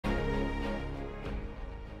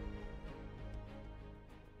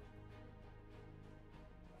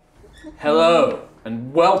Hello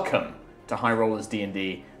and welcome to High Rollers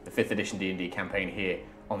D&D, the 5th edition D&D campaign here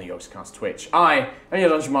on the Yogscast Twitch. I am your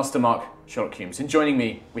Dungeon Master Mark, Sherlock Humes, and joining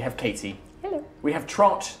me we have Katie. Hello. We have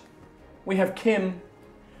Trot, we have Kim,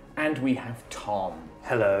 and we have Tom.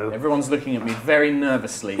 Hello. Everyone's looking at me very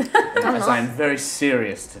nervously as I am very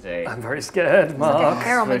serious today. I'm very scared, Mark.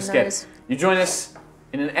 Hair on my Very scared. nose. You join us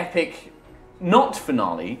in an epic, not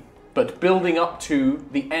finale, but building up to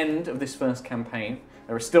the end of this first campaign.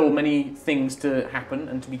 There are still many things to happen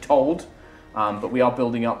and to be told, but we are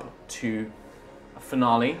building up to a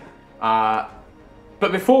finale. But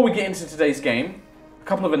before we get into today's game, a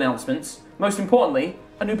couple of announcements. Most importantly,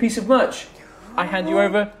 a new piece of merch. I hand you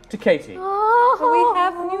over to Katie. We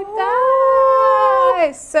have new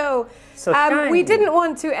dice. So we didn't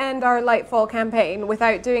want to end our Lightfall campaign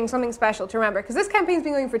without doing something special to remember, because this campaign's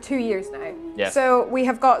been going for 2 years now. Yes. So we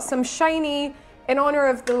have got some shiny, in honor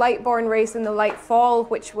of the Lightborn race in the Lightfall,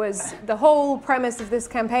 which was the whole premise of this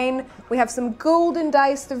campaign. We have some golden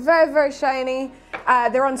dice. They're very, very shiny.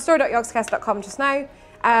 They're on store.yogscast.com just now.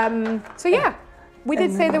 So yeah. We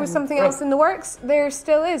did say there was something else in the works. There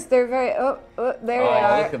still is. They're very, there they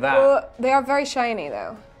are. Look at that. They are very shiny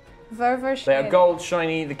though. Very, very They shiny. are gold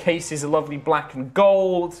shiny. The case is a lovely black and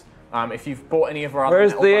gold. If you've bought any of our other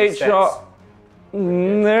Where's metal the dice 8 sets- shot?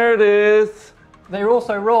 There it is. They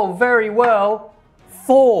also roll very well.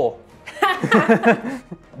 4.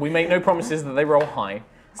 We make no promises that they roll high,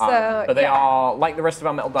 So, but they yeah. are, like the rest of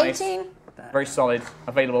our metal dice, 18. very solid,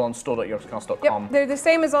 available on store.yogscast.com. Yep, they're the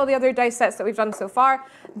same as all the other dice sets that we've done so far.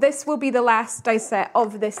 This will be the last dice set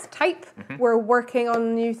of this type. We're working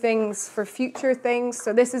on new things for future things,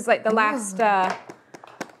 so this is like the last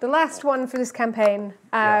one for this campaign.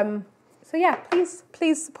 So yeah,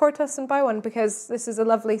 please support us and buy one, because this is a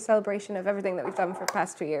lovely celebration of everything that we've done for the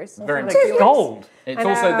past 2 years. Very Like, nice. 2 years. Gold. It's I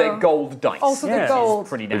also know. their gold dice. Also the Yeah. gold.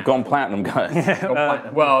 Pretty damn. We've gone platinum, guys. Gone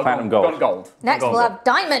platinum. Well, Platinum gone gold. gold. Next, we'll have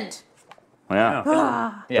diamond.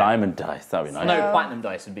 Yeah. Yeah. Diamond dice, that'd be nice. No, platinum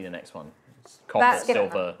dice would be the next one. It's copper, That's good.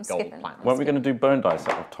 silver, I'm gold, skipping. platinum. Weren't we going to do bone dice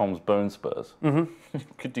out of Tom's bone spurs?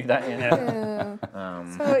 Could do that, yeah.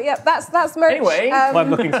 So yeah, that's merch. Anyway, Why I'm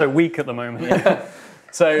looking so weak at the moment.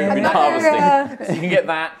 So Another, you can get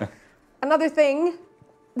that. Another thing,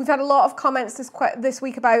 we've had a lot of comments this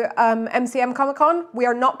week about MCM Comic Con. We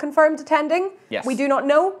are not confirmed attending. Yes. We do not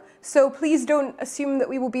know. So please don't assume that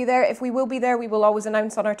we will be there. If we will be there, we will always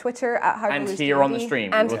announce on our Twitter at High And Rollers here on the D&D,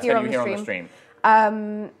 stream. And We'll here tell on you the here stream.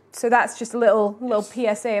 on the stream. So that's just a little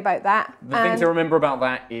PSA about that. The thing to remember about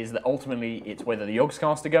that is that ultimately it's whether the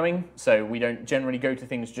Yogscast are going. So we don't generally go to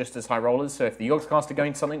things just as high rollers. So if the Yogscast are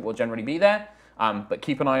going to something, we'll generally be there. But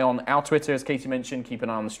keep an eye on our Twitter, as Katie mentioned. Keep an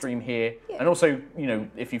eye on the stream here. Yeah. And also,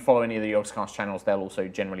 if you follow any of the Yogscast channels, they'll also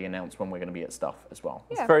generally announce when we're going to be at stuff as well.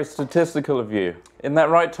 Yeah. Very statistical of you. Isn't that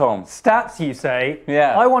right, Tom? Stats, you say?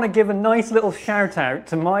 Yeah. I want to give a nice little shout out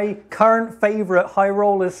to my current favourite High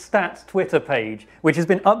Rollers Stats Twitter page, which has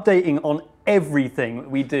been updating on everything that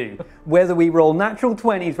we do. Whether we roll natural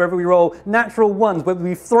 20s, whether we roll natural 1s, whether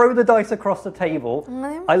we throw the dice across the table.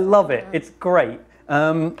 I love it. It's great.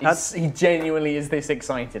 He genuinely is this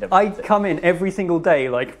excited about I it. come in every single day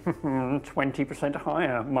like 20%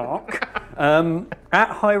 higher, Mark. At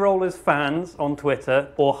High Rollers Fans on Twitter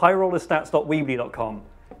or highrollerstats.weebly.com.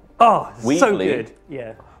 Oh, so Weebly? good.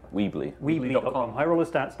 Yeah. Weebly. Weebly.com.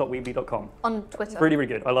 Highrollerstats.weebly.com. On Twitter. Really,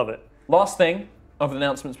 really good. I love it. Last thing of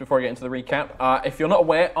announcements before I get into the recap. If you're not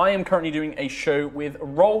aware, I am currently doing a show with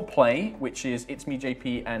Roleplay, which is It's Me,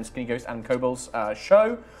 JP, and Skinny Ghost and Kobol's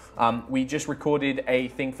show. We just recorded a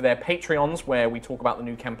thing for their Patreons where we talk about the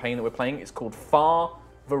new campaign that we're playing. It's called Far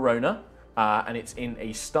Verona, and it's in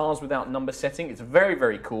a Stars Without Number setting. It's very,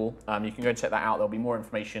 very cool. You can go and check that out. There'll be more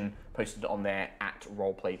information posted on there at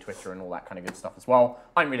Roleplay Twitter and all that kind of good stuff as well.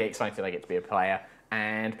 I'm really excited I get to be a player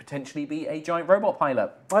and potentially be a giant robot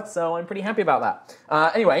pilot. So I'm pretty happy about that.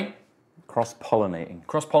 Anyway, Cross-pollinating.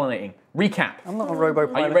 cross-pollinating. Recap. I'm not a robo Are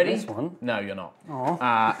pilot you ready? This one. No, you're not.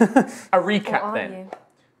 Aw. A recap Are then. you?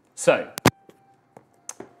 So,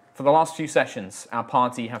 for the last few sessions, our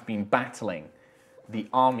party have been battling the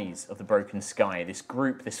armies of the Broken Sky, this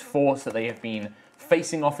group, this force that they have been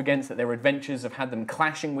facing off against, that their adventures have had them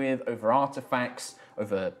clashing with over artifacts,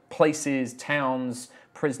 over places, towns,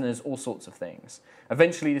 prisoners, all sorts of things.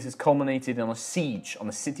 Eventually, this has culminated in a siege on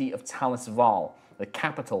the city of Talis'Val, the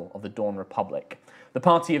capital of the Dawn Republic. The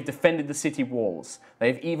party have defended the city walls. They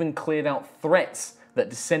have even cleared out threats that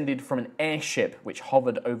descended from an airship which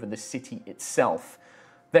hovered over the city itself.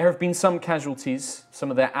 There have been some casualties. Some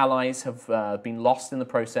of their allies have been lost in the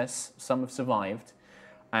process. Some have survived.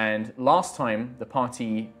 And last time, the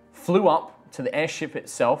party flew up to the airship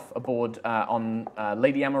itself aboard on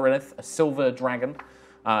Lady Amaryllis, a silver dragon,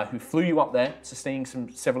 who flew you up there, sustaining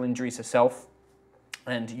several injuries herself.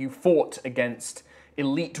 And you fought against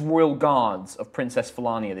elite royal guards of Princess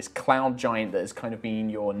Falania, this cloud giant that has kind of been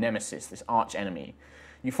your nemesis, this arch enemy.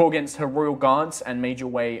 You fought against her royal guards and made your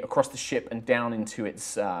way across the ship and down into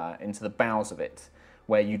the bows of it,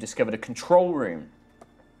 where you discovered a control room.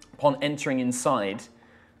 Upon entering inside,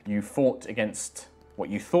 you fought against what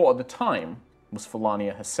you thought at the time was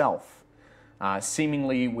Falania herself,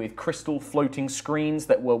 seemingly with crystal floating screens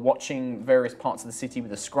that were watching various parts of the city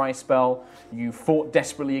with a scry spell. You fought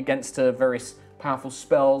desperately against her, various powerful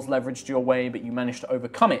spells leveraged your way, but you managed to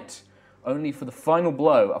overcome it, only for the final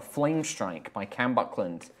blow, a flame strike by Cam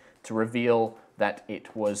Buckland, to reveal that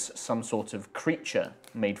it was some sort of creature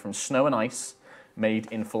made from snow and ice, made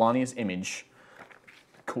in Falania's image,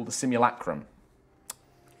 called the Simulacrum.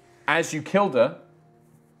 As you killed her,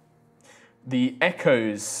 the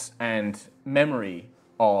echoes and memory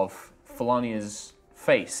of Falania's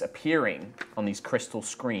face appearing on these crystal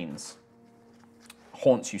screens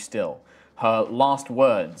haunts you still. Her last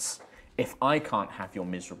words, "If I can't have your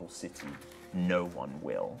miserable city, no one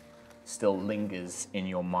will," still lingers in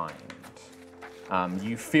your mind.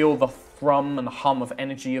 You feel the thrum and hum of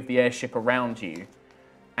energy of the airship around you,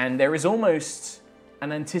 and there is almost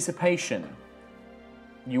an anticipation.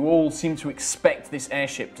 You all seem to expect this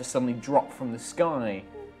airship to suddenly drop from the sky,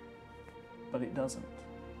 but it doesn't.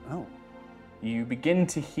 Oh. You begin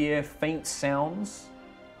to hear faint sounds,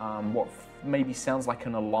 what maybe sounds like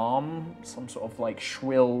an alarm, some sort of like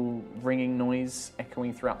shrill ringing noise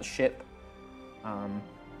echoing throughout the ship,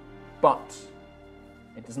 but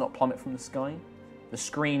it does not plummet from the sky. The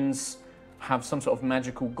screens have some sort of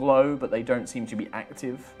magical glow, but they don't seem to be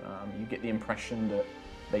active. You get the impression that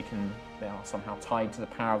they are somehow tied to the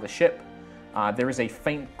power of the ship. There is a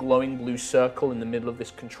faint glowing blue circle in the middle of this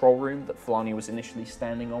control room that Falania was initially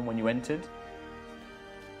standing on when you entered.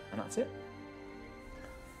 And that's it.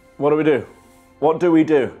 What do we do? What do we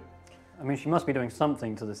do? I mean, she must be doing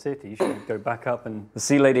something to the city. She should go back up and...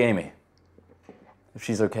 See Lady Amy. If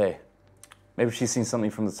she's okay. Maybe she's seen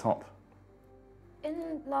something from the top.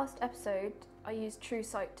 In last episode, I used True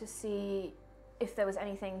Sight to see if there was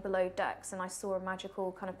anything below decks, and I saw a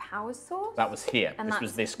magical kind of power source. That was here. And this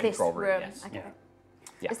was this control room. Yes. Okay.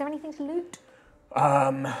 Yeah. Is there anything to loot?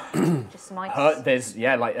 Just some ice.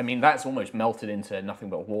 That's almost melted into nothing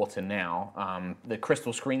but water now. The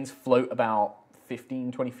crystal screens float about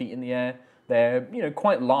 15, 20 feet in the air. They're,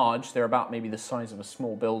 quite large. They're about maybe the size of a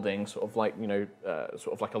small building, sort of like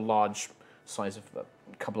a large size of a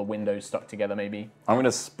couple of windows stuck together, maybe. I'm going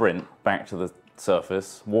to sprint back to the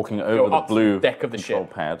surface, walking over the blue deck of the control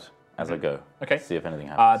ship pad as I go. Okay. See if anything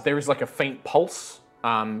happens. There is like a faint pulse.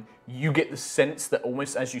 You get the sense that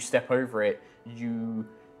almost as you step over it, you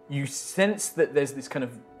sense that there's this kind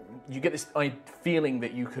of, you get this feeling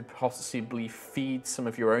that you could possibly feed some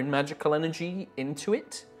of your own magical energy into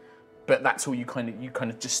it, but that's all you kind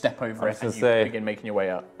of just step over it and you begin making your way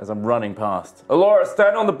up. As I'm running past, Alora,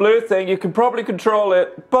 stand on the blue thing. You can probably control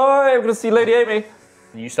it. Bye. I'm going to see Lady Amy.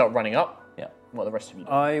 And you start running up. Yeah. What are the rest of you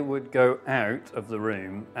do? I would go out of the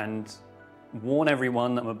room and warn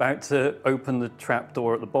everyone that I'm about to open the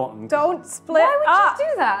trapdoor at the bottom. Don't split Why would up. you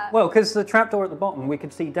do that? Well, because the trapdoor at the bottom, we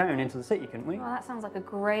could see down into the city, couldn't we? Well, that sounds like a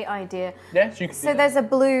great idea. Yeah, so you can So there's a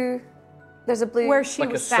blue Where she like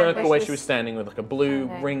a was standing. circle where she was standing with like a blue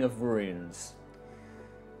Okay. ring of runes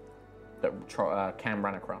that Cam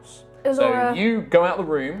ran across. Alora. So you go out the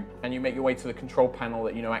room and you make your way to the control panel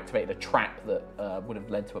that activated a trap that would have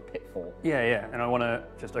led to a pitfall. Yeah, and I want to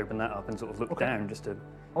just open that up and sort of look down just to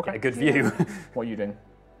Okay. get a good view. What are you doing?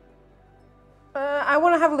 I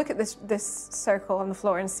want to have a look at this circle on the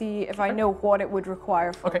floor and see if I know what it would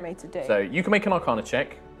require for me to do. So you can make an Arcana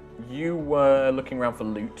check. You were looking around for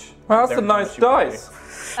loot. Well, Is that's there a nice anything else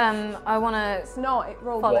dice. I want to It's not. It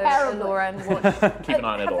rolled follow terribly. Alora and watch. you do? Keep an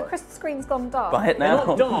eye on Have the Elora. crystal screens gone dark? Buy it They're now.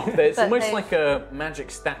 not dark. It's But almost they- like a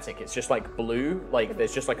magic static. It's just like blue. Like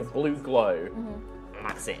there's just like a blue glow. And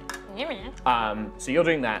that's it. So you're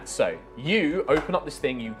doing that. So you open up this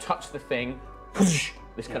thing. You touch the thing.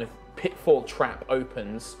 This kind of pitfall trap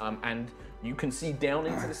opens, and you can see down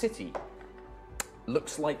into the city.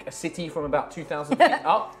 Looks like a city from about 2,000 feet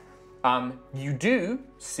up. You do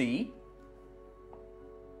see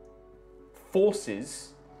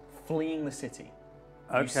forces fleeing the city.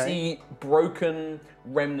 Okay. You see broken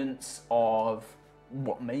remnants of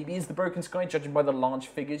what maybe is the broken sky, judging by the large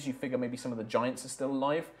figures. You figure maybe some of the giants are still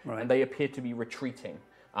alive, Right. and they appear to be retreating.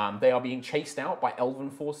 They are being chased out by elven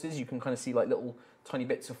forces. You can kind of see like little tiny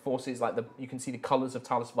bits of forces, like you can see the colours of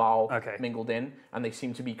Talis'Val Okay. mingled in, and they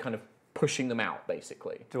seem to be kind of pushing them out,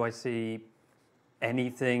 basically. Do I see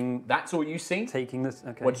anything That's all you see. taking this?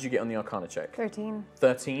 Okay. What did you get on the Arcana check? 13.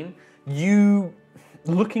 13. You,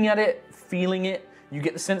 looking at it, feeling it, you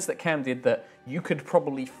get the sense that Cam did that you could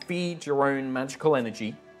probably feed your own magical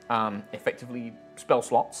energy, effectively spell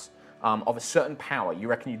slots, of a certain power. You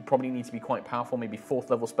reckon you'd probably need to be quite powerful, maybe 4th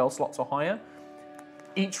level spell slots or higher.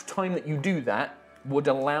 Each time that you do that would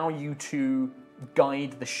allow you to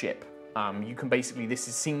guide the ship. You can basically,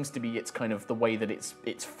 seems to be it's kind of the way that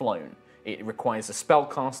it's flown. It requires a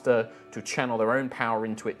spellcaster to channel their own power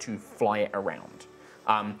into it to fly it around.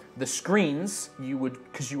 The screens, you would,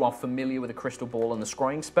 because you are familiar with the crystal ball and the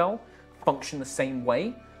scrying spell, function the same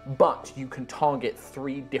way, but you can target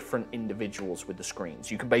 3 different individuals with the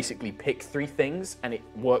screens. You can basically pick 3 things and it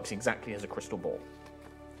works exactly as a crystal ball.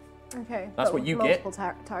 Okay. That's what you get.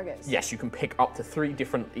 Multiple targets. Yes, you can pick up to 3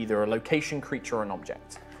 different, either a location, creature, or an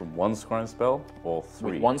object. From one scrying spell or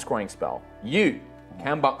 3? With one scrying spell. You,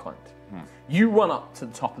 Cam Buckland, you run up to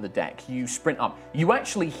the top of the deck, you sprint up. You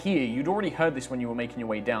actually hear, you'd already heard this when you were making your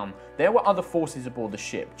way down, there were other forces aboard the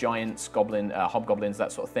ship, giants, hobgoblins,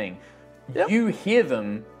 that sort of thing. Yep. You hear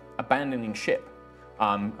them abandoning ship.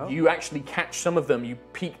 You actually catch some of them, you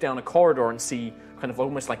peek down a corridor and see kind of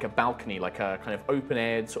almost like a balcony, like a kind of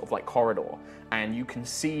open-aired sort of like corridor. And you can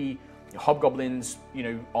see hobgoblins,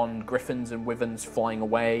 on griffins and wyverns flying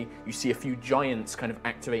away. You see a few giants kind of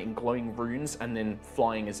activating glowing runes and then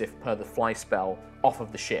flying as if per the fly spell off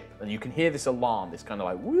of the ship. And you can hear this alarm, this kind of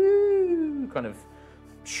like woo, kind of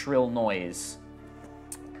shrill noise.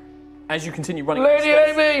 As you continue running Lady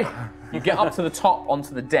Amy! You get up to the top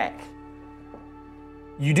onto the deck.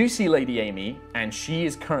 You do see Lady Amy, and she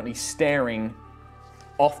is currently staring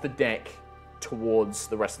off the deck towards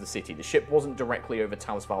the rest of the city. The ship wasn't directly over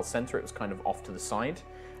Talis'Val's center, it was kind of off to the side,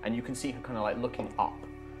 and you can see her kind of like looking up.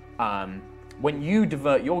 When you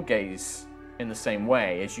divert your gaze in the same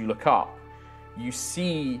way, as you look up, you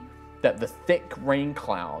see that the thick rain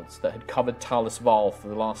clouds that had covered Talis'Val for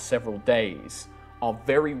the last several days are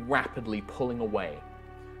very rapidly pulling away.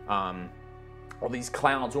 Or these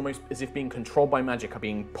clouds, almost as if being controlled by magic, are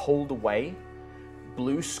being pulled away.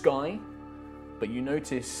 Blue sky, but you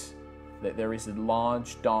notice that there is a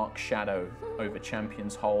large dark shadow over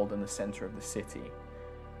Champion's Hold in the center of the city.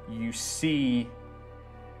 You see,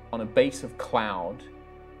 on a base of cloud,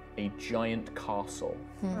 a giant castle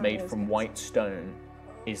made from white stone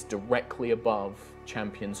is directly above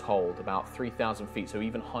Champion's Hold, about 3,000 feet, so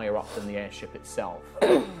even higher up than the airship itself.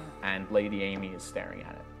 And Lady Amy is staring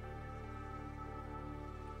at it.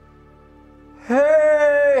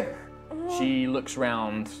 Hey! She looks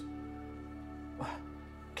round.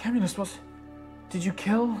 Camulus, did you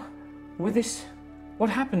kill with this? What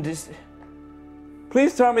happened?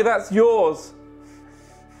 Please tell me that's yours.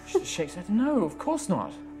 She shakes her head. No, of course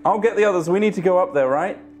not. I'll get the others. We need to go up there,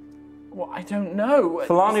 right? Well, I don't know.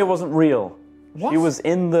 Felania wasn't real. What? She was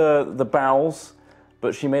in the bowels,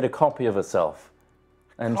 but she made a copy of herself.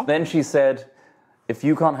 And then she said, if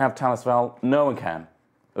you can't have Talis'Val, no one can.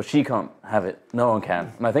 Or she can't have it, no one can.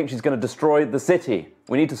 And I think she's going to destroy the city.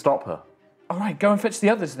 We need to stop her. All right, go and fetch the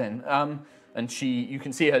others then. And you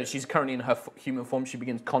can see her, she's currently in her human form. She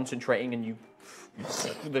begins concentrating and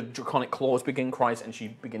the draconic claws begin cries and she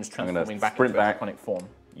begins transforming back into her draconic form.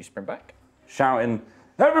 You sprint back? Shouting,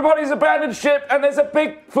 everybody's abandoned ship and there's a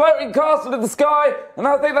big floating castle in the sky and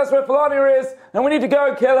I think that's where Felania is and we need to go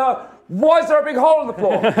and kill her. Why is there a big hole in the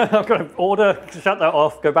floor? I've got to order, shut that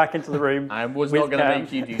off, go back into the room. I was not going to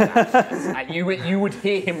make you do that. You would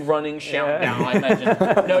hear him running, shouting down, I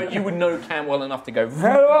imagine. No, you would know Cam well enough to go,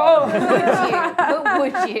 Hello!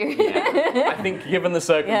 Would you? Yeah. I think given the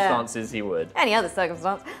circumstances, he would. Any other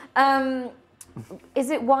circumstance. Is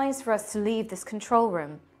it wise for us to leave this control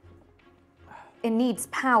room? It needs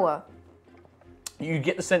power. You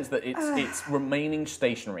get the sense that it's remaining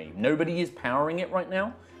stationary. Nobody is powering it right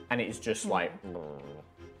now. And it is just like...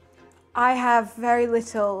 I have very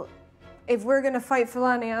little. If we're going to fight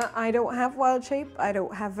Felania, I don't have wild shape. I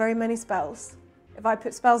don't have very many spells. If I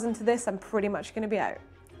put spells into this, I'm pretty much going to be out.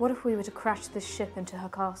 What if we were to crash this ship into her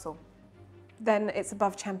castle? Then it's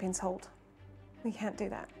above Champion's Hold. We can't do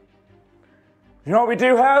that. You know what we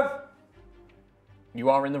do have? You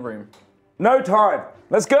are in the room. No time.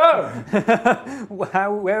 Let's go.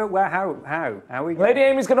 How are we? Lady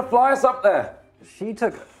Amy's going to fly us up there. She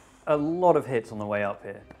took a lot of hits on the way up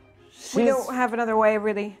here. We don't have another way,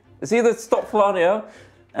 really. It's either stop Felania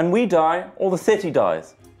and we die, or the city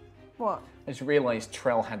dies. What? I just realised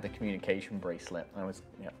Trell had the communication bracelet.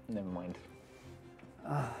 Never mind.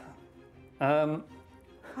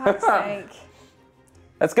 Fuck's sake.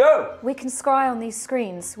 Let's go. We can scry on these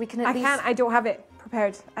screens. We can at least... I don't have it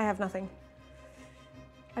prepared. I have nothing.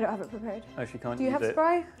 I don't have it prepared. Oh, she can't Do you use have it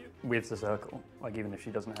spry? with the circle. Like even if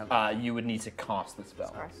she doesn't have it. You would need to cast the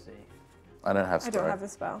spell. I see. I don't have I Spray. don't have the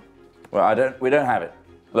spell. Well, we don't have it.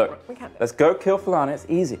 Look, We can't. let's go kill Felania. It's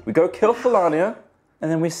easy. We go kill Felania, and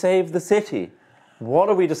then we save the city. What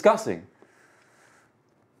are we discussing?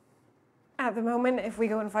 At the moment, if we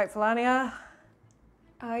go and fight Felania,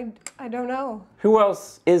 I don't know. Who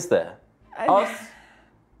else is there? Us?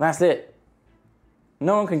 That's it.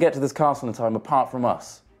 No one can get to this castle in time apart from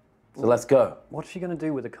us. So let's go. What's she going to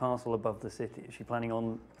do with the castle above the city? Is she planning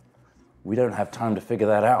on, We don't have time to figure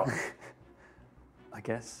that out. I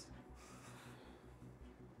guess?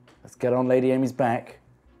 Let's get on Lady Amy's back,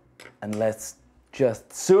 and let's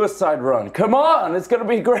just suicide run. Come on, it's gonna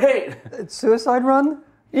be great. Suicide run?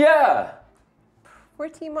 Yeah.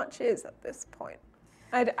 Pretty much is at this point.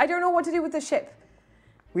 I don't know what to do with the ship.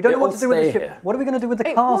 We don't know what It'll to do with the stay ship. here. What are we going to do with the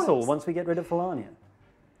It castle won't. once we get rid of Felania?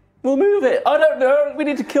 We'll move it. I don't know. We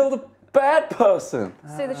need to kill the bad person.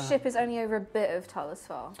 So the ship is only over a bit of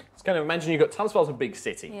Talis'Val. It's kind of imagine you've got Talis'Val's a big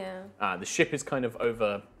city. Yeah. The ship is kind of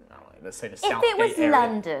over, let's say the If South it was Gate area.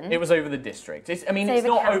 London. It was over the district. It's It's it's over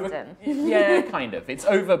not Camden. over. Yeah, kind of. It's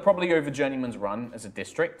probably over Journeyman's Run as a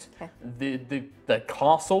district. Okay. The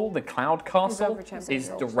castle, the Cloud Castle, over Champion's is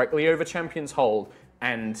Hold. directly over Champion's Hold,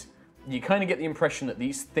 and you kind of get the impression that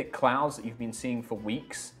these thick clouds that you've been seeing for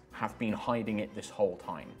weeks have been hiding it this whole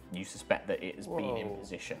time. You suspect that it has been in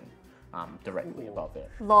position directly above it.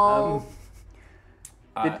 Lol.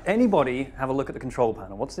 Did anybody have a look at the control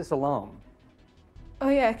panel? What's this alarm? Oh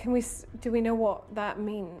yeah, do we know what that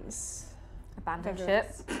means? Abandoned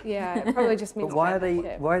ship. Yeah, it probably just means. But why are abandoned they?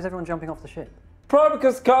 ship. Why is everyone jumping off the ship? Probably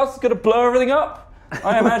because the castle's gonna blow everything up,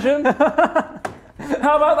 I imagine.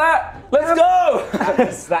 How about that? Let's go!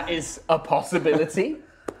 That is a possibility.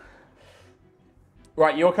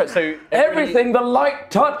 Right, so Everything the light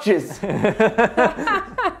touches.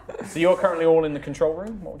 So you're currently all in the control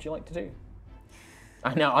room. What would you like to do?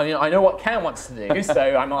 I know what Cam wants to do, so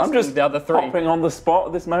I'm asking I'm just the other three. hopping on the spot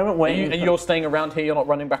at this moment, waiting. And you're staying around here. You're not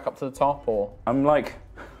running back up to the top, or I'm like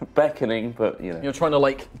beckoning, but you know, you're trying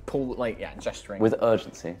to pull, gesturing. with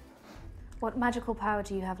urgency. What magical power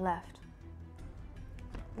do you have left?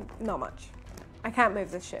 Not much. I can't move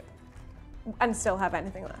this ship, and still have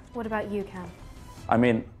anything left. What about you, Cam? I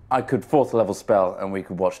mean, I could 4th level spell and we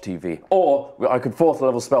could watch TV. Or I could 4th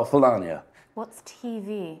level spell Felania. What's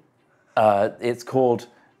TV? It's called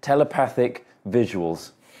telepathic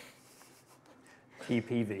visuals.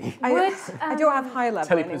 TPV. I don't have high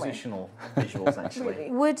level anyway. Telepositional visuals, actually.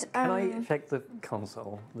 Would Can I check the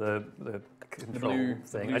console, the control blue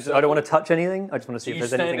thing? blue I don't want to touch anything. I just want to see You if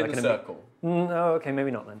there's stand anything in I the can. circle. No, okay,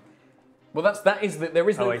 maybe not then. Well, there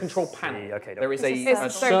is no Oh, I control see. panel. Okay, there is It's a a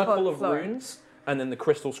circle of floor. runes, and then the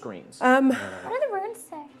crystal screens. What do the runes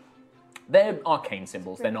say? They're arcane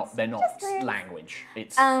symbols. They're not Just runes. language.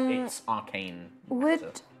 It's arcane. Would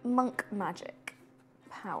matter. monk magic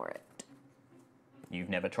power it? You've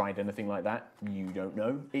never tried anything like that. You don't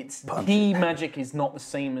know. Key magic is not the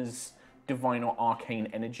same as divine or arcane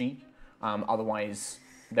energy. Otherwise,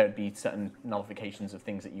 there'd be certain nullifications of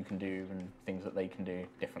things that you can do and things that they can do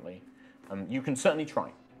differently. You can certainly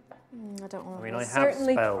try. I don't want I to. mean, I have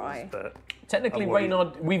certainly spells, try. but Technically, Avoid.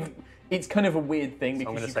 Reynard, it's kind of a weird thing I'm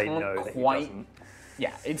because going to you say can't no. That he quite. doesn't.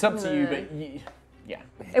 Yeah, it's up to you, but yeah,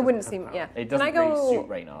 It wouldn't seem. Yeah. it Can I doesn't really go suit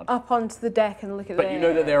Reynard. up onto the deck and look at But you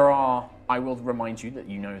know that there are. I will remind you that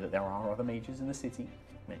you know that there are other mages in the city.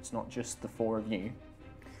 It's not just the 4 of you.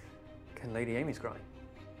 Can Lady Amy scry?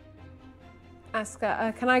 Ask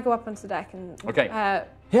her. Can I go up onto the deck and? Okay. Yeah,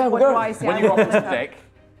 What we're do going. I see? When I you're up look onto at the her. deck,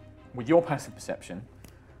 with your passive perception,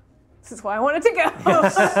 This is why I wanted to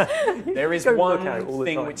go. there is Go one look at it all the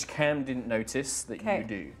thing time. which Cam didn't notice that Okay. you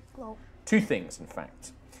do. Lol. 2 things, in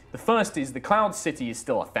fact. The first is the Cloud City is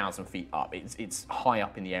still 1,000 feet up. It's high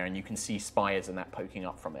up in the air, and you can see spires and that poking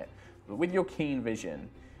up from it. But with your keen vision,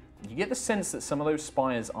 you get the sense that some of those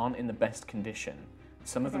spires aren't in the best condition.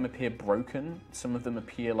 Some of them appear broken. Some of them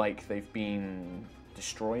appear like they've been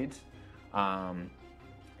destroyed.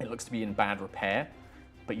 It looks to be in bad repair.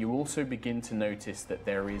 But you also begin to notice that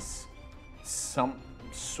there is some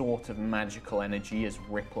sort of magical energy is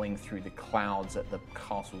rippling through the clouds at the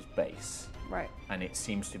castle's base. Right. And it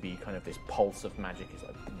seems to be kind of this pulse of magic. Is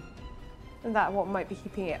like, And that what might be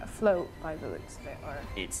keeping it afloat by the looks of it, or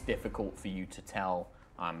it's difficult for you to tell.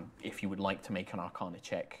 If you would like to make an Arcana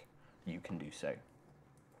check, you can do so.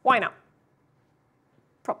 why not?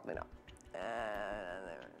 Probably not.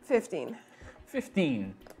 15.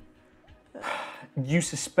 15. You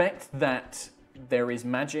suspect that there is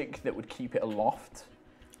magic that would keep it aloft.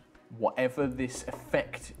 Whatever this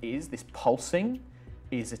effect is, this pulsing,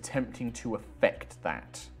 is attempting to affect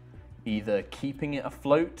that, either keeping it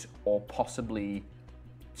afloat or possibly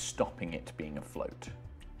stopping it being afloat.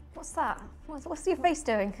 What's that? What's your face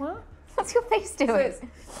doing? What? What's your face doing? So it's,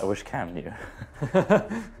 I wish Cam knew.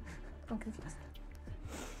 I'm confused.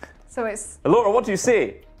 So it's, Laura, what do you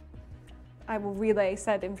see? I will relay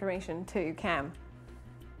said information to Cam.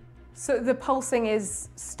 So the pulsing is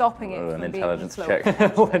stopping it Oh, from an being intelligence afloat.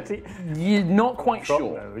 check. You're not quite Drop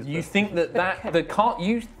sure. nose, You but- think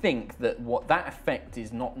that what that effect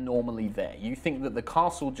is not normally there. You think that the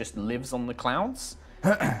castle just lives on the clouds.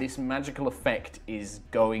 This magical effect is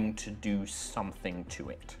going to do something to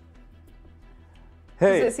it. Does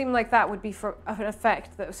Hey, it seem like that would be for an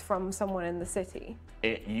effect that was from someone in the city?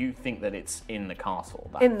 You think that it's in the castle.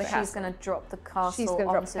 That In the effect. She's going to drop the castle gonna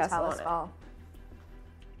drop onto the castle on it. Talis'Val.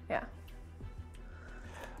 Yeah.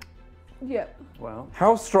 Yeah. Well,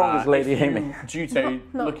 how strong is Lady if you- Amy? Juto,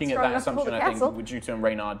 Not looking at strong that enough to hold assumption, the I think castle. with Juto and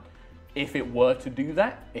Reynard, if it were to do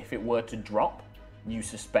that, if it were to drop, you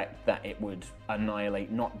suspect that it would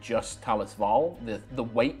annihilate not just Talis'Val, the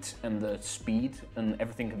weight and the speed and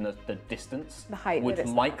everything and the distance The height would that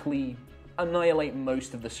it's at. likely annihilate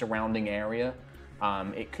most of the surrounding area.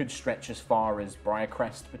 It could stretch as far as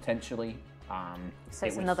Briarcrest potentially. So it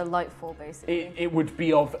it's would- another lightfall, basically. It would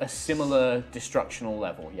be of a similar destructional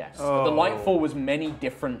level, yes. The Lightfall was many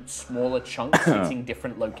different smaller chunks hitting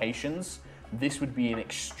different locations. This would be an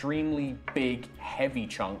extremely big, heavy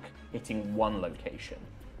chunk hitting one location.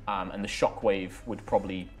 And the shockwave would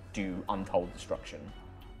probably do untold destruction.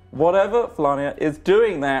 Whatever Flania is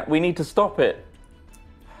doing that, we need to stop it.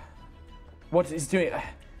 What is doing?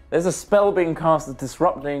 There's a spell being cast that's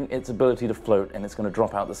disrupting its ability to float, and it's going to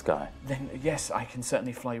drop out the sky. Then yes, I can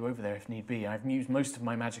certainly fly you over there if need be. I've used most of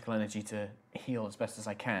my magical energy to heal as best as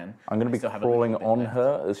I can. I'm going I to be still have a crawling little bit on left.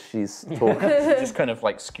 her as she's talking. She just kind of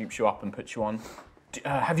like scoops you up and puts you on.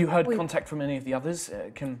 Have you heard contact from any of the others?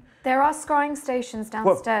 There are scrying stations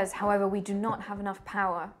downstairs, however, we do not have enough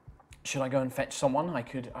power. Should I go and fetch someone? I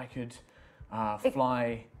could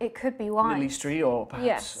fly It could be wise. Lily Street or perhaps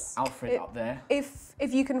Yes. Alfred up there.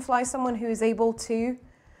 If you can fly someone who is able to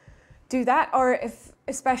do that, or if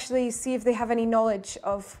especially see if they have any knowledge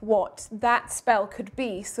of what that spell could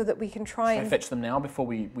be, so that we can try Should I and fetch them now before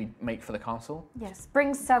we make for the castle? Yes,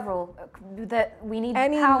 bring several. That we need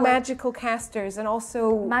any power. magical casters, and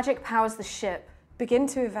also Magic powers the ship. begin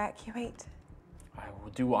to evacuate.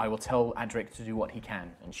 I will tell Adric to do what he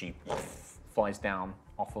can, and she flies down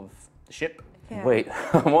off of the ship. Yeah. Wait,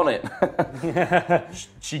 I'm on it.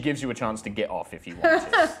 She gives you a chance to get off if you want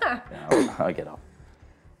to. Yeah, I get up.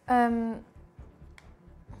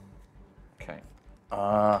 Okay.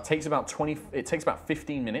 It takes about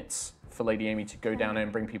 15 minutes for Lady Amy to go down there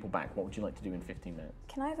and bring people back. What would you like to do in 15 minutes?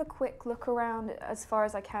 Can I have a quick look around as far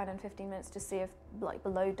as I can in 15 minutes to see if, like,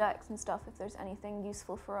 below decks and stuff, if there's anything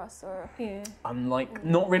useful for us or... Yeah. Unlike,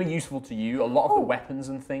 not really useful to you, a lot of the weapons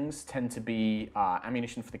and things tend to be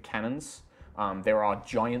ammunition for the cannons. There are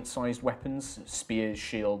giant-sized weapons, spears,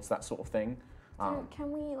 shields, that sort of thing.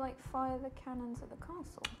 Can we, like, fire the cannons at the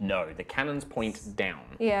castle? No, the cannons point down.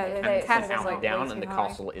 Yeah, The the cannons cannons point are, like, down, way and too the high.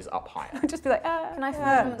 castle is up higher. Just be like, Can I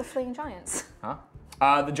fire them at the fleeing giants? Huh?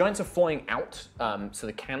 The giants are flying out, so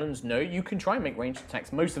the cannons, no. You can try and make ranged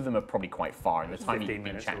attacks. Most of them are probably quite far in the time 15 you've been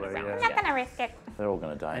minutes chatting away, around. yeah. I'm not gonna risk it. They're all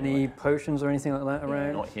going to die. any anyway. potions or anything like that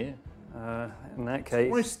around? Not here. In that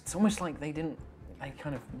case, It's almost like they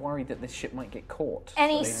kind of worried that this ship might get caught.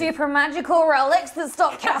 Any so they super magical relics that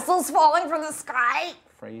stop castles falling from the sky?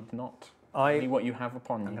 afraid not. I- Only what you have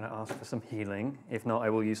upon I'm you. going to ask for some healing. If not, I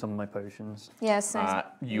will use some of my potions. Yes.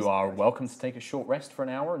 You are welcome to take a short rest for an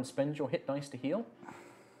hour and spend your hit dice to heal.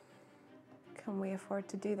 can we afford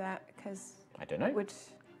to do that? Because I don't know. would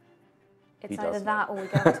it's He either does that or we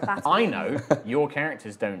go into battle. I know. Your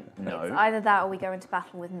characters don't It's know. either that or we go into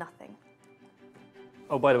battle with nothing.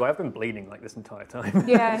 Oh, by the way, I've been bleeding like this entire time.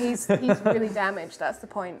 yeah, he's really damaged. That's the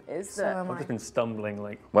point. Is So that am I've I. just been stumbling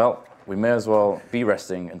like. Well, we may as well be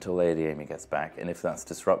resting until Lady Amy gets back, and if that's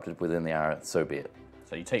disrupted within the hour, so be it.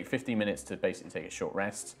 So you take 15 minutes to basically take a short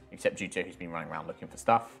rest, except Juto, who's been running around looking for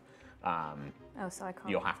stuff. Oh, so I can't.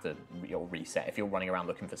 You'll reset. If you're running around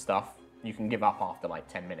looking for stuff, you can give up after like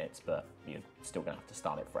 10 minutes, but you're still going to have to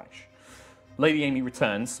start it fresh. Lady Amy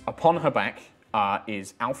returns. Upon her back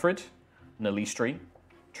is Alfred, Nalistri,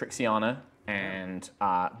 Trixiana, and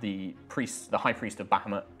the high priest of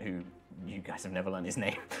Bahamut, who you guys have never learned his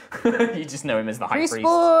name. You just know him as the high priest.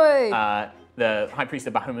 boy! The high priest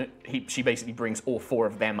of Bahamut, she basically brings all four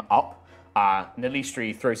of them up.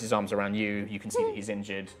 Nalistri throws his arms around you. You can see that he's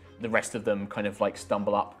injured. The rest of them kind of like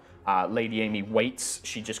stumble up. Lady Amy waits.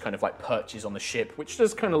 She just kind of like perches on the ship, which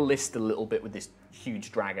does kind of list a little bit with this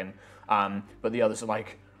huge dragon. But the others are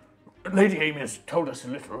like, Lady Amy has told us a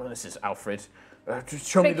little. This is Alfred. Just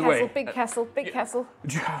show me the way. Big castle, big castle.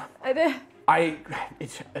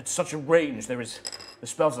 It's at such a range. There is the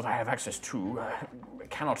spells that I have access to.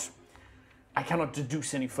 I cannot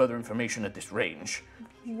deduce any further information at this range.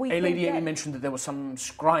 Lady Amy mentioned that there were some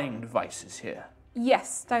scrying devices here.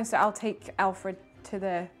 Yes, downstairs. I'll take Alfred to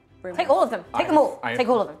the room. Take all of them. Take them all. Take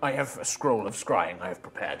all of them. I have a scroll of scrying I have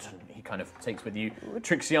prepared. And he kind of takes with you.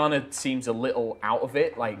 Trixiana seems a little out of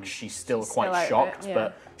it, like she's still quite shocked,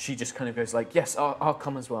 but she just kind of goes like, yes, I'll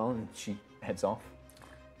come as well, and she heads off.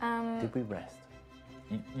 Did we rest?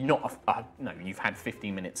 No, you've had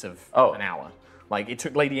 15 minutes of an hour. Like, it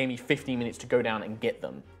took Lady Amy 15 minutes to go down and get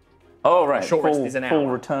them. Oh, right. Short rest is an full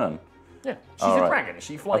hour. return. Yeah, she's a dragon.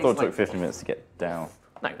 She flies. I thought it took 15 minutes to get down.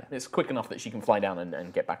 No, it's quick enough that she can fly down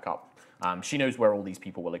and get back up. She knows where all these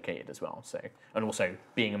people were located as well. So, and also,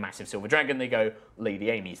 being a massive silver dragon, they go, Lady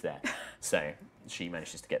Amy's there. So, she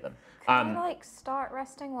manages to get them. Can I, start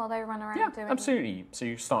resting while they run around doing... absolutely. So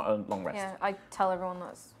you start a long rest. Yeah, I tell everyone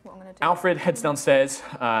that's what I'm going to do. Alfred heads downstairs.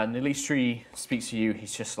 Nilistri speaks to you.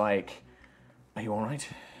 He's just like, are you all right?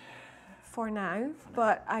 For now,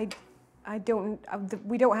 but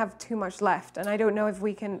we don't have too much left, and I don't know if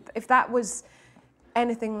we can, if that was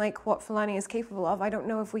anything like what Falani is capable of, I don't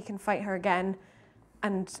know if we can fight her again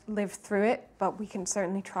and live through it, but we can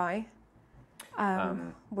certainly try.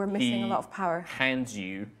 We're missing a lot of power. Hands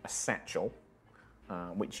you a satchel,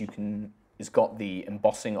 which has got the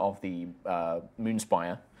embossing of the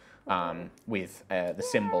Moonspire with the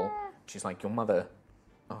symbol. She's like, your mother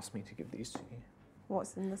asked me to give these to you.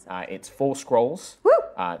 What's in this? It's 4 scrolls,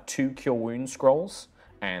 2 Cure Wound scrolls,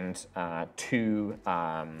 and 2...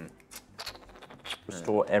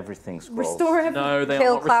 Restore everything scrolls. Restore everything. No, they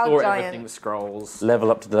Kill are not Cloud restore Giant. everything scrolls.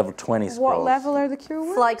 Level up to level 20 scrolls. What level are the cure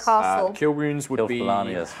wounds? Fly Castle. Cure Wounds would Kill be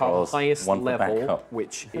Falania her scrolls, highest 1 for level, backup.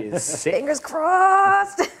 which is 6. Fingers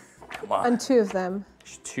crossed. Come on. And 2 of them.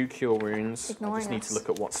 2 Cure Wounds. I Ignoring just need to us. look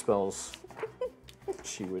at what spells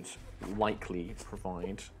she would likely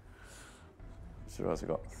provide. So I've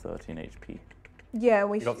got 13 HP.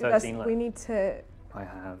 Yeah, You got 13 left. we need to. I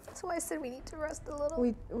have. That's why I said we need to rest a little.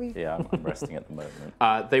 We Yeah, I'm resting at the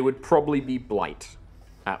moment. They would probably be Blight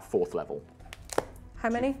at 4th level. How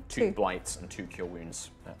many? 2 Blights and 2 Cure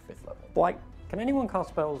Wounds at 5th level. Like, can anyone cast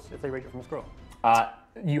spells if they read it from a scroll? You have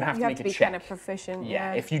to You have make to a be check. kind of proficient.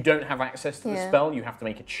 Yeah, if you don't have access to the Yeah. spell, you have to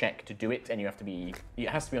make a check to do it, and you have to be. It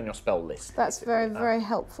has to be on your spell list. That's basically. very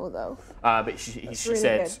helpful, though. But she really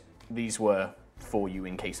said good. these were for you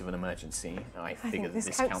in case of an emergency. I figure think that this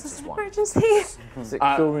this counts counts as as an one. emergency. Is it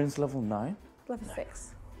Cure Wounds level 9? Level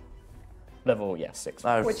 6. Level, 6.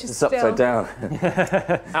 No, Which is it's upside still- down.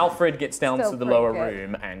 Alfred gets down Still to the pretty lower good.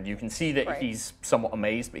 room, and you can see that Right. he's somewhat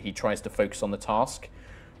amazed, but he tries to focus on the task.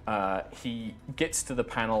 He gets to the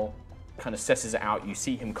panel, kind of assesses it out. You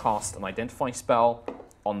see him cast an identify spell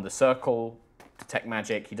on the circle, detect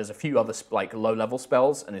magic. He does a few other low-level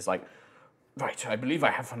spells, and is like, right, I believe I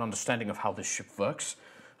have an understanding of how this ship works.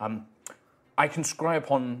 I can scry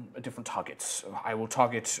upon different targets. I will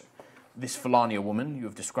target this Falania woman. You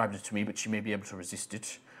have described it to me, but she may be able to resist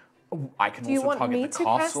it. I can Do you also want target me the to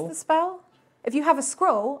castle. cast the spell? If you have a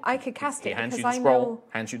scroll, I could cast He it hands because you the I scroll. know.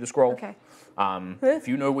 Hands you the scroll. Okay. If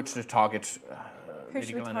you know which to target, Who Lady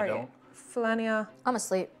should we Glenadell. target? Falania. I'm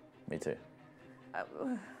asleep. Me too.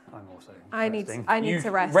 I'm also. I need You-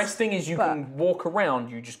 to rest. Resting is you but- can walk around.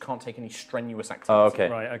 You just can't take any strenuous activity. Oh, okay.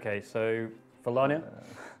 Right, okay, so Falania,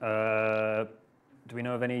 do we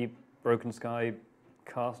know of any Broken Sky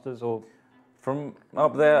casters or. From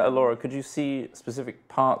up there, Alora, could you see specific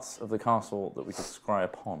parts of the castle that we could scry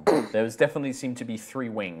upon? There definitely seem to be 3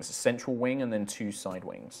 wings: a central wing and then 2 side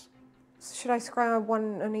wings. Should I scry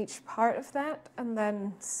one on each part of that and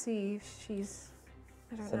then see if she's?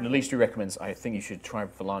 I don't And know. at least he recommends. I think you should try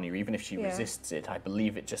Falania, even if she Yeah. resists it. I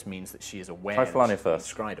believe it just means that she is aware. Try that Falania she's being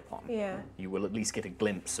first. Scryed upon. Yeah. You will at least get a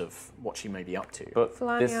glimpse of what she may be up to. But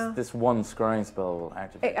Falania. this one scrying spell will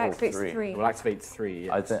activate It all activates 3. 3. It will activate 3.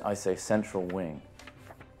 Yes. I say central wing.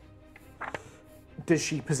 Does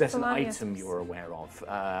she possess an Falania item does. you're aware of?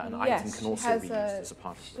 An Yes, item can she also has be used a- as a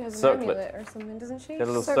part of She has an Circlet. amulet or something, doesn't she? Get a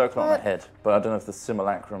little circle on my head, but I don't know if the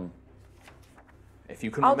simulacrum. If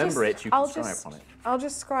you can I'll remember just- it, you can I'll scry just- upon it. I'll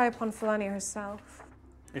just scry upon Falania herself.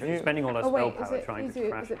 If you're spending all that Oh spell wait, power trying to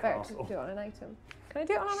crash is the it better castle. to do it on an item? Can I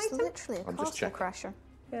do it on an She's item? literally a I'm just castle checking. crasher.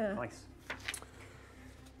 Yeah. Nice.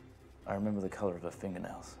 I remember the colour of her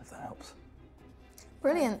fingernails, if that helps.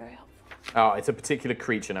 Brilliant. Very helpful. Oh, it's a particular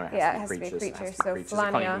creature. No, it has Yeah, to it has to be a creatures. It creature, has to be so creatures. It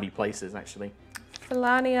can't Falania. even be places, actually.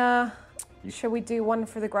 Felania, shall we do one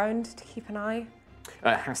for the ground to keep an eye?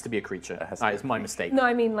 It has to be a creature. It's my mistake. No,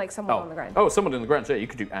 I mean like someone on the ground. Oh, someone on the ground. Yeah, you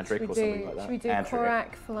could do Adric or something like that. Should we do Adric.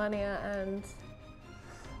 Korak, Felania, and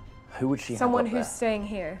Who would she someone have up who's there? staying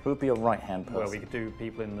here? Who would be a right-hand person? Well, we could do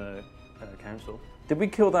people in the council. Did we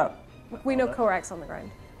kill that? We know Korak's on the ground.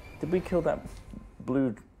 Did we kill that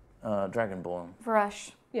blue dragonborn?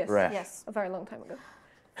 Varesh. Yes. Varesh. Yes. A very long time ago.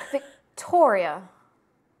 Victoria.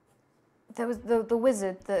 There was the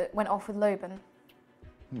wizard that went off with Loban.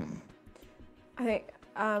 I think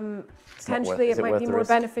not potentially worth- is it it might worth be the more risk?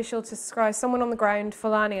 beneficial to scry someone on the ground,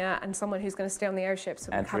 Felania, and someone who's going to stay on the airship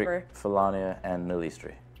so we cover. Adric, Felania, and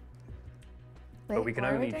Nilistri. But we can why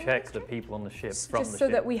are we only doing check this? the people on the ship Just from the so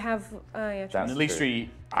ship. that we have. Yeah, true. That's At least true.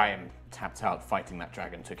 I am tapped out fighting that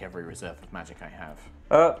dragon. Took every reserve of magic I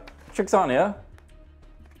have. Trixania,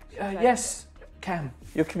 Yes, Cam.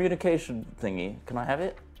 your communication thingy, can I have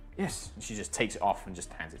it? Yes. She just takes it off and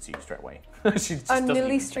just hands it to you straight away. She just And doesn't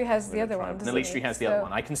even Nilistri check. has the other one. doesn't Nilistri he? has the other So-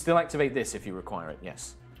 one. I can still activate this if you require it,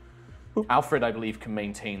 yes. Alfred, I believe, can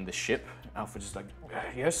maintain the ship. Alfred's just like,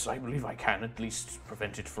 yes, I believe I can, at least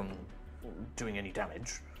prevent it from doing any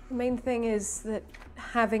damage. The main thing is that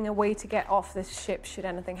having a way to get off this ship should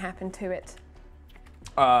anything happen to it.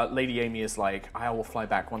 Lady Amy is like, I will fly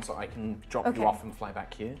back once I can drop Okay. you off and fly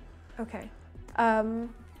back here. Okay.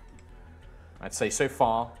 I'd say so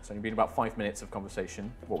far, it's only been about 5 minutes of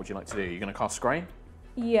conversation. What would you like to do? You're going to cast Scry?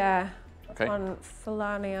 Yeah. Okay. On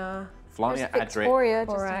Felania, Felania, There's Adric. Victoria,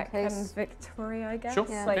 just in Korak, case. and Victoria, I guess. Sure.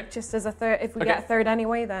 Yeah. Like Okay. just as a third. If we Okay. get a third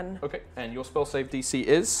anyway, then Okay, and your spell save DC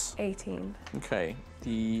is? 18. Okay.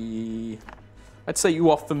 I'd say you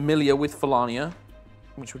are familiar with Felania,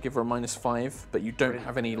 which would give her a -5, but you don't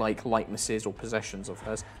have any like likenesses or possessions of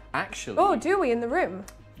hers. Actually, Oh, do we in the room?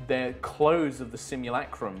 their clothes of the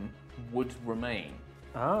simulacrum would remain.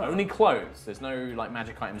 Ah. Only clothes. There's no like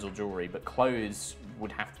magic items or jewelry, but clothes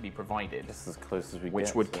would have to be provided, Just as close as we which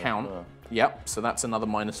get. would so, count. Yep. So that's another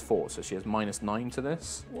 -4. So she has -9 to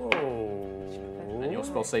this, Whoa. and your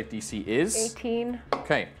spell save DC is 18.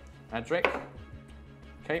 okay. Adric.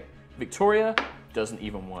 Okay. Victoria doesn't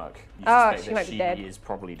even work. You Oh, suspect she that might be dead. is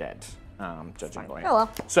probably dead. Judging by it. Oh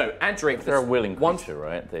well. So Adric, They're a willing once creature,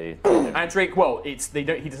 right? They. Adric, well, he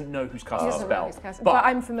doesn't know who's cast He the doesn't know spell, who's casting, but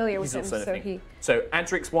I'm familiar with he's him, also so the thing. he. So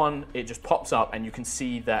Adric's one, it just pops up, and you can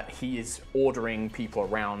see that he is ordering people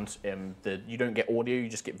around. You don't get audio, you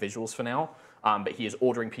just get visuals for now. But he is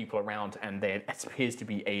ordering people around, and there appears to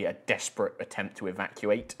be a desperate attempt to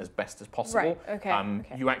evacuate as best as possible. Right, okay,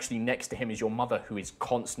 okay. You actually, next to him is your mother, who is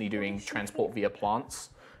constantly doing transport via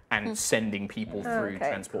plants and sending people through Okay.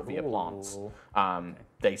 transport via plants.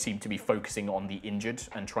 They seem to be focusing on the injured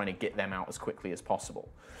and trying to get them out as quickly as possible.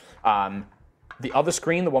 The other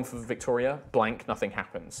screen, the one for Victoria, blank, nothing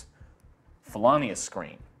happens. Felania's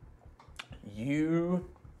screen. You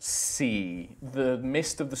see the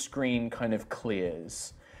mist of the screen kind of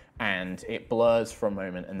clears and it blurs for a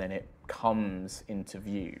moment and then it comes into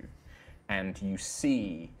view. And you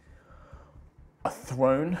see a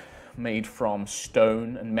throne made from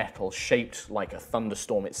stone and metal, shaped like a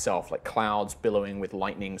thunderstorm itself, like clouds billowing with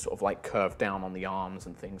lightning sort of like curved down on the arms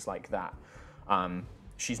and things like that.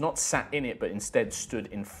 She's not sat in it, but instead stood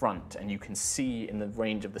in front, and you can see in the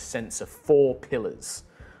range of the sensor 4 pillars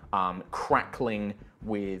crackling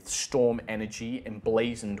with storm energy,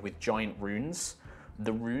 emblazoned with giant runes.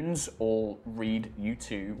 The runes all read, you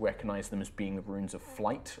two recognize them as being the runes of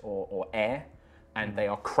flight or air, and they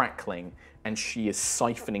are crackling, and she is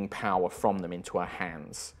siphoning power from them into her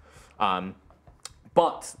hands.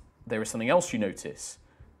 But there is something else you notice.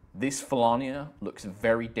 This Felania looks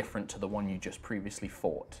very different to the one you just previously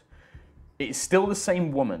fought. It is still the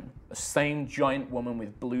same woman, the same giant woman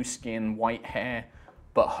with blue skin, white hair,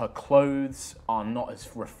 but her clothes are not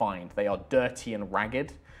as refined. They are dirty and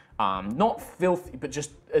ragged. Not filthy, but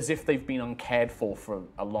just as if they've been uncared for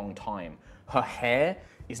a long time. Her hair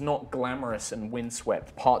is not glamorous and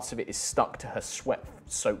windswept. Parts of it is stuck to her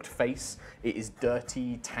sweat-soaked face. It is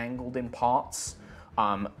dirty, tangled in parts.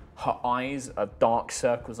 Her eyes are dark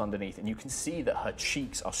circles underneath, and you can see that her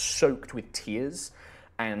cheeks are soaked with tears,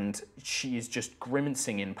 and she is just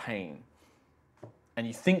grimacing in pain. And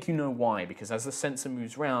you think you know why, because as the sensor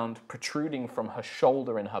moves around, protruding from her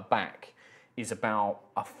shoulder and her back is about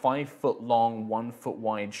a 5-foot-long,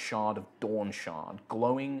 1-foot-wide shard of dawn shard,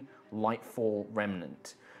 glowing lightfall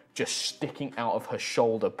remnant, just sticking out of her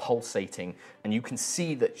shoulder, pulsating, and you can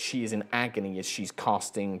see that she is in agony as she's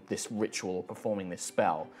casting this ritual or performing this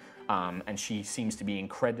spell, and she seems to be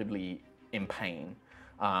incredibly in pain.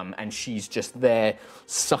 And she's just there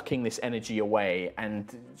sucking this energy away,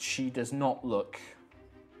 and she does not look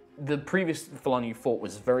the previous Falana you fought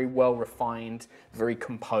was very well refined, very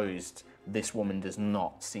composed. This woman does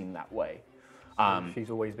not seem that way. She's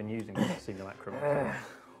always been using the single acrobat to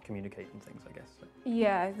communicate and things, I guess. So.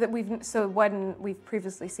 Yeah, so when we've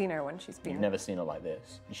previously seen her when she's been... You've never seen her like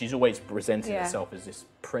this. She's always presented herself as this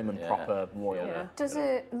prim and proper royal. Yeah. Does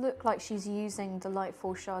it look like she's using the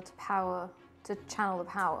Lightfall Shard to channel the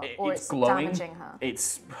power, or it's glowing. damaging her?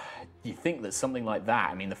 You think that something like that,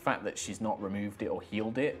 I mean, the fact that she's not removed it or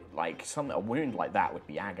healed it, like a wound like that would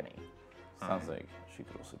be agony. Sounds like she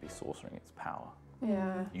could also be sorcering its power.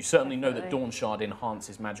 Yeah. You certainly know that Dawn Shard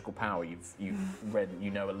enhances magical power. You've read,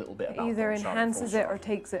 you know a little bit about Either Dawn Shard and enhances Full it Shard. or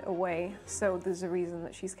takes it away, so there's a reason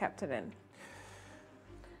that she's kept it in.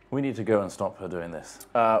 We need to go and stop her doing this.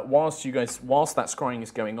 Whilst that scrying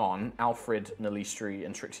is going on, Alfred, Nalistri,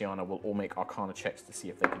 and Trixiana will all make Arcana checks to see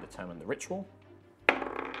if they can determine the ritual.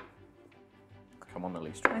 Come on,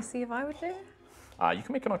 Nalistri. Can I see if I would do it? You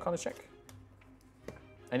can make an Arcana check.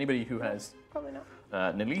 Anybody who has Probably not.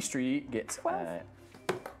 Nalistri gets 12.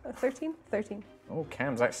 13? 13. Oh,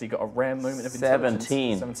 Cam's actually got a rare moment of intelligence.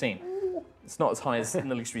 17. 17. It's not as high as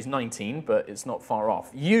Nalistri's 19, but it's not far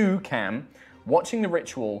off. You, Cam, watching the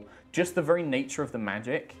ritual, just the very nature of the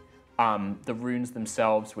magic, the runes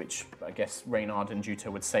themselves, which I guess Reynard and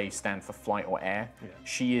Juto would say stand for flight or air,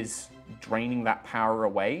 she is draining that power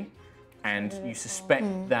away, and you suspect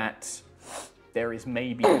that there is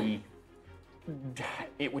maybe...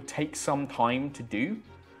 it would take some time to do,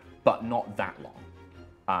 but not that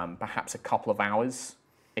long. Perhaps a couple of hours,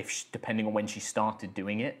 depending on when she started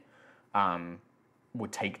doing it,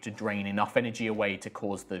 would take to drain enough energy away to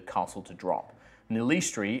cause the castle to drop.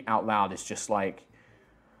 Nalistri, out loud, is just like,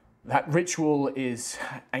 that ritual is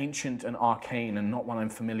ancient and arcane and not one I'm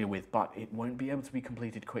familiar with, but it won't be able to be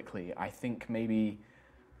completed quickly. I think maybe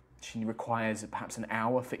she requires perhaps an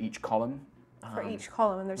hour for each column. For each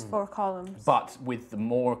column, and there's 4 columns. But with the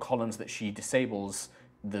more columns that she disables,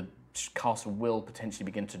 the castle will potentially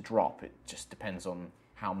begin to drop. It just depends on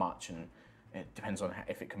how much, and it depends on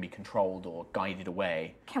if it can be controlled or guided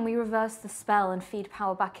away. Can we reverse the spell and feed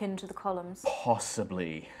power back into the columns?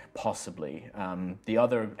 Possibly. The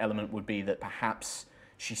other element would be that perhaps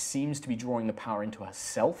she seems to be drawing the power into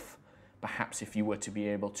herself. Perhaps if you were to be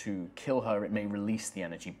able to kill her, it may release the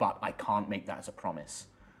energy, but I can't make that as a promise.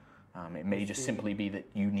 It may just simply be that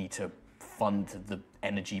you need to fund the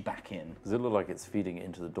energy back in. Does it look like it's feeding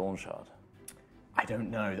into the Dawn Shard? I don't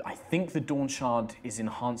know. I think the Dawn Shard is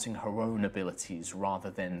enhancing her own abilities rather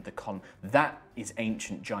than the That is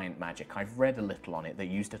ancient giant magic. I've read a little on it. They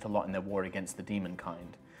used it a lot in their war against the demon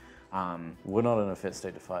kind. We're not in a fit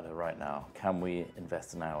state to fight her right now. Can we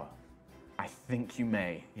invest an hour? I think you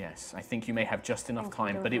may, yes. I think you may have just enough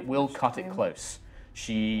time, but it will cut it close.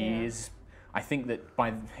 She is... I think that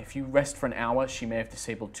if you rest for an hour, she may have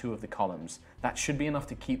disabled 2 of the columns. That should be enough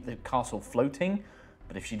to keep the castle floating,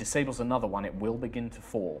 but if she disables another one, it will begin to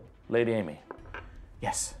fall. Lady Amy.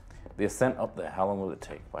 Yes. The ascent up there, how long will it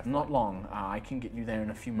take? By flight? Not long. I can get you there in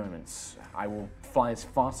a few moments. I will fly as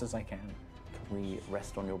fast as I can. Can we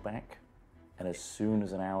rest on your back? And as soon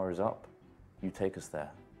as an hour is up, you take us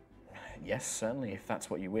there. Yes, certainly, if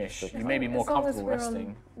that's what you wish. You may be more As long as comfortable we're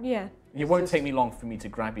resting. Yeah. It won't take me long for me to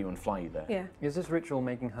grab you and fly you there. Yeah. Is this ritual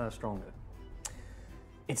making her stronger?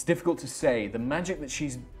 It's difficult to say. The magic that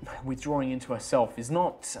she's withdrawing into herself is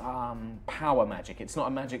not power magic. It's not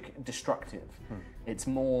a magic destructive. It's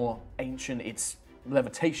more ancient. It's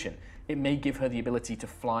levitation. It may give her the ability to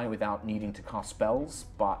fly without needing to cast spells,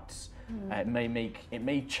 but it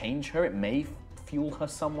may change her. It may fuel her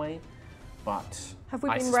some way. But Have we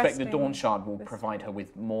I been suspect the resting Dawn Shard will provide her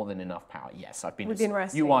with more than enough power. Yes, I've been. We've been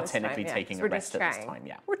resting You are this technically time, yeah, taking 'cause a we're rest just at this chatting. time.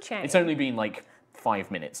 Yeah, We're chatting. It's only been like 5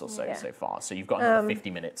 minutes or so so far, so you've got another 50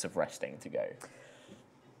 minutes of resting to go.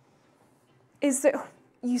 Is it?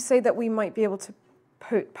 You say that we might be able to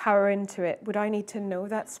put power into it. Would I need to know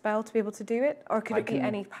that spell to be able to do it, or could it be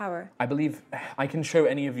any power? I believe I can show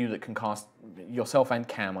any of you that can cast, yourself and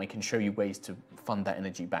Cam, I can show you ways to fund that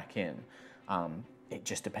energy back in. It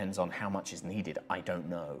just depends on how much is needed. I don't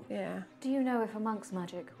know. Yeah. Do you know if a monk's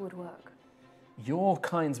magic would work? Your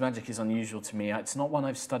kind's magic is unusual to me. It's not one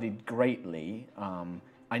I've studied greatly.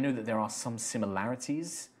 I know that there are some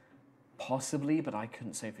similarities, possibly, but I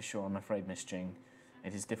couldn't say for sure, I'm afraid, Miss Jing.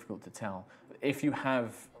 It is difficult to tell. If you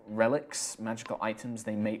have relics, magical items,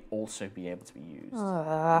 they may also be able to be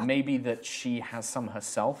used. Maybe that she has some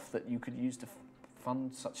herself that you could use to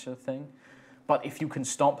fund such a thing. But if you can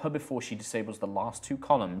stop her before she disables the last 2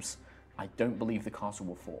 columns, I don't believe the castle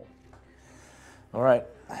will fall. All right,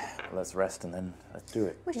 let's rest and then let's do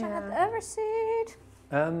it. Wish I had the Everseed.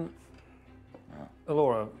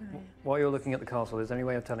 Alora, while you're looking at the castle, is there any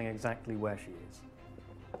way of telling exactly where she is?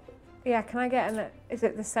 Yeah, can I get an? Is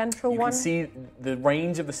it the central You one? can see the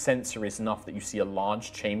range of the sensor is enough that you see a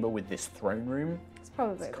large chamber with this throne room. It's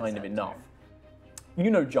probably It's the kind of center. enough. You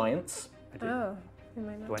know giants. I do. Oh, you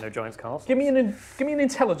might Do not. I know Giant's Castle? Give me an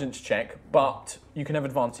intelligence check, but you can have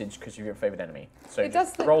advantage because you're your favorite enemy. So It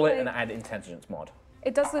just does look roll it like- and add intelligence mod.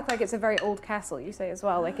 It does look like it's a very old castle. You say as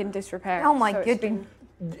well, like in disrepair. Oh my so it's goodness.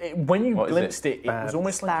 When you What is glimpsed it, it Bad. was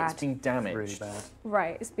almost like it's Bad. been damaged. Really bad.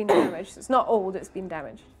 Right, it's been damaged. It's not old. It's been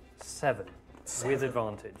damaged. 7. With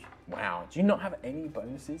advantage. Wow. Do you not have any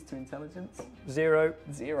bonuses to intelligence? 0.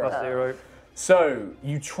 Zero. Plus 0. So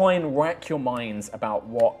you try and rack your minds about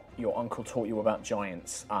what your uncle taught you about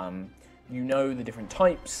giants. You know the different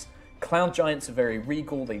types. Cloud giants are very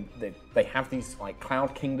regal. They have these like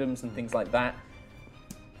cloud kingdoms and things like that.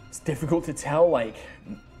 It's difficult to tell. Like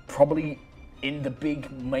probably in the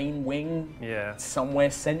big main wing, Yeah.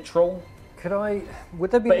 somewhere central. Could I?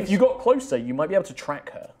 Would there be? But if you got closer, you might be able to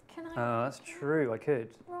track her. Can I Oh, that's true. I could.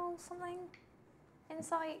 roll something?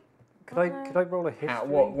 Insight? Could I roll a history?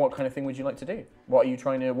 What kind of thing would you like to do? What are you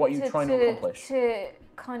trying to accomplish? To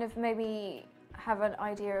kind of maybe have an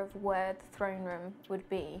idea of where the throne room would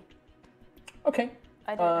be. Okay.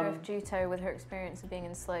 I don't know if Juto, with her experience of being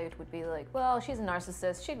enslaved, would be like, well, she's a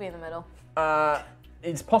narcissist, she'd be in the middle.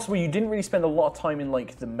 It's possible you didn't really spend a lot of time in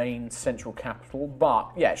like the main central capital,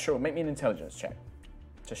 but yeah, sure. Make me an intelligence check.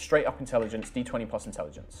 Just straight up intelligence, D20 plus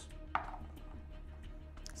intelligence.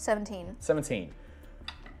 17. 17.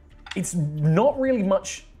 It's not really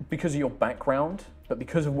much because of your background, but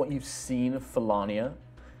because of what you've seen of Felania.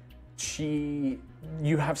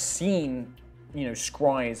 You have seen,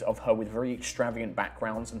 scries of her with very extravagant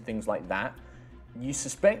backgrounds and things like that. You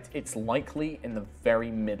suspect it's likely in the very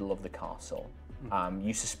middle of the castle.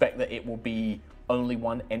 You suspect that it will be only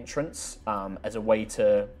one entrance as a way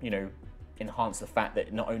to, enhance the fact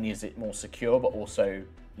that not only is it more secure, but also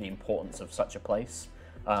the importance of such a place.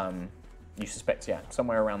 You suspect,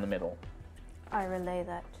 somewhere around the middle. I relay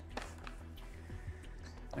that.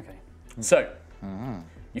 Okay. So,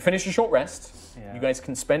 you finish a short rest. Yeah. You guys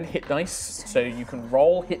can spend hit dice, so you can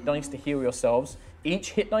roll hit dice to heal yourselves.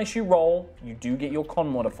 Each hit dice you roll, you do get your con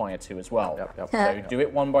modifier to as well. Yep. So do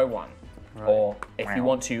it one by one. Or if you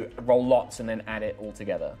want to, roll lots and then add it all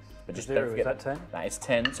together. But just don't 0, forget is that 10? That is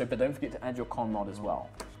 10. So, but don't forget to add your con mod as well.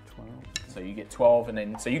 12. So you get 12, and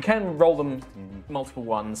then so you can roll them multiple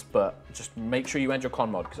ones, but just make sure you add your con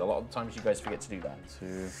mod because a lot of the times you guys forget to do that.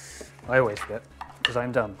 2. I always forget because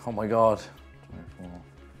I'm dumb. Oh my god. 24.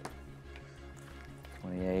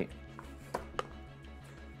 28.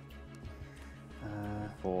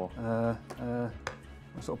 4.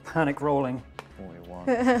 I'm sort of panic rolling. 41.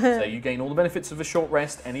 So you gain all the benefits of a short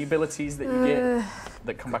rest, any abilities that you get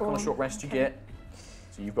that come back on a short rest you get.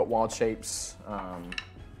 So you've got wild shapes.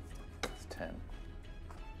 It's 10.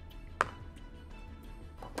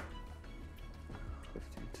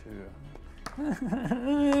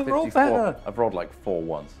 52. Roll 54. better. I've rolled like 4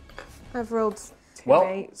 once. I've rolled 2 Well,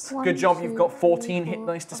 8s. good job. You've got 14 hit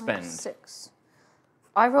dice to spend. 6.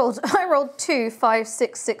 I rolled 2, 5,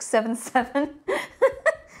 6, 6, 7, 7.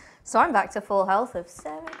 So I'm back to full health of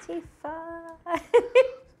 75.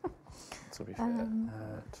 To be fair,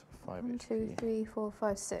 at 5 1, 2, 3, 4,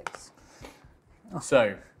 5, 6.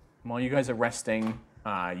 So while you guys are resting,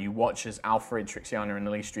 you watch as Alfred, Trixiana, and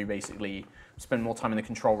Elistri basically spend more time in the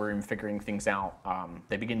control room figuring things out.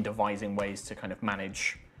 They begin devising ways to kind of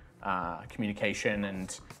manage communication,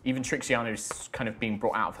 and even Trixiana is kind of being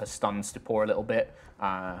brought out of her stun stupor a little bit.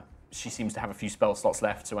 She seems to have a few spell slots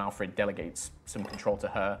left, so Alfred delegates some control to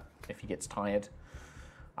her if he gets tired.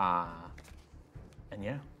 And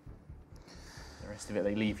yeah, the rest of it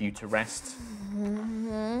they leave you to rest.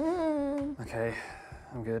 Okay,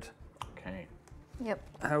 I'm good. Okay. Yep.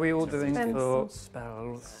 How are we all doing Spend for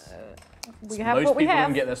spells? We have Most what we people have.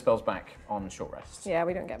 don't get their spells back on short rests. Yeah,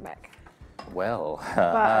 we don't get back. Well,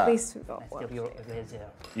 But at least we've got one.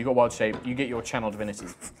 You got wild shape. You get your channel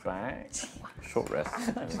divinities back. short rest.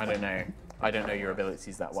 I don't know. I don't know your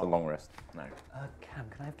abilities that It's a well. long rest. No. Cam,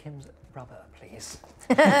 can I have Kim's rubber, please?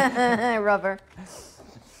 Rubber.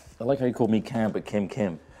 I like how you called me Cam, but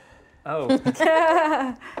Kim. Oh,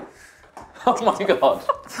 Oh my god.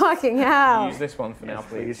 Fucking hell. Use this one for now,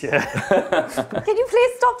 please. please, yeah. Can you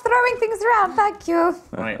please stop throwing things around? Thank you.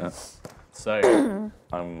 Right. So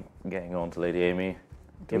I'm getting on to Lady Amy.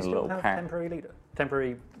 Give a little pat. temporary leader.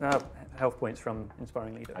 Temporary health points from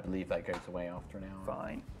inspiring leader. I believe that goes away after an hour.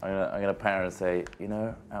 Fine. I'm gonna pat her and say,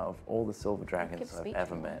 out of all the silver dragons Give I've speech.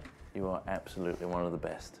 ever met, you are absolutely one of the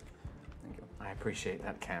best. I appreciate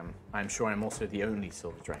that, Cam. I'm sure I'm also the only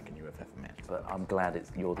silver dragon you have ever met. But I'm glad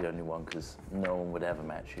you're the only one, because no one would ever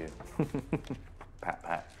match you. Pat,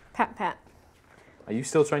 pat. Pat, pat. Are you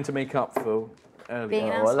still trying to make up for earlier? Being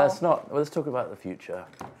an Well, asshole. let's talk about the future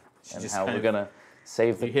and just how kind we're of- gonna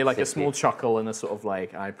save the You hear like a city. small chuckle and a sort of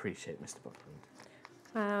like, I appreciate Mr.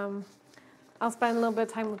 Buckland. I'll spend a little bit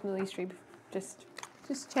of time with Millie just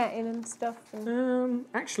chatting and stuff. And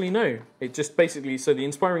Actually, no. It just basically, so the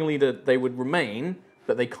inspiring leader, they would remain,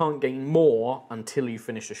 but they can't gain more until you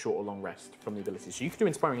finish a short or long rest from the ability. So you could do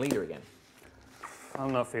inspiring leader again.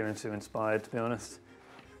 I'm not feeling too inspired, to be honest.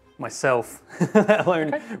 Myself, let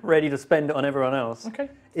alone ready to spend it on everyone else. Okay.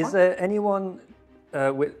 Is there anyone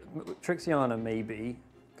with Trixiana, maybe?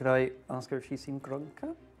 Could I ask her if she's seen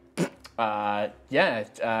Gronka?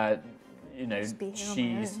 You know, Speaking on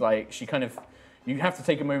my she's own. like, she kind of, you have to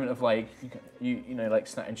take a moment of like, you know, like,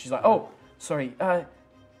 and she's like, oh, sorry,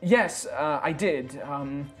 yes, I did.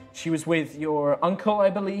 She was with your uncle, I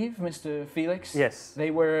believe, Mr. Felix. Yes. They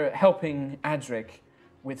were helping Adric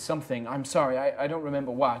with something. I'm sorry, I don't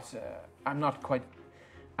remember what. I'm not quite,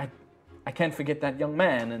 I can't forget that young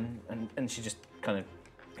man, and she just kind of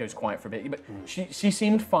goes quiet for a bit. But she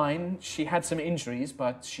seemed fine. She had some injuries,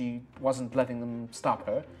 but she wasn't letting them stop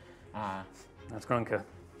her. That's Gronka.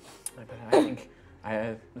 But I think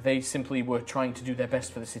they simply were trying to do their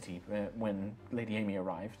best for the city when Lady Amy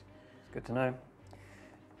arrived. Good to know.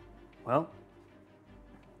 Well,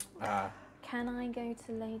 Can I go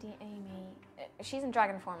to Lady Amy? She's in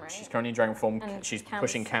dragon form, right? She's currently in dragon form. And She's Cam's-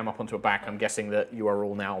 pushing Cam up onto her back. I'm guessing that you are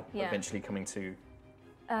all now Yeah. eventually coming to...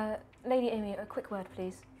 Lady Amy, a quick word,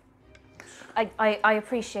 please. I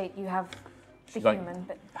appreciate you have the She's like- human,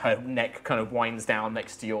 but Her neck kind of winds down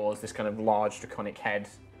next to yours, this kind of large draconic head.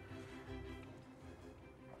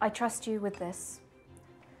 I trust you with this.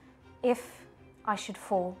 If I should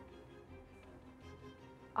fall,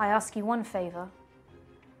 I ask you one favor.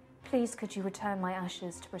 Please could you return my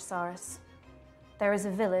ashes to Brasaris? There is a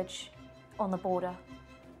village on the border.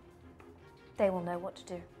 They will know what to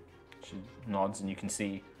do. She nods and you can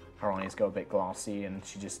see her eyes go a bit glassy and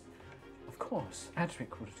she just... Of course,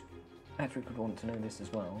 Adric would want to know this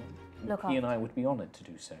as well. Look He and after- I would be honoured to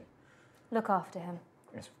do so. Look after him.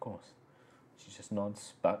 Yes, of course. She just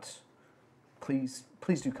nods, but please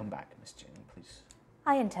do come back, Miss Jane, please.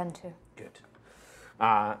 I intend to. Good.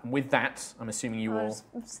 With that, I'm assuming you I'll will...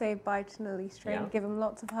 just say bye to Nalistra Yeah. and give him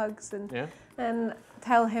lots of hugs and Yeah?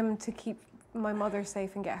 tell him to keep my mother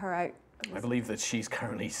safe and get her out. I believe that she's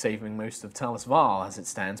currently saving most of Talis'Val as it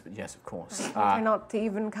stands, but yes, of course. I told her not to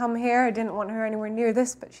even come here. I didn't want her anywhere near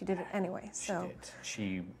this, but she did it anyway. She So did.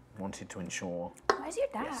 She wanted to ensure... Where's your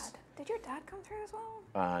dad? Yes. Did your dad come through as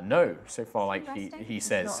well? No, so far, like Interesting. he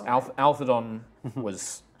says, not Althadon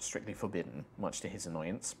was strictly forbidden, much to his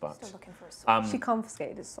annoyance, but Still looking for a sword. she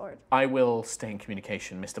confiscated his sword. I will stay in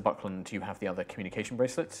communication. Mr. Buckland, do you have the other communication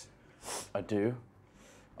bracelets? I do.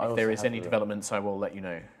 I If also there is have any a developments, I will let you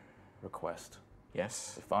know. request.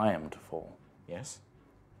 Yes? If I am to fall. Yes?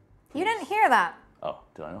 You didn't hear that. Oh,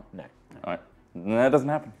 did I not? No. All right. No, that doesn't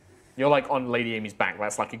happen. You're like on Lady Amy's back.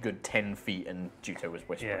 That's like a good 10 feet, and Juto was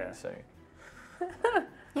whispering, Yeah. so...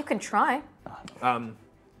 You can try.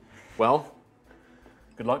 Well,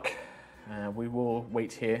 good luck. We will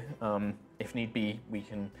wait here. If need be, we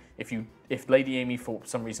can... If Lady Amy, for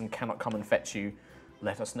some reason, cannot come and fetch you,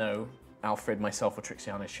 let us know. Alfred, myself, or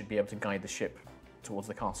Trixiana should be able to guide the ship towards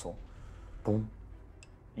the castle. Boom.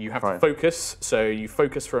 You have to Right. focus, so you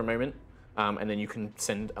focus for a moment, and then you can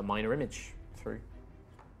send a minor image through.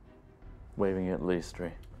 Waving at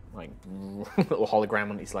Leastry. Like, little hologram,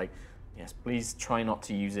 and he's like, yes, please try not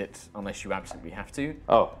to use it unless you absolutely have to.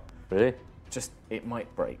 Oh, really? Just, it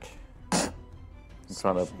might break. I'm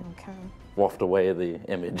trying to Okay. waft away the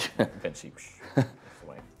image. Eventually,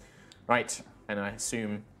 away. Right, and I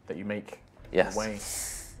assume that you make Yes. your way.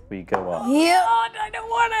 We go up. Yeah, I don't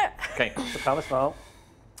want it. Okay, For Talis'Val.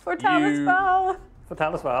 For Talis'Val. For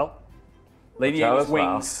Talis'Val. Lady Tell Amy's us,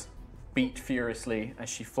 Val. wings beat furiously as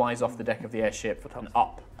she flies off the deck of the airship and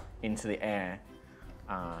up into the air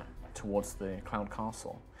towards the Cloud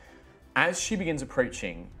Castle. As she begins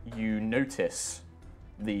approaching, you notice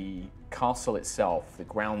the castle itself, the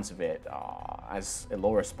grounds of it, are, as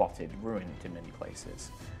Elora spotted, ruined in many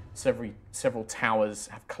places. Several towers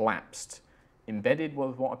have collapsed, embedded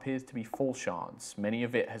with what appears to be fall shards. Many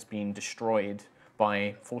of it has been destroyed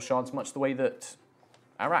by fall shards, much the way that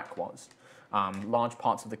Arak was. Large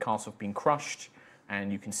parts of the castle have been crushed,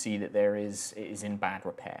 and you can see that it is in bad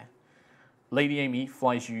repair. Lady Amy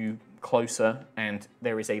flies you closer, and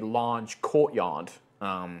there is a large courtyard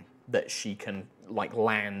that she can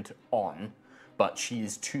land on, but she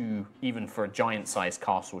is too, even for a giant-sized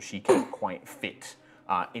castle, she can't quite fit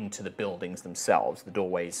into the buildings themselves. The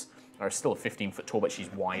doorways are still 15 foot tall, but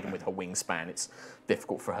she's wide, and with her wingspan, it's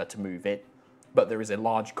difficult for her to move it. But there is a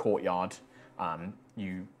large courtyard.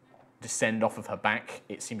 You descend off of her back.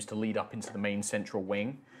 It seems to lead up into the main central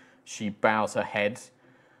wing. She bows her head.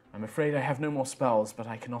 I'm afraid I have no more spells, but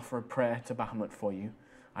I can offer a prayer to Bahamut for you.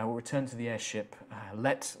 I will return to the airship.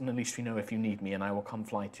 Let Nalistri know if you need me, and I will come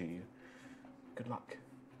fly to you. Good luck.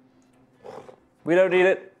 We don't need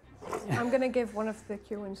it. I'm going to give one of the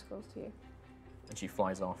Cure Wounds scrolls to you. And she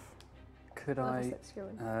flies off. Could Level I 6 Cure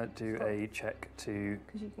Wounds. do a check to...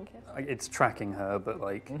 Because you can cast. It's tracking her, but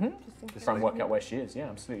like... Just in Just case. try and work out where she is. Yeah,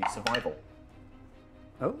 absolutely. Survival.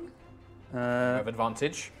 Oh. You have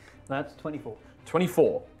advantage. That's 24.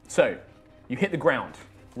 24. So, you hit the ground.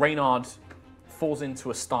 Reynard falls into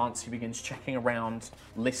a stance. He begins checking around,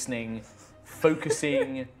 listening,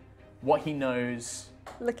 focusing what he knows,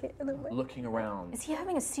 Look it a little bit. looking around. Is he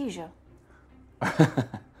having a seizure?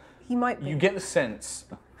 He might be. You get the sense,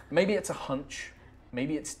 maybe it's a hunch,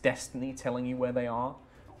 maybe it's destiny telling you where they are,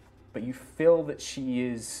 but you feel that she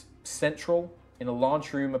is central in a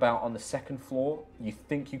large room about on the second floor. You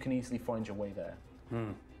think you can easily find your way there.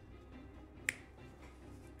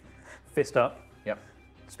 Fist up. Yep.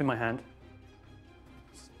 Spin my hand.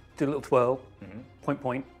 Do a little twirl. Point,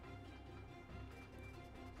 point.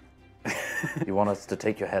 You want us to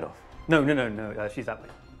take your head off? No. She's that way.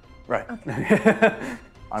 Right.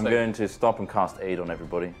 I'm going to stop and cast Aid on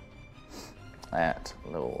everybody at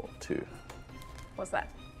level 2. What's that?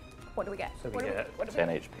 What do we get? So we What do get what do 10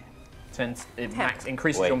 HP. 10, it 10.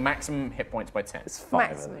 increases Wait. your maximum hit points by 10. It's 5, I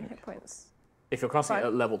Maximum think. hit points. If you're casting it 5.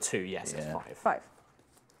 at level 2, yes, it's Yeah. 5. 5.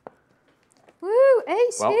 Woo,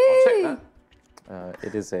 AC! Well, I'll check that.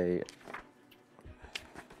 It is a...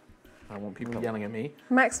 I don't want people yelling at me.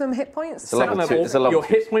 Maximum hit points. It's a level Second two- level, it's a level your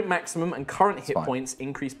 2. hit point maximum and current hit fine. points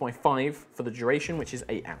increase by 5 for the duration, which is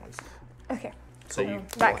 8 hours. Okay. So you,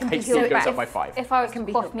 That your can be HP healed goes back. up by 5. If I was can to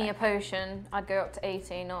be quaff healed me a potion, I'd go up to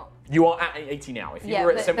 80, not... You are at 80 now. If you Yeah, were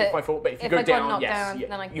at but- 75 full, but if you if go I got down, knocked yes, down, yeah,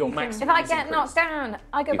 then I your can- maximum If I is get increased. knocked down,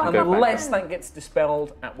 I go You back can up. go back Unless again. that gets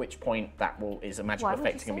dispelled, at which point that is a magical Why would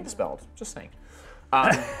effect you that can be say that? dispelled. Just saying.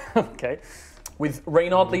 Okay. With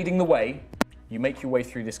Reynard leading the way, you make your way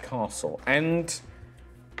through this castle, and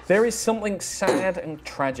there is something sad and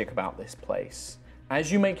tragic about this place. As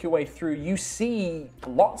you make your way through, you see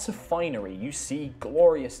lots of finery. You see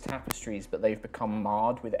glorious tapestries, but they've become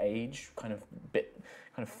marred with age, kind of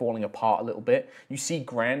falling apart a little bit. You see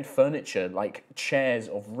grand furniture, like chairs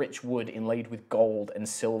of rich wood inlaid with gold and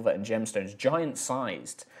silver and gemstones,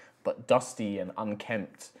 giant-sized, but dusty and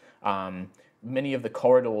unkempt. Many of the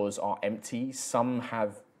corridors are empty. Some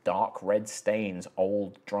have dark red stains,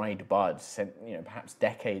 old dried buds, perhaps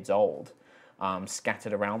decades old,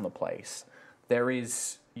 scattered around the place.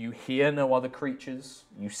 You hear no other creatures,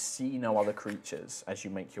 you see no other creatures as you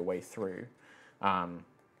make your way through.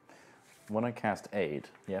 When I cast Aid,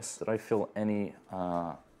 Yes. did I feel any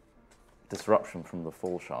disruption from the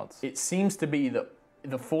fall shards? It seems to be that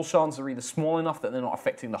the fall shards are either small enough that they're not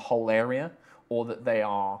affecting the whole area, or that they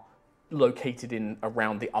are located in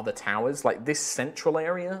around the other towers. Like this central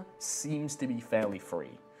area seems to be fairly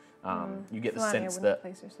free. You get the Melania sense wouldn't that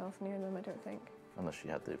place herself near them, I don't think. Unless she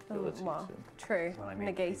had the ability Well, to. true. Well, I mean-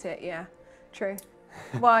 Negate it, yeah. True.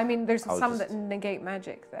 Well, I mean, there's I was some just- that negate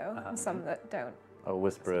magic, though, and some that don't. A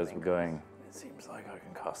whisper as we're going, it seems like I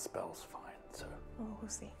can cast spells fine, so Oh, we'll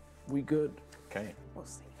see. we good. okay. We'll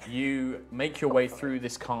see. You make your way through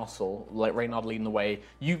this castle, like Reynard leading the way.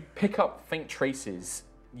 You pick up faint traces.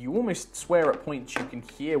 You almost swear at points you can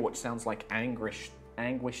hear what sounds like anguished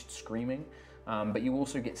screaming, but you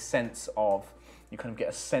also get you kind of get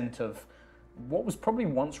a scent of what was probably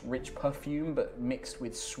once rich perfume, but mixed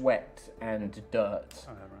with sweat and dirt.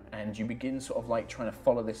 Oh, right. And you begin sort of like trying to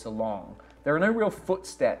follow this along. There are no real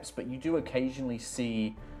footsteps, but you do occasionally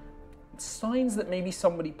see signs that maybe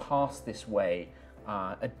somebody passed this way.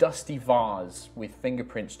 A dusty vase with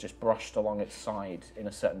fingerprints just brushed along its side in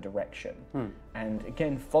a certain direction. And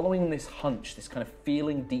again, following this hunch, this kind of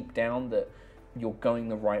feeling deep down that you're going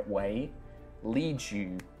the right way, leads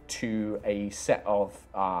you to a set of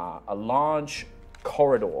a large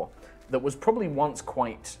corridor that was probably once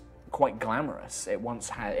quite glamorous. It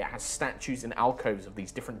has statues and alcoves of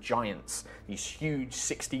these different giants, these huge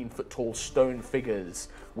 16-foot tall stone figures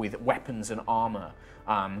with weapons and armor,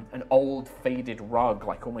 an old faded rug,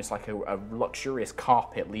 almost like a luxurious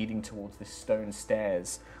carpet leading towards this stone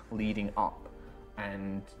stairs leading up.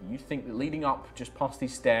 And you think that leading up just past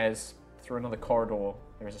these stairs through another corridor,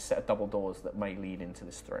 there is a set of double doors that may lead into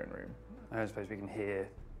this throne room. I suppose we can hear.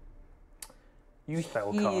 You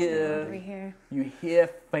Spellcasting. hear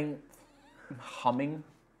faint humming,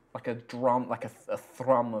 like a drum, like a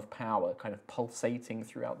thrum of power, kind of pulsating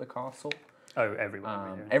throughout the castle. Oh,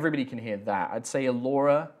 everyone. Everybody can hear that. I'd say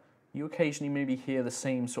Alora, you occasionally maybe hear the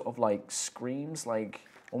same sort of like screams, like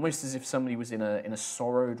almost as if somebody was in a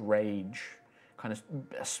sorrowed rage, kind of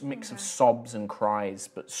a mix of sobs and cries,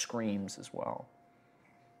 but screams as well.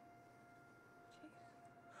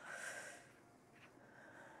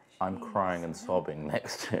 I'm crying and sobbing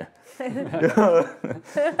next to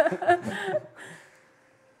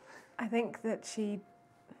I think that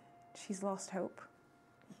she's lost hope.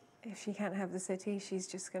 If she can't have the city, she's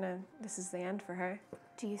just gonna, this is the end for her.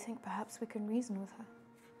 Do you think perhaps we can reason with her?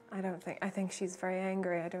 I think she's very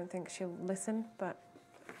angry. I don't think she'll listen, but...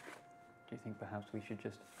 Do you think perhaps we should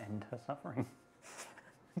just end her suffering?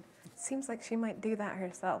 It seems like she might do that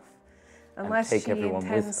herself. And Unless take she everyone with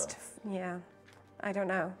intends her. to... Yeah, I don't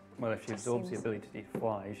know. Well, if she Just absorbs the seems- ability to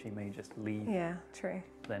fly, she may just leave. Yeah, true.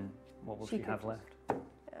 Then what will She she have could left?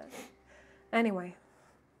 Anyway,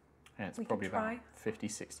 Yeah, it's We can probably about try. 50,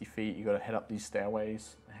 60 feet. You've got to head up these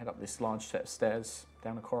stairways, head up this large set of stairs,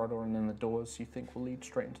 down a corridor, and then the doors you think will lead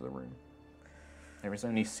straight into the room. There is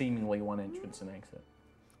only seemingly one entrance and exit.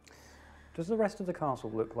 Does the rest of the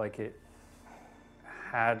castle look like it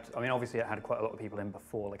had? I mean, obviously it had quite a lot of people in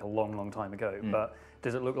before, like a long, long time ago. But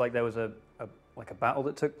does it look like there was a battle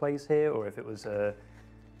that took place here, or if it was a?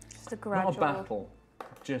 Just a gradual... Not a battle,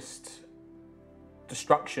 just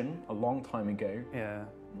destruction a long time ago. Yeah.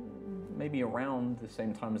 Maybe around the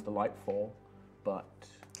same time as the Lightfall, but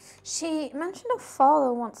She mentioned her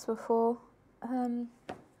father once before. Can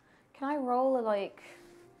I roll a, like,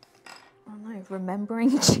 I don't know,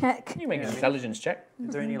 remembering check? you make an intelligence check.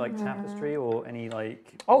 Is there any like tapestry or any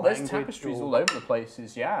like? Oh, there's language tapestries or- all over the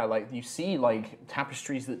places. Yeah, like you see like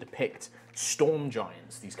tapestries that depict storm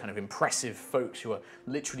giants, these kind of impressive folks who are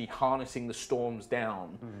literally harnessing the storms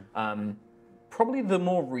down. Probably the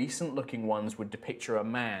more recent looking ones would depict a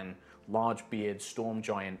man, large beard, storm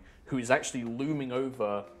giant, who is actually looming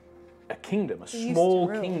over a kingdom, a used small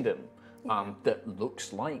to rule. kingdom that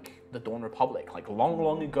looks like the Dawn Republic, like long,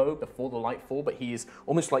 long ago before the Lightfall, but he is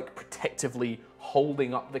almost like protectively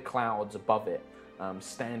holding up the clouds above it,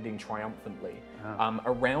 standing triumphantly.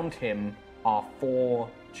 Around him are 4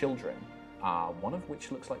 children, one of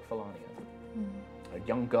which looks like Felania. A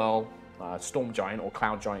young girl, storm giant or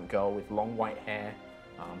cloud giant girl with long white hair,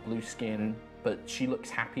 blue skin, but she looks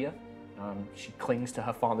happier. She clings to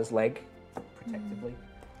her father's leg protectively.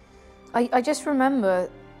 I just remember,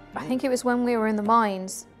 I think it was when we were in the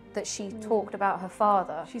mines that she talked about her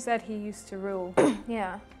father. she said he used to rule.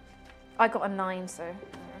 Yeah. I got a 9, so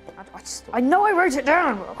I know I wrote it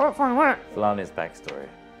down, but I can't find where. Felania's backstory.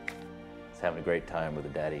 He's having a great time with a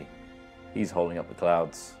daddy. He's holding up the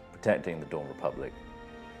clouds, protecting the Dawn Republic.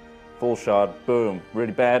 Full shard, boom,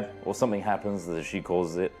 really bad, or something happens that she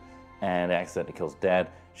causes it, and accidentally kills Dad.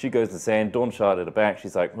 She goes insane, Dawn shard at her back,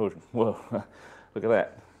 she's like, whoa, look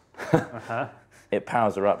at that. It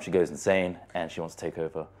powers her up, she goes insane, and she wants to take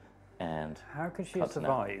over, and How could she have Cuts it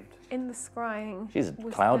out. survived? In the scrying, she's a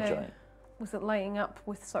was cloud the- giant. was it lighting up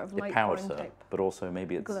with sort of It light powers burn her, type but also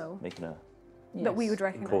maybe it's glow. making her, that we would it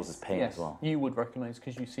recognise? causes pain Yes, as well. you would recognise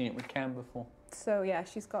because you've seen it with Cam before. So yeah,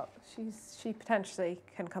 she potentially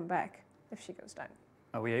can come back if she goes down.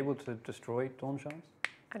 Are we able to destroy dawn shards?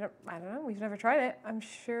 I don't know. We've never tried it. I'm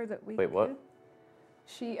sure that we. Wait, what? could.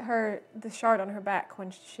 The shard on her back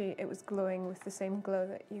when it was glowing with the same glow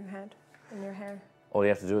that you had in your hair. All you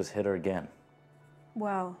have to do is hit her again.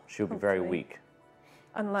 Well, She'll be very hopefully. weak.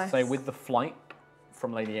 Unless. So with the flight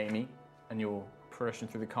from Lady Amy and your progression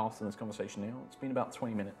through the castle and this conversation now, it's been about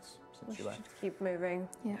 20 minutes we since you should left. keep moving.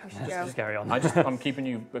 Yeah. We should go. Just carry on. I'm keeping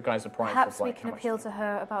you guys apprised Perhaps of we like can how much appeal time. to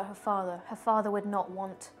her about her father. Her father would not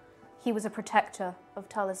want... He was a protector of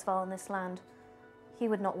Talis'Val in this land. He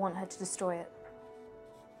would not want her to destroy it.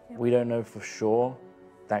 We don't know for sure.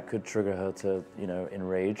 That could trigger her to,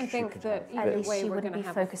 enrage. I She think could that have- At either least way, she we're wouldn't going be to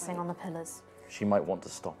have a focusing fight. on the pillars. she might want to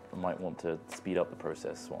stop and might want to speed up the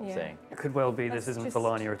process, is what I'm Yeah. saying. It could well be Let's this isn't just-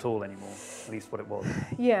 Felania at all anymore. At least what it was.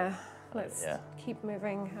 Yeah. Let's Yeah. keep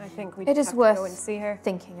moving. I think we It just is have worth- to go and see her.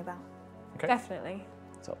 Thinking about. Okay. Definitely.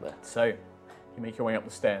 It's up there. So you make your way up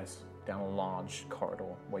the stairs down a large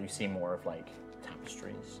corridor where you see more of like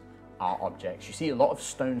tapestries, art objects. You see a lot of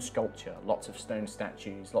stone sculpture, lots of stone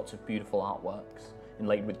statues, lots of beautiful artworks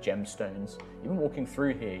inlaid with gemstones. Even walking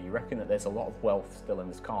through here, you reckon that there's a lot of wealth still in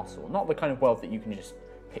this castle. Not the kind of wealth that you can just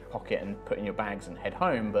pickpocket and put in your bags and head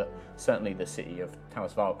home, but certainly the city of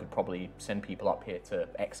Talis'Val could probably send people up here to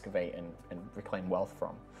excavate and reclaim wealth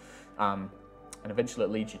from. and eventually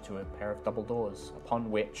it leads you to a pair of double doors, upon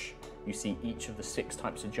which you see each of the 6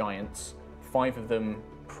 types of giants, 5 of them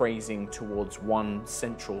praising towards one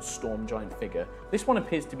central storm giant figure. This one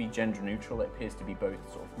appears to be gender neutral. It appears to be both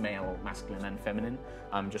sort of male, masculine, and feminine.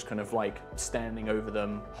 Just kind of like standing over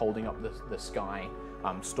them, holding up the sky,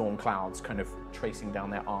 storm clouds kind of tracing down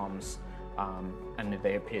their arms, and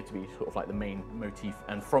they appear to be sort of like the main motif.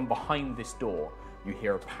 And from behind this door, you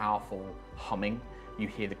hear a powerful humming. You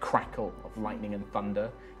hear the crackle of lightning and thunder,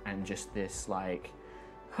 and just this like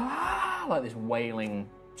this wailing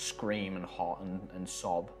scream and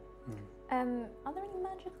sob. Are there any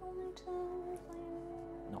magical items?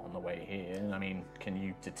 Not on the way here. I mean, can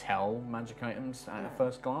you tell magic items at a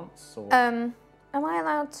first glance? Or? Am I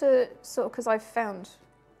allowed to sort of, because I've found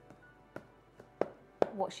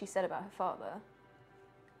what she said about her father.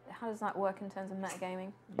 How does that work in terms of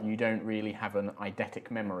metagaming? You don't really have an eidetic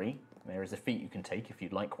memory. There is a feat you can take if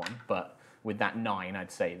you'd like one, but with that 9,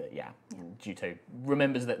 I'd say that, Juto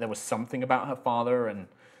remembers that there was something about her father and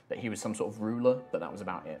that he was some sort of ruler, but that was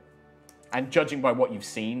about it. And judging by what you've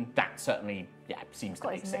seen, that certainly, seems to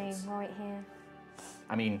make sense. His name right here.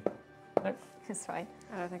 I mean, no. That's right.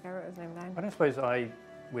 I don't think I wrote his name down. I don't suppose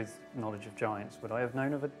with knowledge of giants, would I have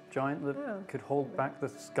known of a giant that could hold back the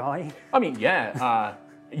sky? I mean,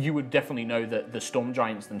 you would definitely know that the storm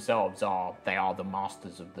giants themselves are the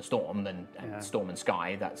masters of the storm and storm and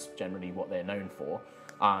sky. That's generally what they're known for.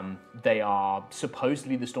 They are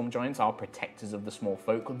supposedly, the storm giants are protectors of the small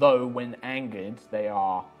folk, though when angered they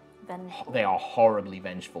are horribly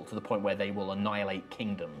vengeful, to the point where they will annihilate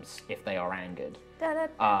kingdoms if they are angered.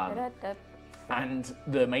 And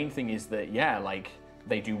the main thing is that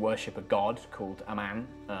they do worship a god called Aman,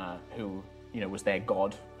 who was their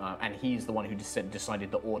god, and he's the one who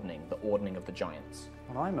decided the ordning of the giants.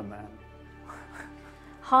 Well, I'm a man.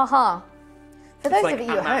 Ha ha. For those like of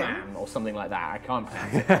you at home, or something like that. I can't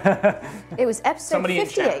pronounce it. It was episode Somebody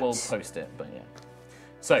 58. in chat will post it, but yeah.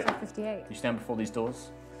 So, 58. you stand before these doors.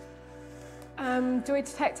 Do we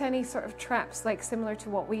detect any sort of traps, like similar to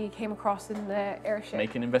what we came across in the airship?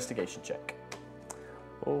 Make an investigation check.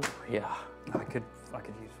 Oh, yeah. I could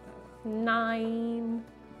use that. 9.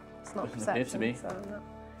 It's not Doesn't appear to be. perception.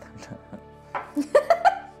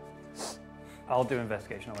 So I'll do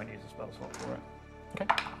investigation. I won't use a spell slot for it. Okay.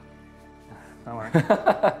 Don't worry.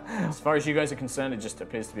 As far as you guys are concerned, it just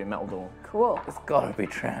appears to be a metal door. cool. It's gotta be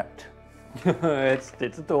trapped.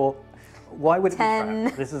 it's a door. Why would it be 10.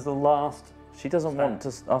 trapped? This is the last. She doesn't want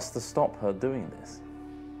us to stop her doing this.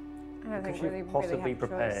 I don't Could think you really possibly have a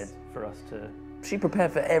prepared choice. for us to? She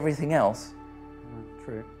prepared for everything else.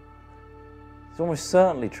 True. It's almost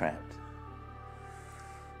certainly trapped.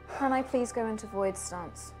 Can I please go into void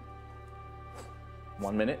stance?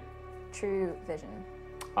 1 minute. True vision.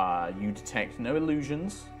 You detect no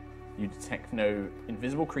illusions. You detect no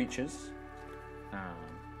invisible creatures.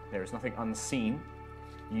 There is nothing unseen.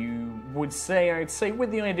 I'd say with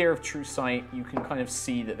the idea of true sight, you can kind of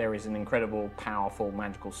see that there is an incredible, powerful,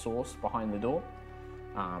 magical source behind the door.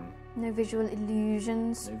 No visual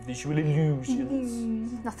illusions. No visual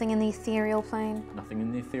illusions. Nothing in the ethereal plane. Nothing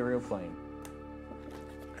in the ethereal plane.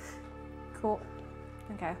 Cool.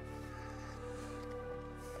 Okay.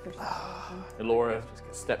 Elora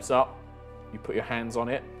steps up. You put your hands on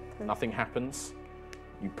it. Nothing happens.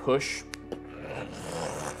 You push.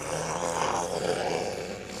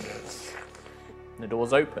 The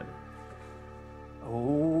door's open.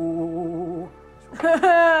 Oh.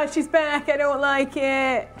 She's back. I don't like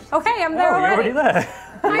it. Okay, I'm there Oh, you're already. already there.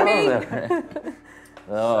 Hi, me.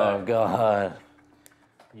 Oh, God.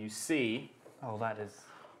 You see Oh, that is.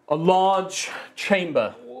 a large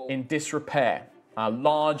chamber in disrepair. A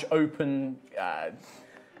large open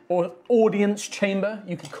audience chamber,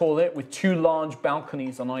 you could call it, with 2 large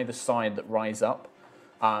balconies on either side that rise up.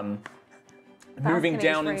 Moving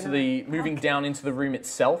down into the room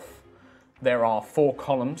itself, there are 4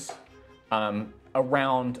 columns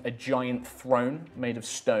around a giant throne made of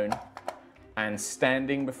stone, and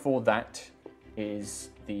standing before that is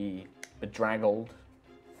the bedraggled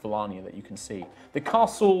Felania that you can see. The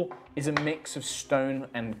castle is a mix of stone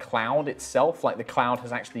and cloud itself, like the cloud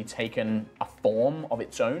has actually taken a form of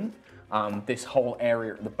its own. This whole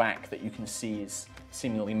area at the back that you can see is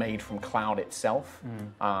seemingly made from cloud itself,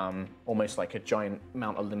 almost like a giant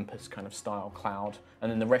Mount Olympus kind of style cloud.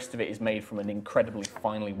 And then the rest of it is made from an incredibly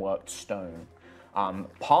finely worked stone.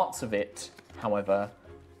 Parts of it, however,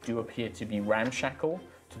 do appear to be ramshackle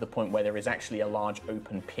to the point where there is actually a large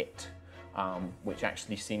open pit, which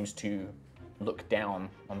actually seems to look down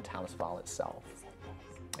on Talis'Val itself.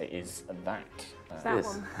 It is that. That Yes.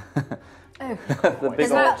 one. The big Is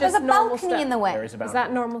that There's just a normal balcony stone? in the way. There is a Is balcony.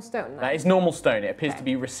 that normal stone? That is normal stone. It appears Okay. to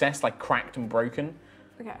be recessed, like cracked and broken.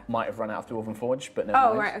 Okay. Might have run out of Dwarven Forge, but no.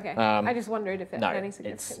 Oh, right, okay. I just wondered if it No, had any it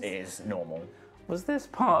significance. is normal. Was this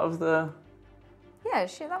part of the? Yeah,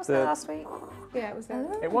 that was there last week. Yeah, it was there.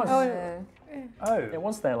 It was. Oh. It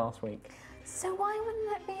was there last week. So why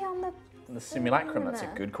wouldn't it be on the... The simulacrum, that's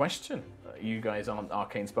a good question. You guys aren't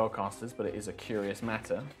arcane spellcasters, but it is a curious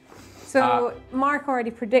matter. So Mark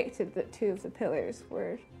already predicted that 2 of the pillars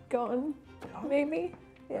were gone, maybe?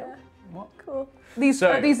 Yeah. What? Cool. These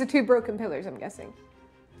are 2 broken pillars, I'm guessing.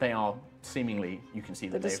 They are seemingly, you can see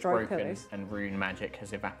that they've destroyed broken pillars. and rune magic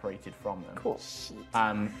has evaporated from them. Cool.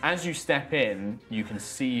 As you step in, you can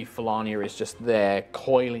see Felania is just there,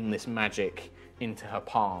 coiling this magic into her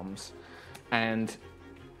palms. And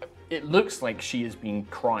it looks like she has been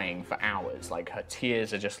crying for hours. Like her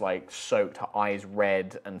tears are just like soaked, her eyes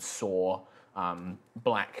red and sore,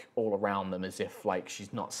 black all around them as if like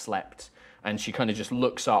she's not slept. And she kind of just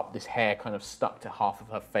looks up, this hair kind of stuck to half of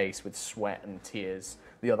her face with sweat and tears.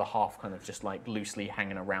 The other half kind of just like loosely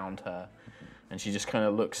hanging around her. And she just kind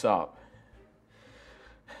of looks up.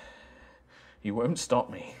 You won't stop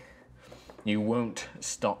me. You won't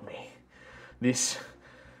stop me.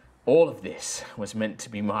 All of this was meant to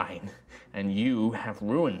be mine, and you have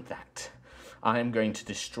ruined that. I am going to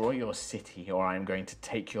destroy your city, or I am going to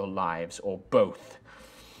take your lives, or both.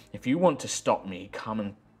 If you want to stop me, come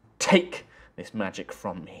and take this magic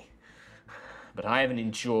from me. But I haven't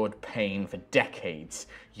endured pain for decades.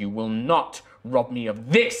 You will not rob me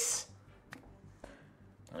of this!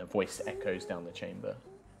 And a voice echoes down the chamber.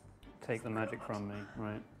 Take the magic from me,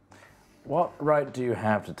 right? What right do you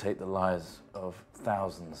have to take the lives of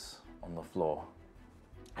thousands on the floor?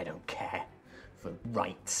 I don't care for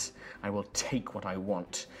rights. I will take what I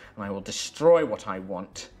want, and I will destroy what I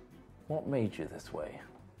want. What made you this way?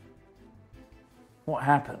 What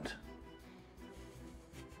happened?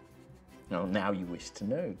 Oh, now you wish to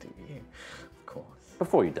know, do you? Of course.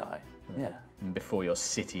 Before you die. Yeah. Before your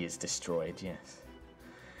city is destroyed, yes.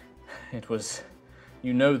 It was...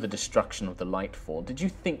 You know the destruction of the Lightfall. Did you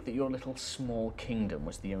think that your little small kingdom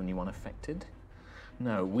was the only one affected?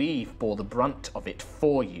 No, we bore the brunt of it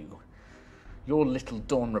for you. Your little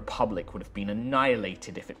Dawn Republic would have been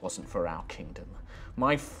annihilated if it wasn't for our kingdom.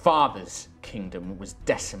 My father's kingdom was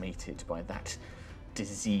decimated by that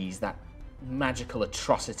disease, that magical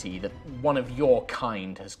atrocity that one of your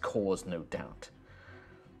kind has caused, no doubt.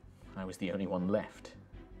 I was the only one left.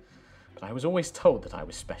 But I was always told that I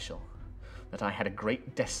was special, that I had a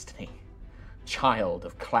great destiny, child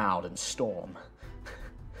of cloud and storm.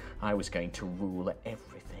 I was going to rule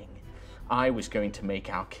everything. I was going to make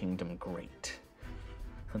our kingdom great.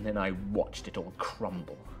 And then I watched it all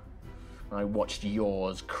crumble. I watched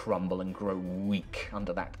yours crumble and grow weak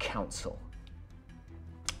under that council.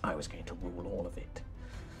 I was going to rule all of it.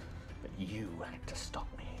 But you had to stop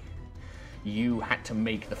me. You had to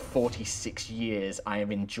make the 46 years I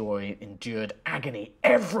have endured agony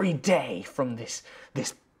every day from this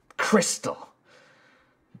crystal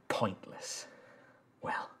pointless.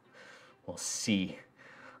 Well, we'll see.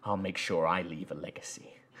 I'll make sure I leave a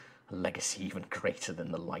legacy even greater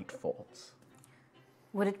than the Lightfalls.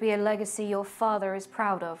 Would it be a legacy your father is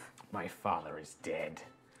proud of? My father is dead.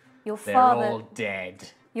 Your They're father... all dead.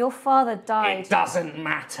 Your father died It doesn't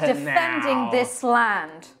matter defending now. this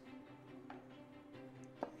land.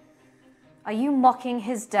 Are you mocking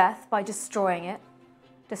his death by destroying it?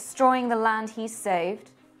 Destroying the land he saved?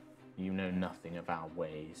 You know nothing of our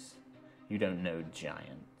ways. You don't know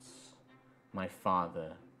giants. My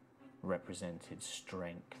father represented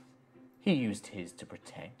strength. He used his to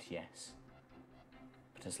protect, yes.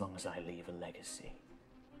 But as long as I leave a legacy,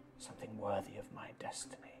 something worthy of my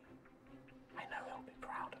destiny, I know he'll be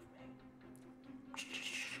proud of me.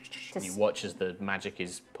 And you watch as the magic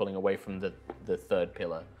is pulling away from the third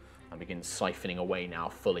pillar and begins siphoning away now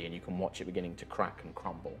fully, and you can watch it beginning to crack and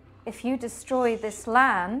crumble. If you destroy this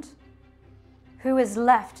land, who is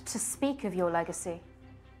left to speak of your legacy?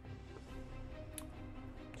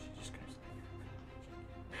 She just goes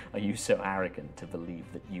like, are you so arrogant to believe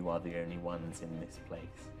that you are the only ones in this place?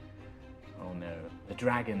 Oh no, the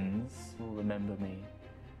dragons will remember me.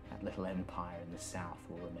 That little empire in the south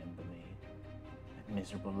will remember me. That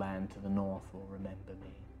miserable land to the north will remember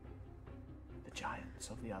me. The giants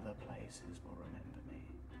of the other places will remember me.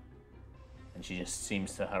 And she just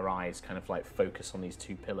seems to, her eyes kind of like focus on these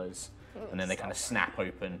two pillars, and then they kind of snap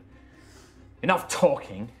open. Enough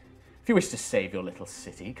talking. If you wish to save your little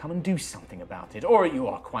city, come and do something about it. Or you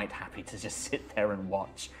are quite happy to just sit there and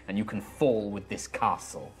watch, and you can fall with this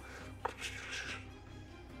castle.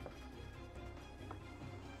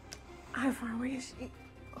 How far away is she?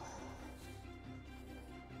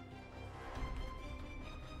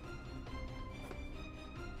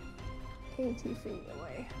 80 feet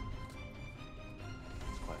away.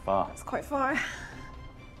 It's quite far. That's quite far.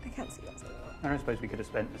 I can't see what's going on. I don't suppose we could have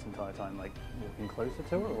spent this entire time like walking closer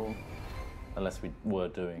to her, or Unless we were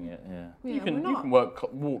doing it, yeah. You can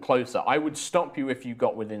walk closer. I would stop you if you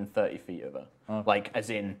got within 30 feet of her. Okay. Like, as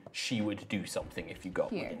in, she would do something if you got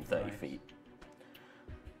Here. within 30 Right. feet.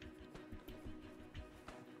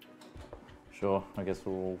 Sure, I guess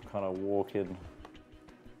we'll all kind of walk in.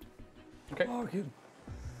 Okay. Walking.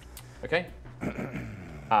 Okay.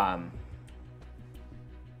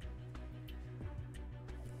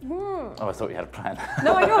 Oh, I thought you had a plan.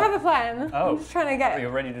 No, I don't have a plan. Oh. I'm just trying to are you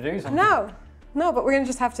get. ready to do something? No, but we're gonna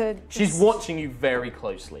just have to. She's watching you very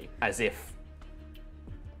closely, as if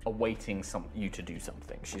awaiting you to do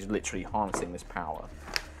something. She's literally harnessing this power.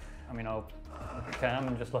 I mean, I'll look at Cam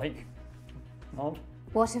and just like nod.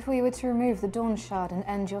 What if we were to remove the Dawn Shard and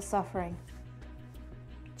end your suffering?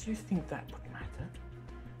 Do you think that would matter?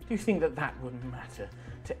 Do you think that that wouldn't matter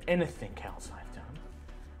to anything else I've done?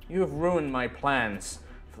 You have ruined my plans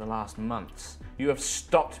for the last months. You have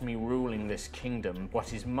stopped me ruling this kingdom.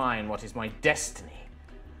 What is mine? What is my destiny?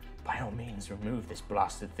 By all means, remove this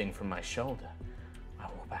blasted thing from my shoulder. I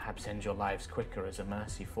will perhaps end your lives quicker as a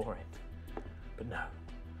mercy for it. But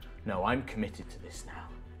no, I'm committed to this now.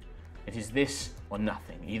 It is this or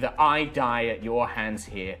nothing. Either I die at your hands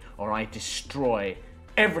here, or I destroy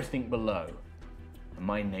everything below, and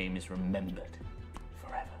my name is remembered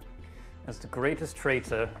forever. As the greatest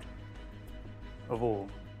traitor of all,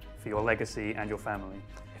 for your legacy and your family.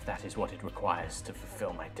 If that is what it requires to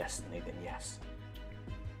fulfill my destiny, then yes.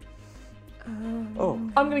 Oh,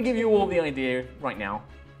 I'm going to give you all the idea right now.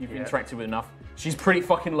 You've Yeah. interacted with enough. She's pretty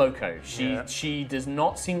fucking loco. Yeah. She does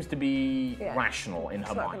not seem to be Yeah. rational in her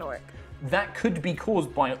It's not mind. gonna work. That could be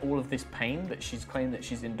caused by all of this pain that she's claimed that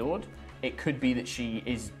she's endured. It could be that she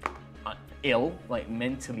is ill, like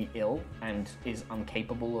mentally ill, and is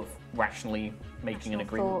incapable of rationally making an Rational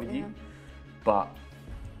agreement thought, with yeah. you. But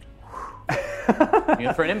you're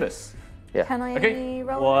gonna throw Nimbus. yeah. Can I Okay.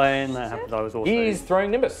 roll? When that happened, I was also. He's throwing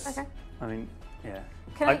Nimbus. Okay. I mean, yeah.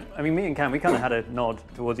 Can I mean, me and Cam, we kind of had a nod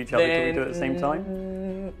towards each other. Could we do it at the same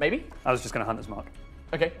time? Maybe. I was just going to Hunter's Mark.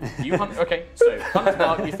 Okay, you hunt. Okay, so Hunter's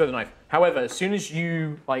Mark, you throw the knife. However, as soon as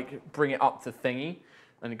you like bring it up to thingy,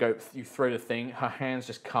 and you throw the thing, her hands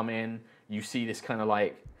just come in. You see this kind of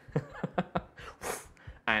like,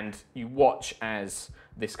 and you watch as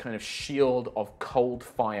this kind of shield of cold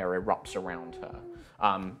fire erupts around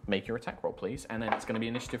her. Make your attack roll, please, and then it's going to be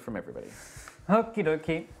initiative from everybody. Okie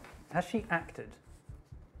dokie. Has she acted?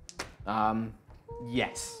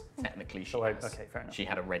 Yes, technically she has. Okay, fair enough. She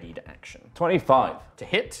had a readied action 25. to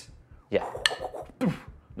hit. Yeah.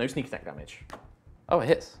 No sneak attack damage. Oh, it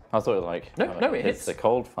hits. I thought it like. No, it hits. the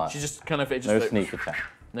cold fire. She just kind of No sneak attack.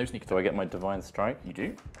 No sneak Do attack. I get my divine strike? You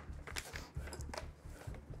do.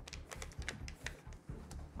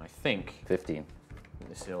 I think 15.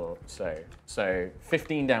 this will so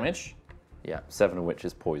 15 damage. Yeah, 7 of which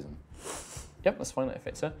is poison. Yep, that's fine. That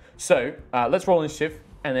fits her. So let's roll initiative,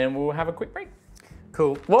 and then we'll have a quick break.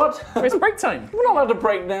 Cool. What? It's break time. We're not allowed to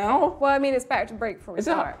break now. Well, I mean, it's better to break before we Is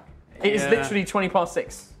it? start. It is Yeah. literally 20 past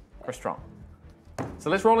 6 for strong. So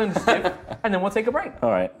let's roll initiative, and then we'll take a break. All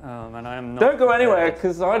right. And I am not. Don't go anywhere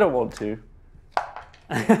because I don't want to.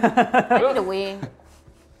 I need a wee.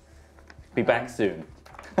 Be back soon.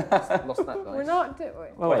 Lost that dice. We're not doing.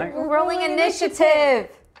 Well, Wait. hang- We're rolling initiative.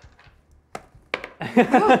 Roll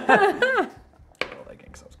again,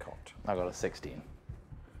 because I was cocked. I got a 16.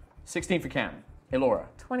 16 for Cam. Elora.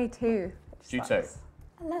 22. Juto.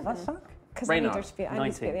 that suck? Because I need Reynard. her to be. I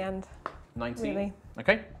need to be at the 19. end. 19. Really.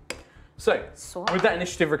 Okay. So, Swap. with that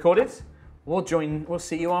initiative recorded, we'll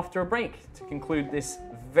see you after a break to conclude this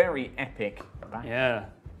very epic battle. Yeah.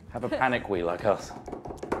 Have a panic wheel like us.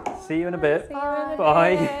 See you in a bit. See you in a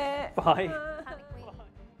Bye. bit. Bye.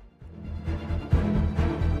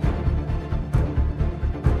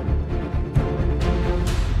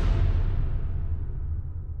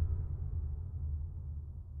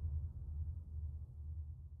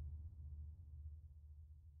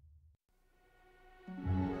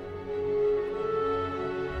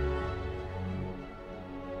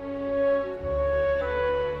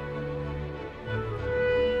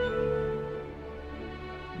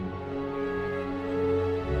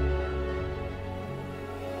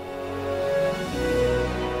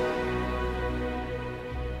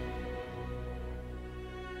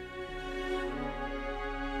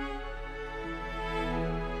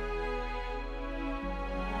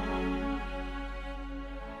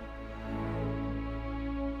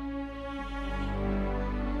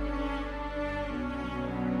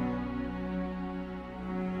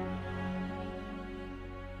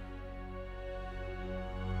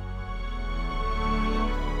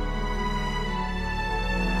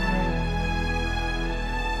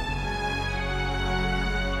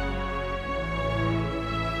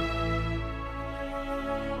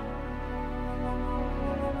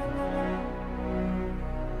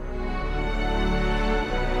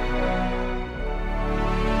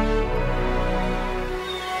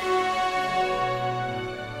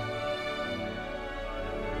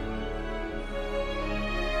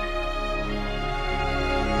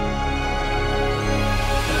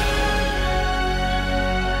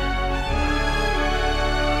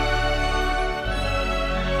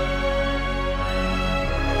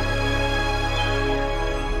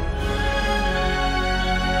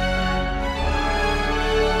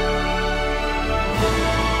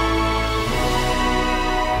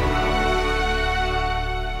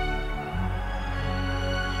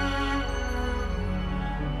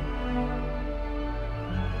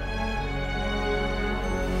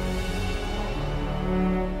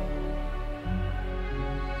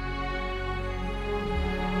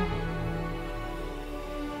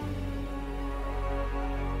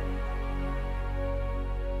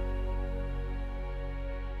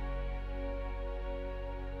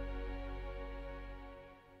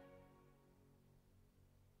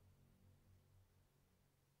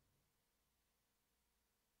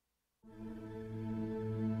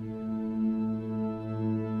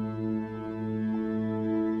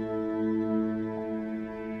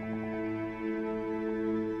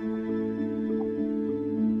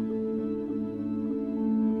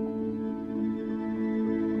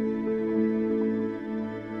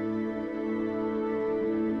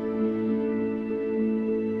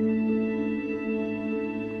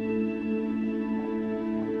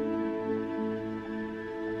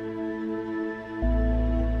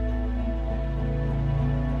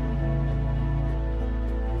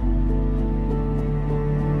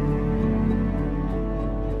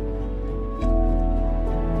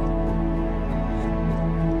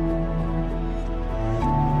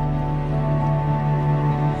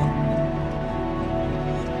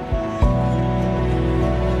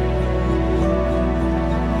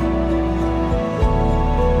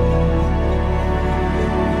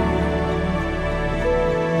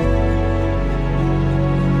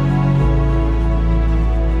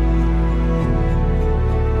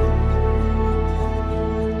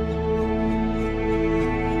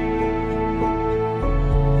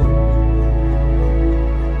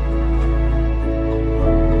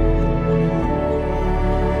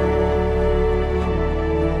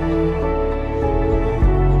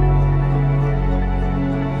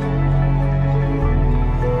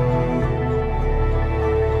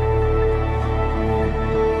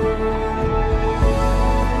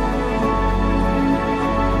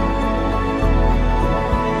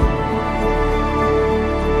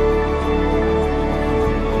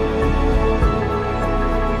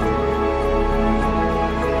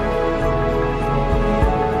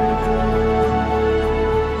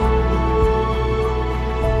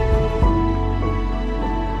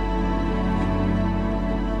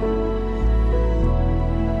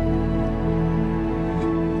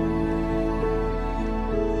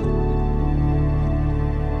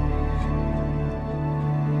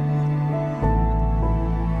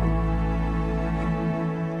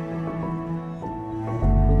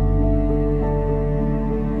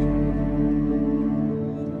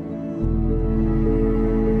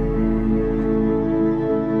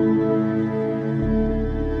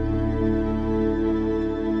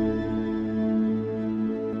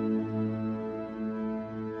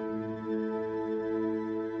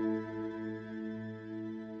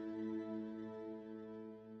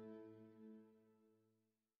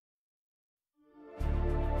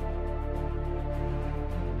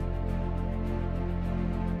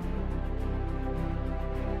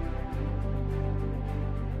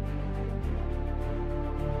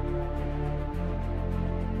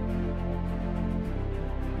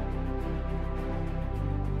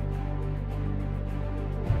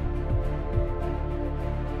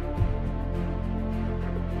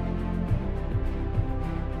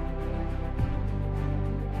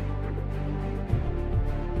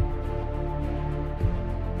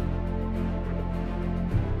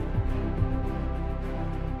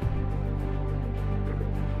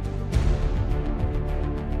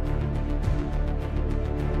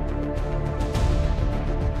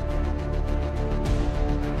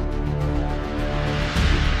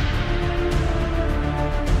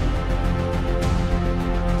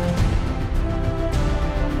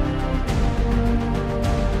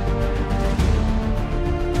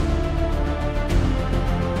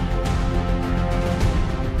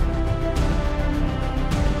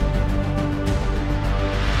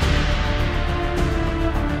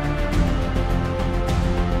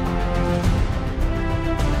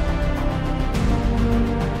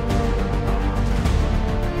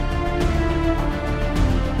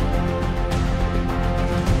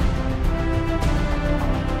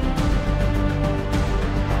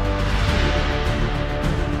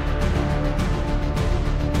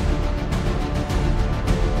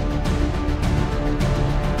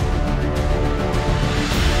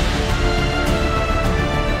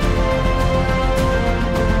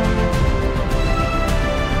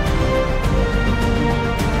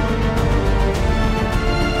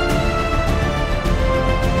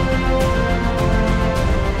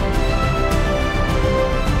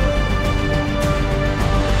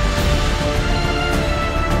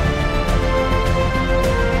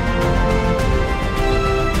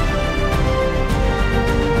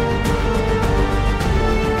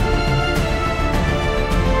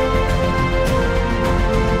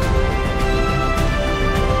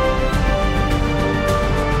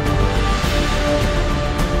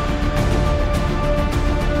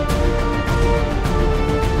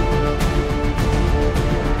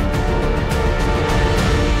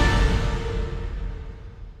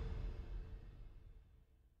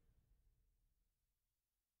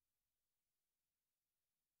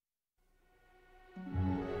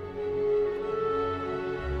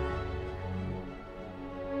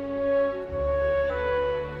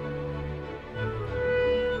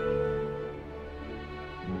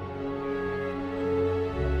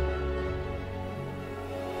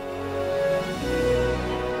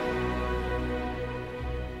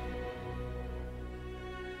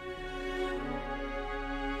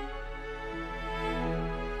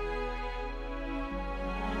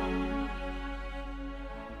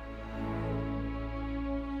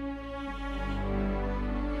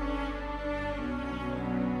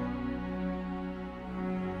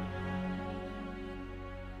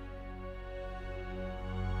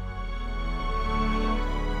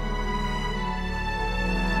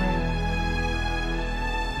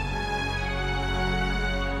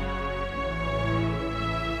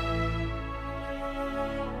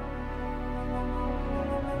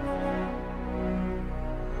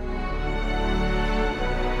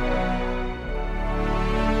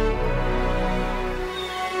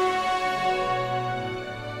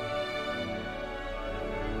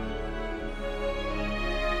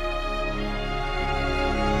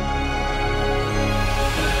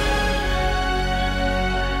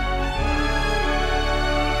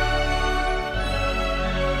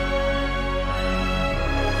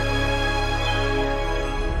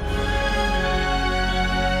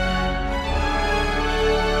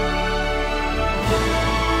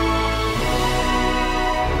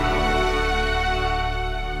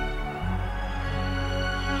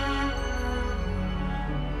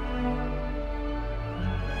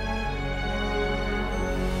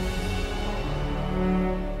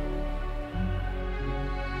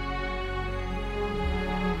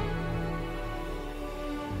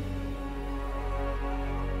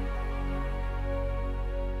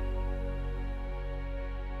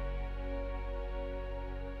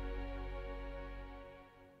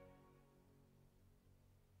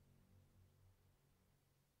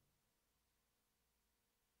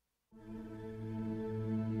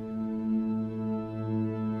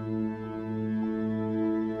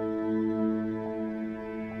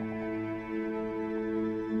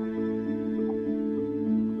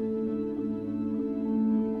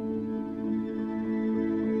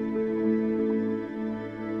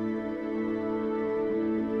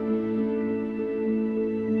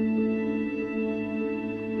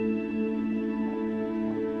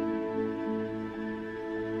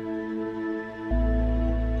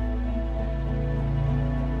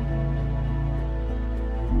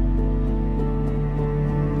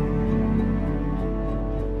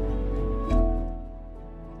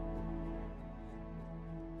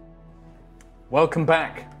 Welcome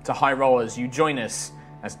back to High Rollers. You join us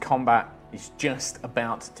as combat is just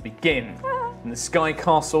about to begin. In the Sky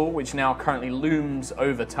Castle, which now currently looms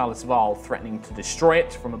over Talis'Val, threatening to destroy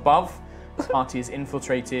it from above, the party has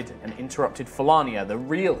infiltrated and interrupted Falania, the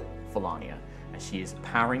real Falania, as she is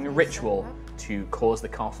powering a ritual to cause the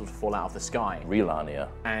castle to fall out of the sky. Relania.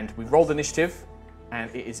 And we've rolled initiative, and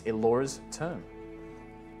it is Elora's turn.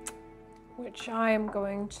 Which I am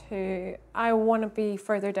going to. I want to be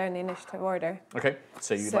further down the initiative order. Okay,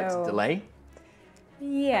 so you'd like to delay?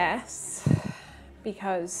 Yes,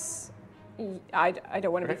 because I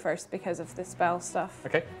don't want to be first because of the spell stuff.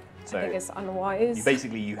 Okay, I so think it's unwise.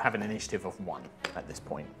 you have an initiative of 1 at this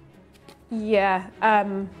point. Yeah,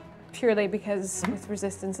 purely because with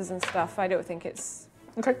resistances and stuff, I don't think it's.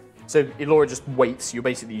 Okay. So Elora just waits. You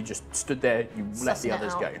just stood there. You let the Sussing it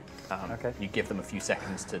others out. go. Okay. You give them a few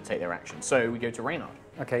seconds to take their action. So we go to Reynard.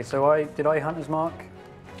 Okay, so did I Hunter's Mark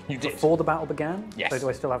You did. before the battle began? Yes. So do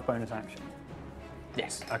I still have bonus action?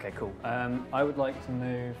 Yes. Okay, cool. I would like to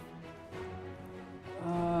move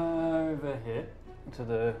over here to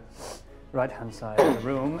the right-hand side of the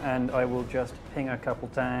room, and I will just ping a couple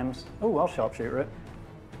times. Oh, I'll sharpshooter it.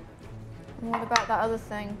 What about that other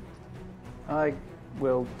thing? I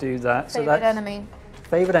will do that. Favorite enemy.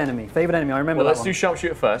 Favorite enemy. Favorite enemy. I remember Well, let's that do one.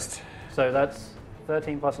 sharpshooter first. So that's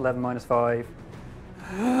 13 plus 11 minus 5.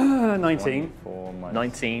 19. 4 minus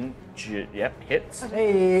 19. Yep, hits.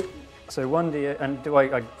 Hey. So 1d, and do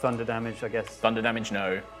I thunder damage, I guess? Thunder damage,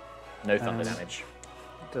 no. No thunder damage.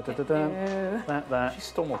 Da-da-da-da. No. That. She's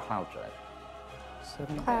still more cloud jet.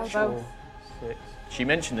 7, Cloud. 4, 6. She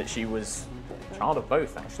mentioned that she was a child of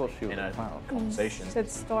both, actually, she was in a a cloud. conversation. Said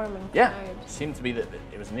storm and Yeah, cloud. seemed to be that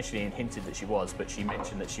it was initially hinted that she was, but she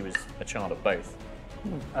mentioned that she was a child of both.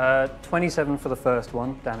 27 for the first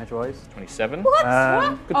one, damage-wise. 27. What?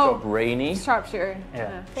 Good Oh. job, Rainy. Sharpshooter.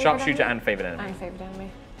 Yeah. Sharpshooter and favored enemy. And favorite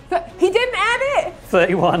enemy. He didn't add it!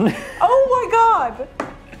 31. Oh my god!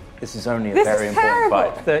 This is only a This very is important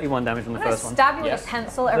terrible. fight. 31 damage on the I'm gonna first one. stab you with Yes. a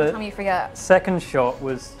pencil every The- time you forget. Second shot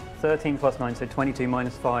was 13 plus 9, so 22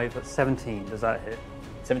 minus 5, that's 17. Does that hit?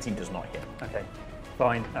 17 does not hit. Okay,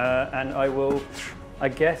 fine. And I will, I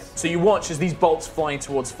guess. So you watch as these bolts fly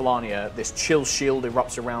towards Falania. This chill shield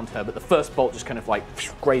erupts around her, but the first bolt just kind of like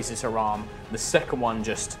grazes her arm. The second one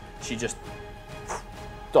she just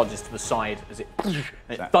dodges to the side as it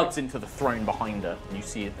thuds into the throne behind her, and you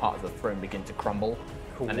see part of the throne begin to crumble.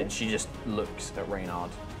 Cool. And then she just looks at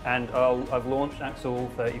Reynard. And I've launched Axel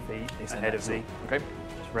 30 feet ahead of me, Okay.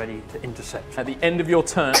 just ready to intercept. At the end of your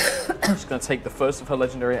turn, she's going to take the first of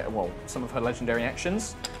her some of her legendary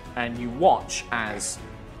actions, and you watch as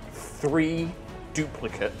 3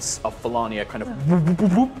 duplicates of Falania kind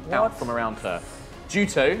of out from around her.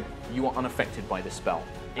 Juto, you are unaffected by this spell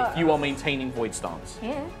if you are maintaining Void Stance.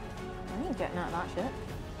 Yeah. I ain't getting out of that shit.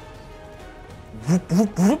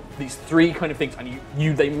 These 3 kind of things, and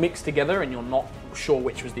they mix together, and you're not sure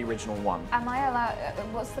which was the original one. Am I allowed?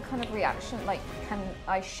 What's the kind of reaction? Like, can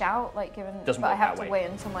I shout? Like, given, Doesn't but I work have that to way. wait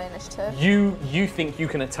until my initiative. You think you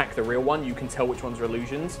can attack the real one, you can tell which ones are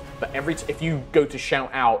illusions, but if you go to shout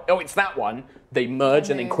out, oh, it's that one, they merge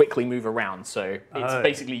and then move. quickly move around. So it's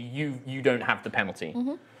basically you don't have the penalty.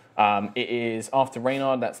 It is after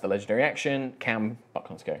Reynard, that's the legendary action. Cam,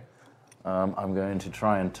 Buckland's go. I'm going to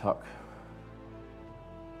try and tuck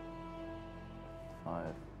 5,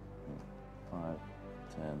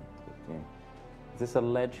 10, 15. Is this a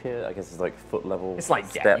ledge here? I guess it's like foot level. It's like,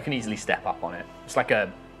 step. yeah, you can easily step up on it.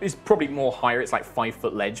 It's probably more higher, it's like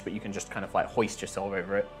 5-foot ledge, but you can just kind of like hoist yourself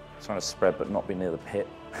over it. Trying to spread but not be near the pit.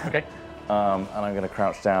 Okay. And I'm going to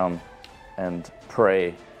crouch down and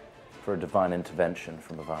pray for a divine intervention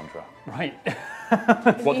from Avandra. Right.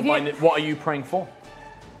 What are you praying for?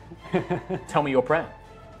 Tell me your prayer.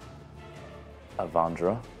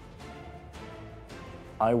 Avandra,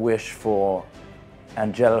 I wish for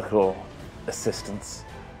angelical assistance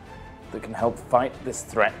that can help fight this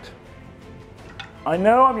threat. I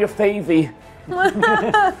know I'm your favy. You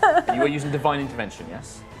are using divine intervention,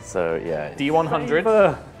 yes? So yeah, D100,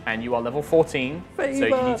 Favor. and you are level 14, so you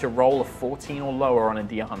Favor. need to roll a 14 or lower on a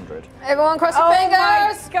D100. Everyone, cross your Oh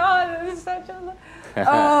fingers. my god, this is such a.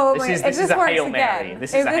 Oh my! This if is this a works Hail Mary. again,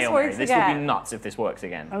 This if is a this Hail Mary. works This would be again, nuts if this works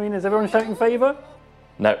again. I mean, is everyone shouting favor?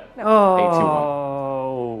 no.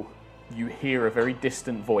 Oh. You hear a very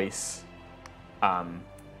distant voice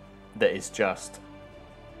that is just,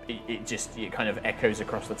 it kind of echoes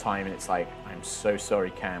across the time, and it's like, I'm so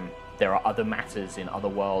sorry, Cam. There are other matters in other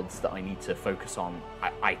worlds that I need to focus on.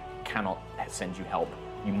 I cannot send you help.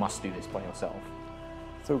 You must do this by yourself.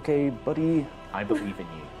 It's okay, buddy. I believe in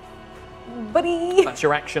you. buddy. That's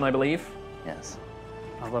your action, I believe. Yes.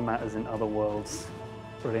 Other matters in other worlds.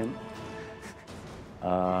 Brilliant.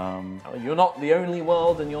 You're not the only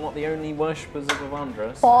world, and you're not the only worshippers of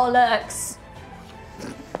Avandros. Bollocks!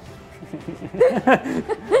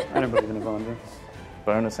 I don't believe in Avandra.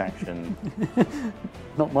 Bonus action.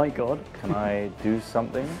 Not my god. Can I do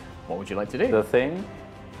something? What would you like to do? The thing?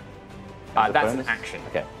 That's bonus? an action.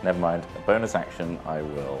 Okay, never mind. A bonus action, I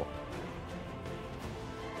will...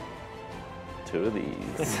 2 of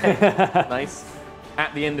these. Nice.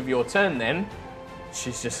 At the end of your turn, then,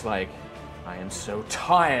 she's just like, I am so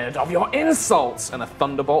tired of your insults! And a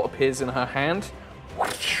thunderbolt appears in her hand.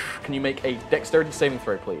 Can you make a dexterity saving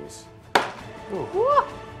throw, please? What?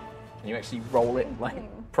 Can you actually roll it,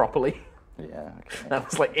 like, properly? Yeah, okay. That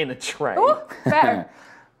was, like, in a tray. Oh, better.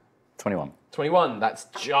 21. 21, that's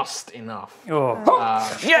just enough. Oh.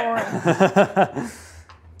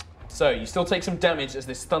 So you still take some damage as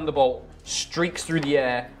this thunderbolt streaks through the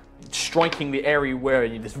air, striking the area where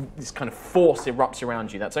this kind of force erupts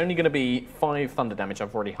around you. That's only going to be 5 thunder damage.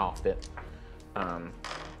 I've already halved it.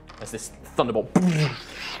 As this thunderbolt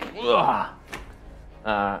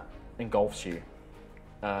engulfs you.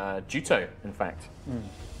 Juto, in fact.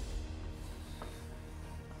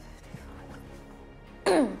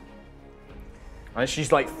 And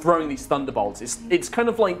she's like throwing these thunderbolts. It's kind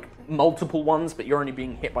of like multiple ones, but you're only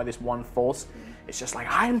being hit by this one force. It's just like,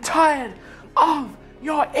 I'm tired of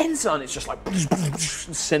your insult. It's just like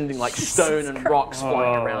sending like stone and rocks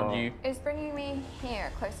flying around you. Is bringing me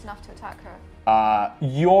here close enough to attack her?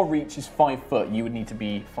 Your reach is 5 foot. You would need to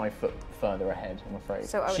be 5 foot further ahead, I'm afraid.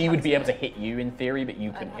 So I would she have would be to- able to hit you in theory, but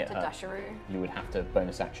you couldn't I'd hit have to her. dasharoo. You would have to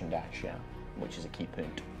bonus action dash, yeah, which is a key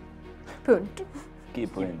point. Punt. Key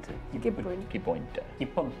point. Good point. Key point.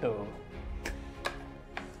 Iponto.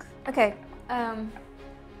 Okay.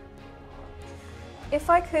 If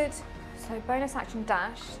I could, so bonus action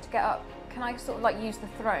dash to get up. Can I sort of like use the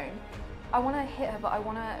throne? I want to hit her, but I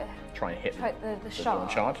want to Try and hit try the the shard.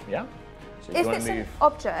 shard, yeah. So If you want it's to an move.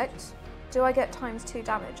 object, do I get ~2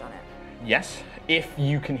 damage on it? Yes, if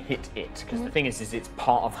you can hit it, because the thing is it's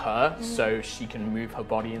part of her, so she can move her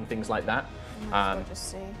body and things like that. I'll just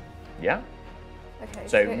see. Yeah. Okay.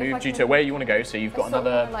 So if move I due to can- where you want to go. So you've got sort of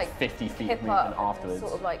another wanna, like, 50 feet hip movement up and afterwards.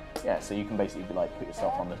 Sort of like. Yeah. So you can basically like put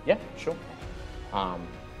yourself on the. Yeah, sure.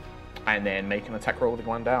 And then make an attack roll with the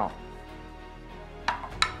Guandao.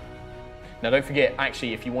 Now don't forget,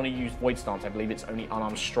 actually, if you want to use Void Stance, I believe it's only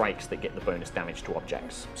unarmed strikes that get the bonus damage to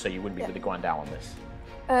objects. So you wouldn't be with the Guandao on this.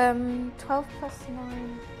 12 plus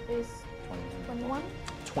 9 is 21.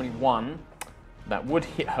 21. That would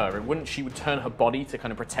hit her. It wouldn't. She would turn her body to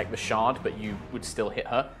kind of protect the shard, but you would still hit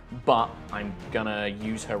her. But I'm gonna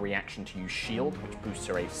use her reaction to use shield, which boosts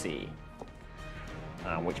her AC,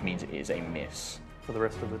 which means it is a miss For the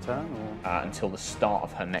rest of the turn? Or? until the start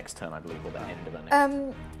of her next turn, I believe, or the end of her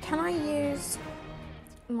next. Can I use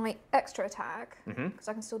my extra attack? Because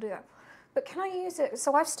I can still do that. But can I use it?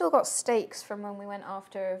 So I've still got stakes from when we went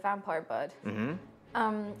after Vampire Bud.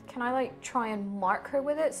 Can I like try and mark her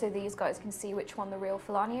with it so these guys can see which one the real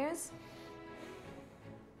Felania is?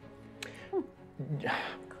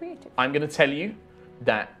 Creative. I'm gonna tell you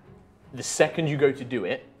that the second you go to do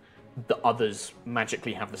it, the others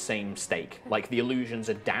magically have the same stake. Like the illusions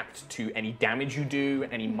adapt to any damage you do,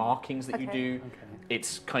 any markings that you do.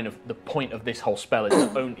 It's kind of the point of this whole spell is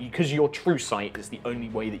only because your true sight is the only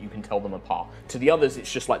way that you can tell them apart. To the others,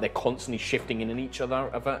 it's just like they're constantly shifting in each other.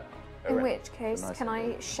 In which case, can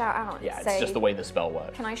I shout out and Yeah, say... it's just the way the spell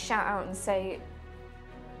works. Can I shout out and say,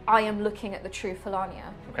 I am looking at the true Felania?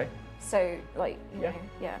 Okay. So, like, you know,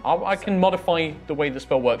 yeah. I can modify the way the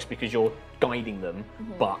spell works because you're guiding them,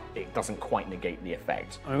 but it doesn't quite negate the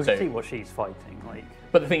effect. I mean, we So- can see what she's fighting. Like,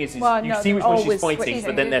 But the thing is Well, you no, see which they're one she's always fighting, switching,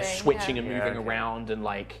 but then they're moving, switching and yeah. moving Okay. around and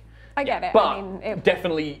like. I get it. But I mean, it,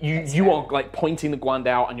 definitely, you are like pointing the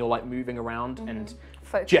Guandao and you're like moving around and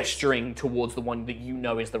Focus. gesturing towards the one that you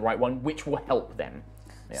know is the right one, which will help them.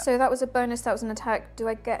 Yeah. So that was a bonus, that was an attack. Do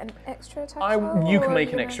I get an extra attack? roll, You or can are make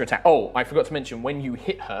you an gonna- extra attack. Oh, I forgot to mention, when you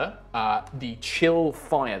hit her, the chill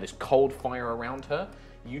fire, this cold fire around her,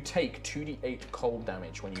 you take 2d8 cold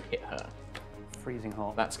damage when you hit her. freezing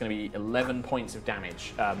hot. That's going to be 11 points of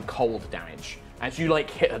damage, cold damage. As you like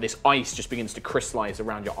hit her, this ice just begins to crystallize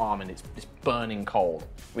around your arm and it's burning cold.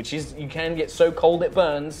 Which is, you can get so cold it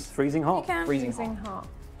burns. Freezing hot. You can. Freezing freezing hot.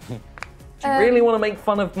 hot. Do you really want to make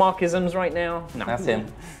fun of Markisms right now? No. That's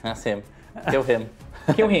him. That's him. Kill him.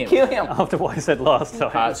 Kill him. Kill him. After what I said last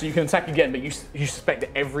time. So you can attack again, but you suspect that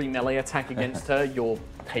every melee attack against her, you'll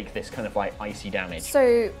take this kind of like icy damage.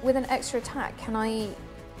 So with an extra attack, can I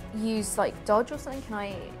use like dodge or something? Can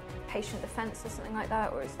I patient defense or something like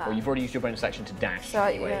that, or is that? Well, you've already used your bonus action to dash So,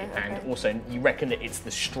 anyway, yeah, and okay. also you reckon that it's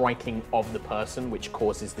the striking of the person which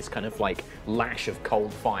causes this kind of like lash of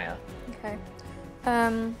cold fire. Okay.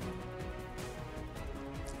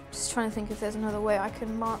 Just trying to think if there's another way I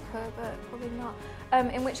can mark her, but probably not.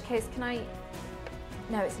 In which case, can I?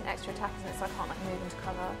 No, it's an extra attack, isn't it? So I can't like move into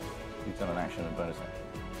cover. You've done an action and bonus action.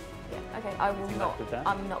 Yeah. Okay. I will think not. that's good,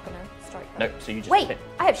 I'm not gonna strike her. No, so you just Wait, hit.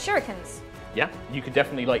 I have shurikens. Yeah, you could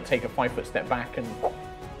definitely like take a 5-foot step back and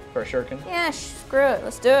for a shuriken. Yeah, screw it.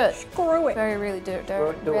 Let's do it. Screw it. Very really do it. Do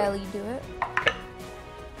it. Rarely do it.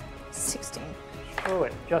 16. Do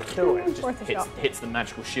it. Just do it. Just Worth a shot. hits the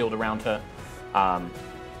magical shield around her. Oh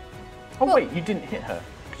Well- wait, you didn't hit her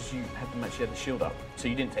because you had the shield up, so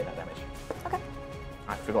you didn't take that damage. Okay.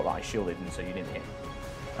 I forgot that I shielded, and so you didn't hit.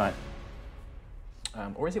 Right.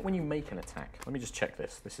 Or is it when you make an attack? Let me just check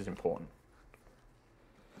this. This is important.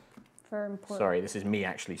 Very important. Sorry, this is me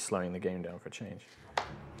actually slowing the game down for a change.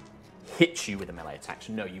 Hits you with a melee attack,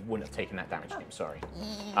 so no, you wouldn't have taken that damage. I'm sorry.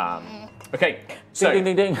 Okay, so Ding,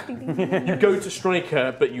 ding, ding, ding. you go to strike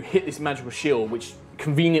her, but you hit this magical shield, which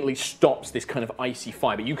conveniently stops this kind of icy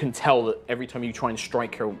fire. But you can tell that every time you try and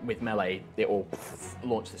strike her with melee, it will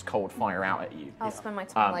launch this cold fire out at you. I'll spend my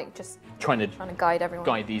time like just Trying to guide everyone.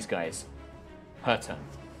 guide these guys. Her turn.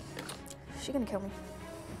 Is she gonna kill me?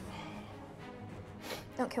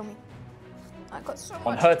 Don't kill me. I've got so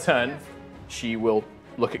On much. her turn, she will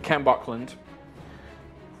look at Cam Buckland,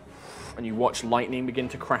 and you watch lightning begin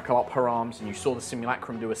to crackle up her arms, and you saw the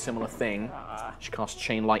simulacrum do a similar thing. She casts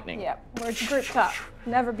chain lightning. Yeah, we're grouped up.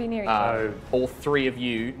 Never be near each other. All three of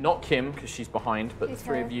you, not Kim because she's behind, but the She's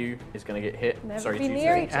three her. of you is going to get hit. Never Sorry, be Tuesday.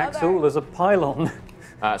 near each other. Axel, there's a pylon.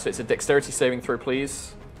 So it's a dexterity saving throw,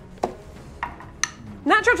 please.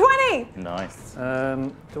 Natural 20! Nice.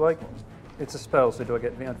 Do I? It's a spell, so do I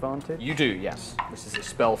get the advantage? You do, yes. This is a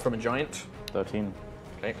spell from a giant. 13.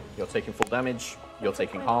 Okay, you're taking full damage. You're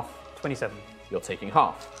taking half. 27. You're taking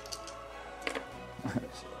half.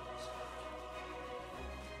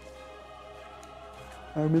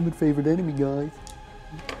 I remember favorite enemy, guys.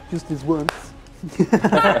 Just this once.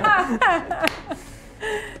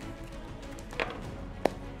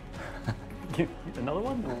 Another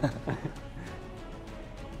one? Or?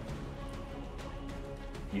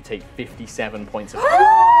 You take 57 points of damage.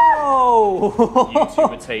 Oh! You two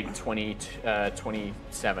would take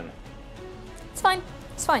 27. It's fine.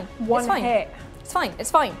 It's fine. One it's fine. hit. It's fine.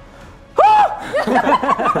 It's fine.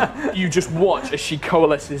 You just watch as she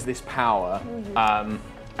coalesces this power,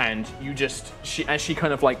 and you just, as she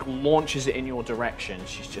kind of like launches it in your direction,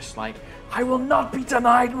 she's just like, I will not be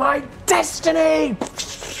denied my destiny!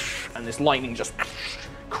 And this lightning just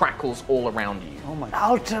crackles all around you. Oh my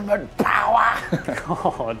Ultimate power!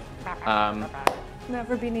 god.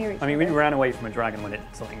 Never be near each other. I mean, we ran away from a dragon when it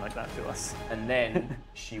did something like that to us. And then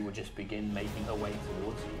she will just begin making her way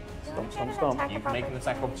towards you. Stomp, stomp, stomp. You can make an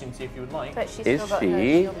attack of opportunity if you would like. But she's Is still got she? her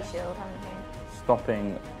shieldy shield, haven't you?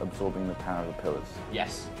 Stopping absorbing the power of the pillars.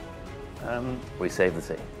 Yes. We save the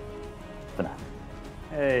city. For now.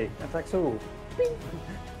 Hey, that's Axel.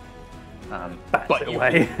 But it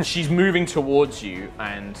away. She's moving towards you,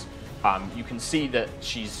 and you can see that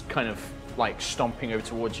she's kind of like stomping over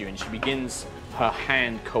towards you, and she begins, her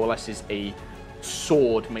hand coalesces a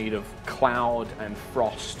sword made of cloud and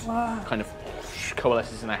frost, kind of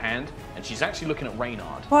coalesces in her hand, and she's actually looking at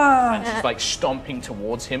Reynard, and she's like stomping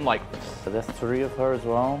towards him, like So there's 3 of her as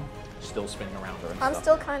well. still spinning around her. And I'm stuff.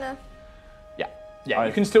 still kind of. Yeah,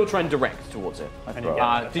 you can still try and direct towards it.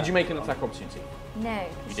 Yeah. Did you make an attack of opportunity? No, You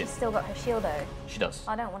she's did. still got her shieldo. She does.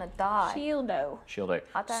 I don't want to die. Shieldo. Shieldo.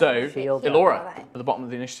 I don't So, want to get Elora, killed. at the bottom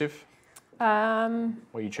of the initiative,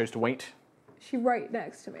 where you chose to wait, She right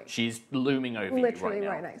next to me. she's looming over Literally you right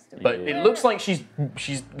right now. next to me. But it looks like she's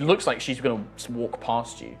going to walk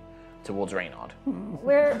past you towards Reynard.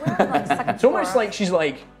 We're on like second It's almost like she's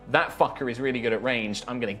like, that fucker is really good at ranged.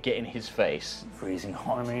 I'm going to get in his face. Freezing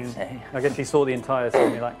hot. I mean, say. I guess you saw the entire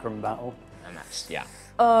simulacrum battle. And that's, yeah.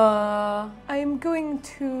 I'm going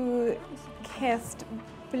to cast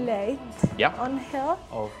Blade Yeah. on her.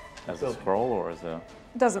 Of As a scroll or as a.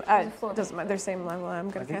 Doesn't doesn't matter. They're same level. I'm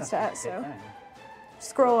going to cast it at, it, so yeah.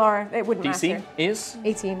 scroll or it wouldn't DC matter. is,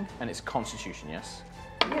 18. and it's Constitution, yes.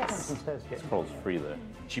 Yes. Scroll's free though.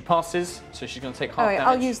 She passes, so she's going to take half Oh, wait, damage.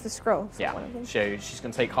 I'll use the scroll. For Yeah, one of them. so she's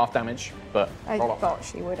going to take half damage, but I roll up. thought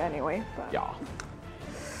she would anyway. But Yeah.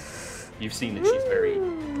 You've seen that she's very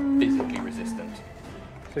physically resistant.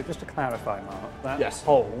 So just to clarify, Mark, that Yes.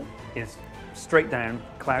 hole is straight down,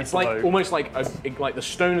 clouds It's like below. almost like the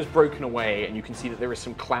stone has broken away, and you can see that there is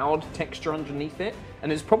some cloud texture underneath it.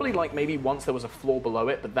 And it's probably like maybe once there was a floor below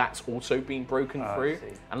it, but that's also been broken through. see.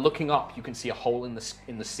 And looking up, you can see a hole in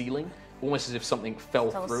the ceiling, almost as if something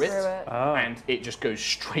fell through it, Oh. and it just goes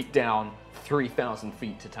straight down 3,000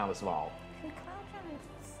 feet to Talis'Val.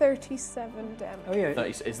 37 damage. Oh yeah.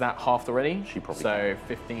 Is that half already? She probably So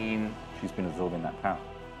 15, She's been absorbing that power.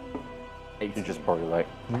 18. She's just probably like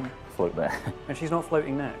float there. And she's not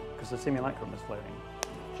floating now because the simulacrum is floating.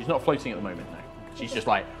 She's not floating at the moment, no. She's just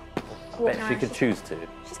like, Bet she could choose to.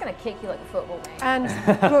 She's gonna kick you like a football, mate. And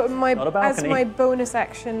Not a as balcony. my bonus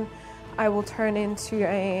action, I will turn into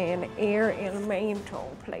an air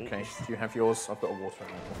elemental, please. okay, do you have yours? I've got a water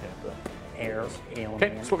elemental here, but... Air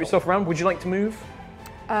Okay, swap yourself around. Would you like to move?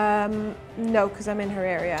 No, because I'm in her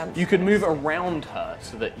area. You could move around her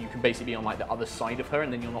so that you can basically be on like the other side of her,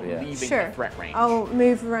 and then you're not leaving Sure. the threat range. I'll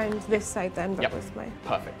move around this side then, but Yep. with my...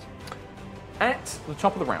 Perfect. At the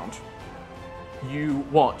top of the round, you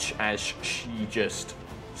watch as she just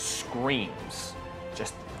screams,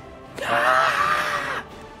 just,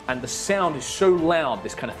 and the sound is so loud,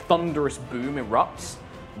 this kind of thunderous boom erupts.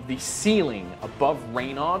 The ceiling above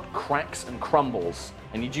Reynard cracks and crumbles.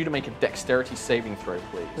 I need you to make a dexterity saving throw, The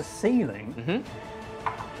please. ceiling.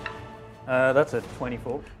 That's a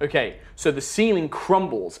 24. Okay, so the ceiling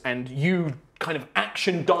crumbles and you kind of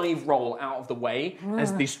action dive roll out of the way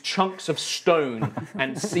as these chunks of stone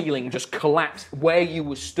and ceiling just collapse where you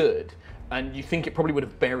were stood. And you think it probably would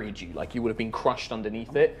have buried you, like you would have been crushed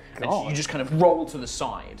underneath it. And so you just kind of roll to the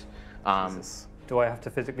side. Do I have to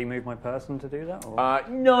physically move my person to do that? Or?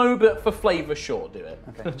 No, but for flavour, sure, do it.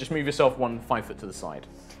 Okay. Just move yourself 5 foot to the side.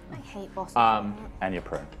 I hate boss. And you're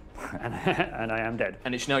prone. And I am dead.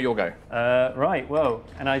 And it's now your go. Right, whoa.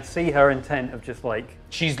 And I see her intent of just like...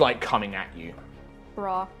 She's like coming at you.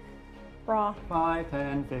 Bra. Raw. 5,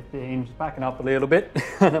 10, 15, just backing up a little bit.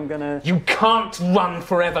 And I'm gonna... You can't run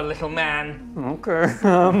forever, little man. Okay.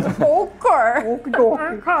 I'm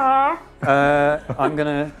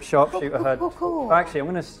gonna sharpshoot at her. Cool. Actually, I'm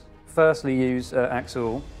gonna firstly use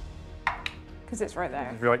Axel Because it's right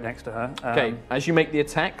there. right next to her. Okay, as you make the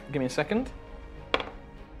attack, give me a second.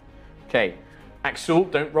 Okay, Axel,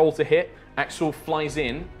 don't roll to hit. Axel flies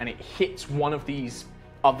in and it hits one of these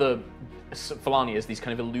other Falanias, these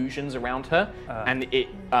kind of illusions around her, and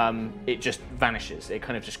it just vanishes. It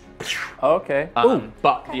kind of just. Okay.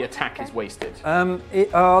 But the attack is wasted.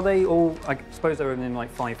 Are they all? I suppose they're within like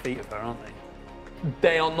 5 feet of her, aren't they?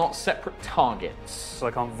 They are not separate targets. So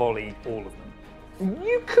I can't volley all of them.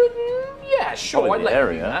 You could, yeah, sure. Volley I'd the let you do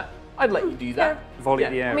area. that. I'd let you do that. Volley Yeah.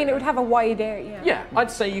 the area. I mean, it would have a wide area. Yeah, I'd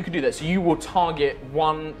say you could do that. So you will target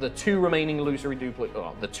the 2 remaining illusory duplicates,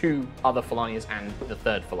 the 2 other Falanias and the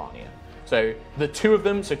 3rd Falania. So the 2 of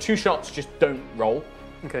them, so 2 shots just don't roll,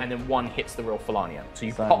 Okay. and then 1 hits the real Falania. So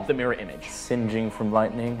you pop the mirror image. Singeing from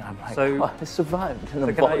lightning. I'm like, So- oh, I survived in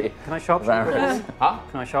the Can body. I sharpshoot her a volley? Huh?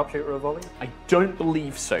 Can I sharpshoot her a volley? I don't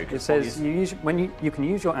believe so. It says you can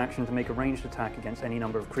use your action to make a ranged attack against any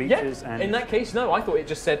number of creatures. Yeah, And in that case, no. I thought it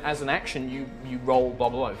just said as an action you roll blah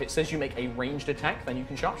blah blah. If it says you make a ranged attack, then you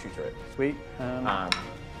can sharpshooter it. sweet. How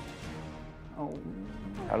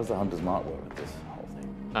does the Hunter's Mark work with this whole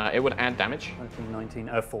thing? It would add damage. 19,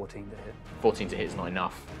 14 to hit. 14 to hit is not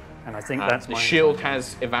enough. And I think that's the my shield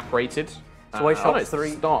has evaporated. So I shot no, it's the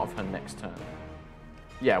 3. start of her next turn.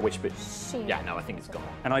 Yeah, which bit? She. Yeah, no, I think it's gone.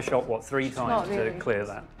 And I shot what 3 times to really clear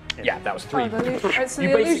that. Yeah, that was 3. Oh, so You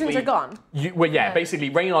the illusions basically- are gone. Basically,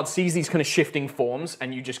 Reynard sees these kind of shifting forms,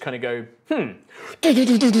 and you just kind of go, and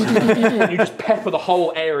you just pepper the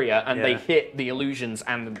whole area, and they Yeah. hit the illusions,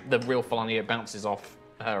 and the real Falania bounces off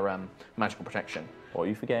her magical protection. What are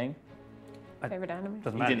you forgetting? Favorite enemy.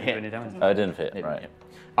 Doesn't You matter. didn't do hit. any damage. I didn't fit, Didn't right.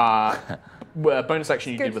 hit. Bonus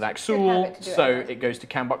action you did with good Axul, habit to do it so anyway. it goes to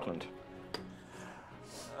Cam Buckland.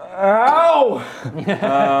 Ow!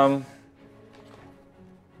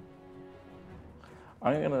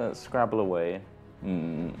 I'm gonna scrabble away.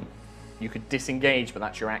 You could disengage, but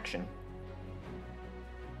that's your action.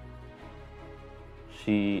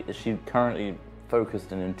 Is she currently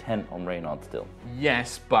focused and intent on Reynard still?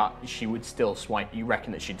 Yes, but she would still swipe. You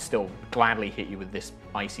reckon that she'd still gladly hit you with this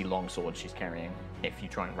icy longsword she's carrying if you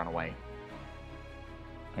try and run away.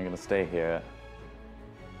 I'm gonna stay here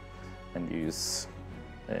and use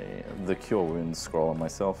the Cure Wounds scroll on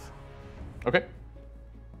myself. Okay.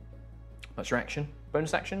 That's your action.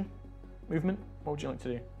 Bonus action? Movement? What would you like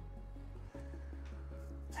to do?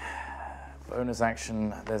 Bonus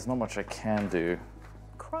action, there's not much I can do.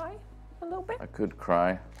 Cry a little bit. I could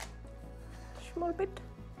cry. Small bit.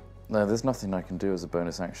 No, there's nothing I can do as a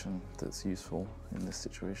bonus action that's useful in this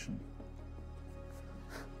situation.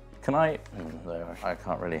 Can I? No, I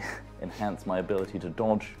can't really enhance my ability to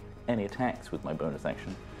dodge any attacks with my bonus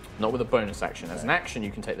action. Not with a bonus action. As an action,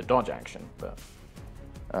 you can take the dodge action, but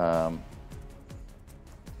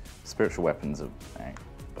Spiritual weapons of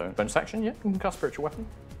bonus action, yeah, you can cast spiritual weapon.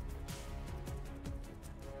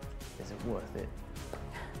 Is it worth it?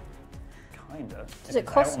 Kinda. Does it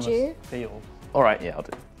cost you? Field. All right, yeah, I'll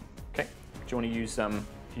do. Okay. Do you want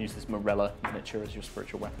to use this Morella miniature as your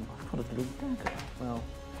spiritual weapon? I've got a little dagger. Well,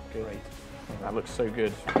 great. That looks so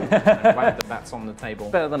good. I'm glad that that's on the table.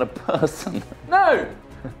 Better than a person. No.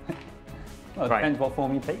 Well, it Right. depends what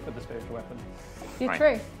form you take with the spiritual weapon. You're Right.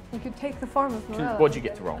 true. You could take the form of Morella. What'd you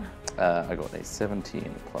get to roll? I got a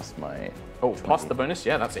 17 plus my. Oh, plus the bonus.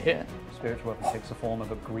 Yeah, that's a hit. Spiritual weapon takes the form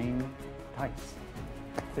of a green dice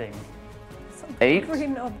thing. 8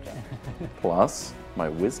 Green object. plus my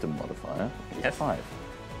wisdom modifier. Is Yes. 5.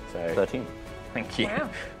 So 13. thank you. Wow.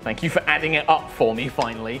 Thank you for adding it up for me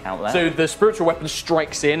finally. Count that. So the spiritual weapon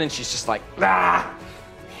strikes in, and she's just like, ah,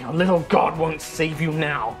 your little god won't save you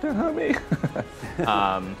now. Don't hurt me.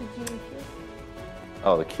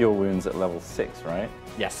 Oh, the cure wounds at level 6, right?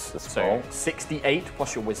 Yes. The So spell. 68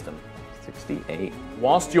 plus your wisdom. 68.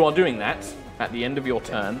 Whilst you are doing that, at the end of your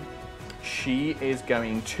turn, she is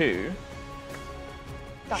going to.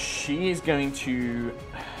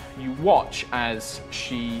 You watch as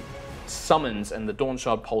she summons and the Dawn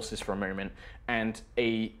Shard pulses for a moment, and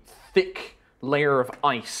a thick layer of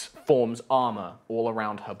ice forms armor all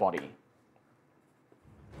around her body.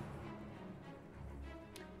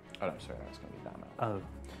 Oh, I'm sorry, that's going to be that amount. Oh.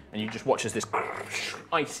 And you just watch as this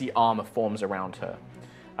icy armor forms around her.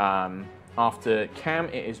 After Cam,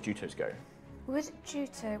 it is Juto's go. Would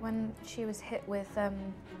Juto, when she was hit with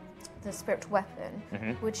the spiritual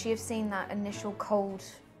weapon, would she have seen that initial cold?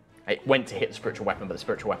 It went to hit the spiritual weapon, but the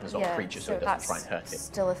spiritual weapon's not a creature, so it doesn't that's try and hurt it.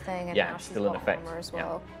 still a thing, and Yeah, now she's still in got effect. armor as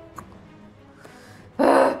Yeah.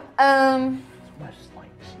 well. Almost like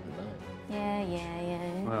Yeah.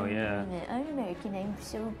 Well, yeah. I'm American, I'm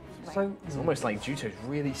so... So, It's almost like Juto's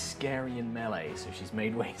really scary in melee, so she's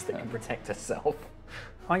made ways that can protect herself.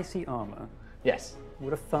 icy armor. Yes.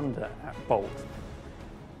 Would a thunder bolt?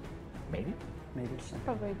 Maybe. Maybe.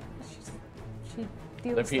 Probably. She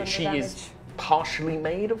deals Look, thunder she damage. is partially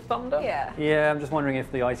made of thunder. Yeah. Yeah, I'm just wondering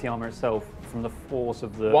if the icy armor itself, from the force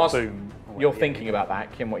of the Whilst boom. or you're whatever- thinking about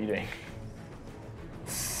that, Kim, what are you doing?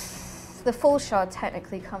 The full shard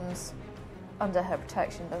technically comes under her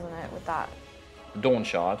protection, doesn't it, with that? The Dawn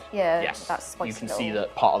Shard. Yeah, Yes. that's spicy You can little- see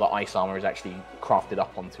that part of the ice armor is actually crafted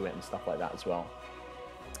up onto it and stuff like that as well.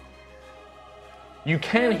 You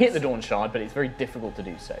can hit the Dawn Shard, but it's very difficult to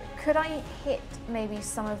do so. Could I hit maybe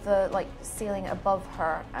some of the ceiling above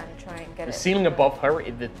her and try and get The it? ceiling above her,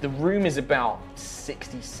 the room is about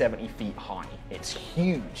 60, 70 feet high. It's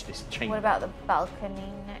huge, this chamber. What about the balcony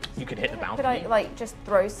next? You could hit the Could balcony. I just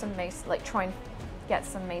throw some mason, try and get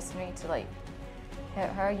some masonry to hit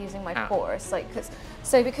her using my force?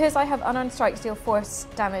 Because I have unarmed strikes deal force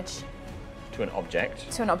damage To an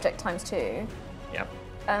object. to an object times 2. Yep.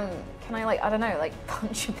 Can I I don't know,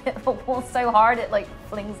 punch a bit of a wall so hard it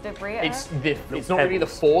flings debris at her? It's not really the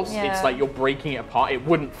force, Yeah. it's like you're breaking it apart. It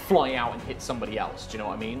wouldn't fly out and hit somebody else, do you know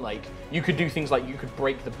what I mean? Like, you could do things like you could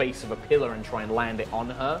break the base of a pillar and try and land it on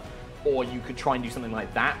her, or you could try and do something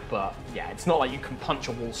like that, but yeah, it's not like you can punch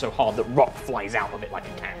a wall so hard that rock flies out of it like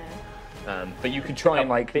a can. But you could try and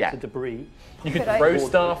Bits of debris. you could Could I- throw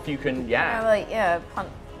stuff, you can, punch.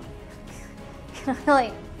 Can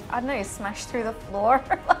I I don't know, smash through the floor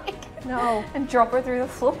No. and drop her through the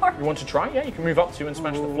floor? You want to try? Yeah, you can move up to and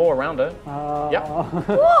smash the floor around her. Yep.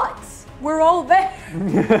 What? We're all there.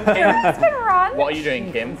 It's been run. What are you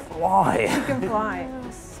doing, Kim? Why? You can fly.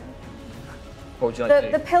 What would you like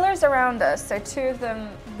to The do? pillars around us, so 2 of them,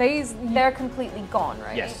 they're completely gone,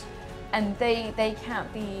 right? Yes. And they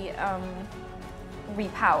can't be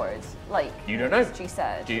repowered, like You don't know. she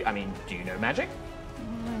said. Do you know magic?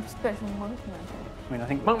 Special monk magic. I mean, I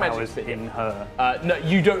think Monk the magic's power's a bit in her. No,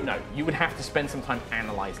 you don't know. You would have to spend some time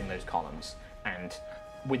analysing those columns, and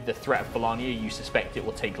with the threat of Falania, you suspect it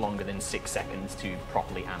will take longer than 6 seconds to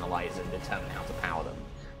properly analyse and determine how to power them.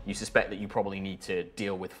 You suspect that you probably need to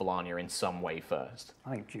deal with Falania in some way first.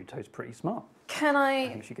 I think Juto's pretty smart. Can I I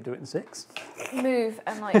think she could do it in 6. move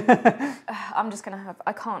and I'm just gonna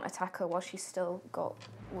I can't attack her while she's still got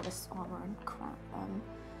all this armor and crap.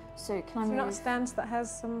 So can I Is there move? not a stance that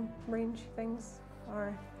has some range things?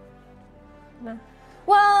 Or no?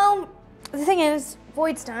 Well, the thing is,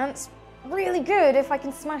 void stance really good if I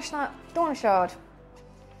can smash that Dawn Shard.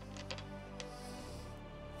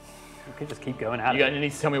 You could just keep going at You're it. going to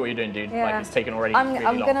need to tell me what you're doing, dude. Yeah. Like, it's taken already I'm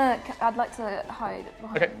really long. I'd like to hide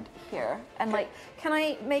behind here? And like, can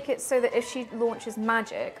I make it so that if she launches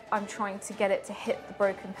magic, I'm trying to get it to hit the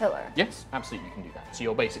broken pillar? Yes, absolutely, you can do that. So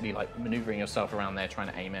you're basically like maneuvering yourself around there, trying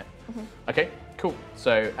to aim it. Okay, cool.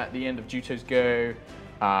 So at the end of Juto's go,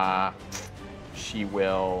 she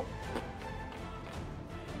will.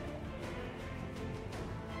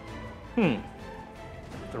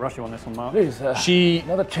 The rushy on this one, Mark. Please,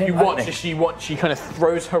 another chain You watch lightning. as she kind of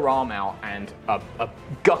throws her arm out, and a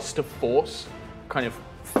gust of force kind of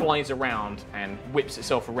flies around and whips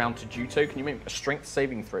itself around to Juto. Can you make a strength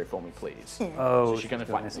saving throw for me, please? Oh, So she's going to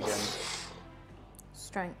doing fight this again.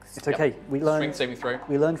 Strength. It's okay. We learned. Strength saving throw.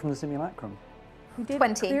 We learned from the simulacrum, We did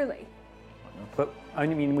 20. clearly. but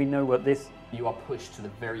only mean we know what this. You are pushed to the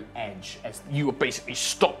very edge as you basically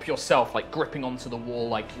stop yourself, like gripping onto the wall,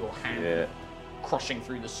 like your hand crushing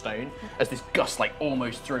through the stone, as this gust like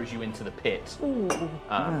almost throws you into the pit. Ooh,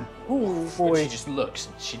 But boy. she just looks,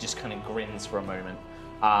 she just kind of grins for a moment.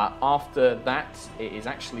 After that, it is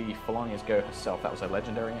actually Felania's go herself. That was a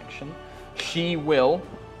legendary action. She will.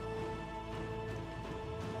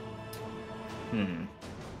 You're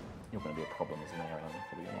going to be a problem as an airline,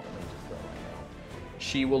 probably not a major threat right now.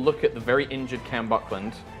 She will look at the very injured Cam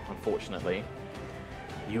Buckland, unfortunately.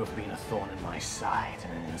 You have been a thorn in my side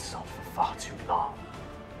and an insult for far too long.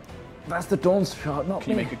 That's the Dawn's shot, not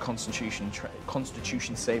Can you me. make a constitution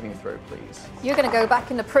saving throw, please? You're gonna go back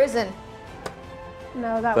into prison.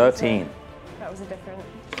 No, that 13. That was a different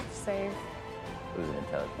save. It was an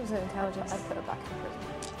intelligence. It was an intelligence. I'd put her back in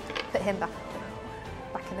prison. Put him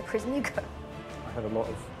back in the prison you go. I had a lot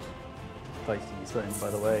of dice to use then, by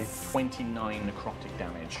the way. 29 necrotic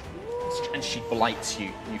damage. And she blights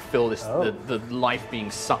you. You feel this Oh. the life being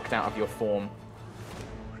sucked out of your form.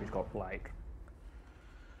 She's got blight.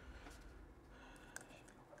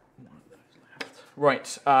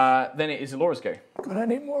 Right, then it is Elora's go. But I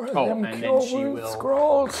need more of Oh, them and then cure she wound will-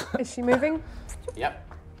 scrolls. Is she moving? Yep.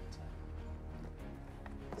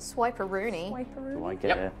 Swipe a Rooney. Wipe her Do I room.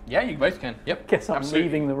 get Yep. Yeah, you both can. Yep. Guess I'm Absolutely.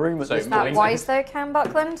 leaving the room at So this Is that point. wise though, Cam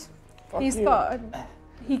Buckland? He's got.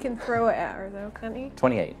 He can throw it at her though, can't he?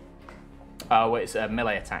 28. Well, it's a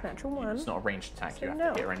melee attack. Natural one. It's not a ranged attack. So You have no.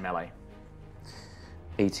 to hit her in melee.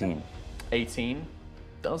 18. 18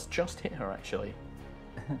 does just hit her, actually.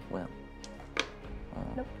 Well.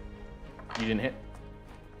 You didn't hit.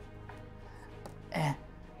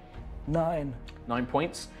 9. 9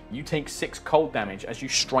 points. You take 6 cold damage as you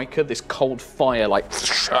strike her. This cold fire, like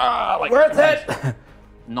Worth it!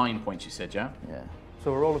 9 points, you said, yeah? Yeah.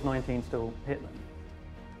 So a roll of 19 still hit them.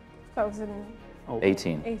 That was an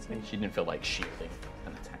 18. 18. She didn't feel like shielding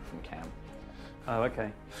an attack from Cam. Oh,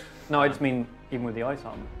 okay. No, I just mean even with the ice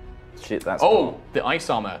armor. Shit, that's Oh, the ice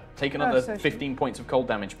armor. Take another so she- 15 points of cold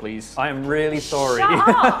damage, please. I am really sorry.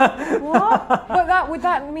 What? But that would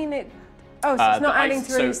that mean it? Oh, so it's not The adding ice-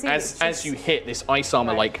 to her AC. So as, it's as just- you hit, this ice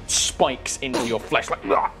armor Right. like spikes into your flesh, like.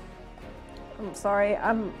 "Ugh." I'm sorry.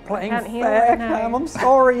 I Playing can't heal fair, right now. Cam, I'm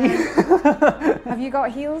sorry. Have you got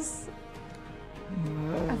heals?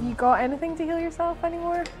 Have you got anything to heal yourself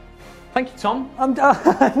anymore? Thank you, Tom. I'm done.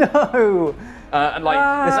 No. And like,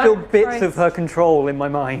 There's still bits Christ. of her control in my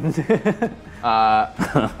mind.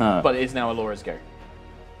 but it is now Elora's go.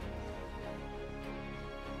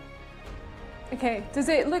 Okay. Does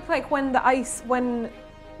it look like when the ice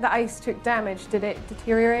took damage, did it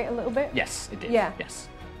deteriorate a little bit? Yes, it did. Yeah. Yes.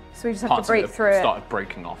 So we just have Parts to break of it through it. started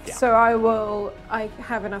breaking off. Yeah. So I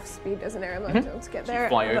have enough speed as an airline to get there.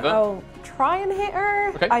 fly over? I'll try and hit her.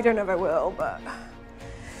 Okay. I don't know if I will, but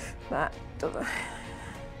that doesn't.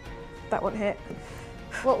 That won't hit.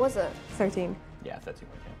 What was it? 13. Yeah, 13.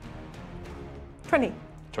 20.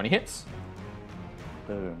 20 hits.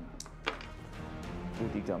 Boom.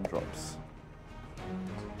 2D gumdrops.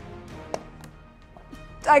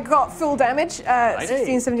 I got full damage.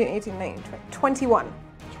 16, 17, 18, 19, 20, 21.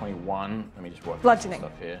 21. Let me just work on some Bludgeoning.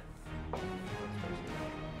 stuff here.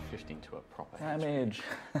 15 to a proper hit. Damage.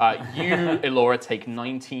 You, Elora, take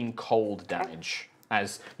 19 cold damage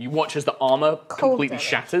as you watch as the armor completely damage.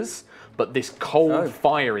 shatters, but this cold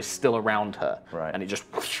fire is still around her. Right. And it just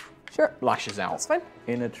Sure. lashes out. That's fine.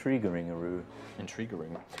 In a triggering-aroo.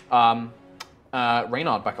 Intriguing.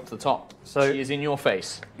 Reynard, back up to the top. So- she is in your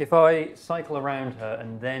face. If I cycle around her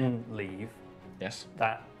and then leave, Yes.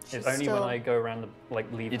 that is She's only when still- I go around the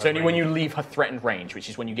leave. It's her only when range. you leave her threatened range, which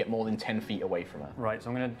is when you get more than 10 feet away from her. Right, so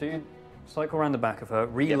I'm going to cycle around the back of her,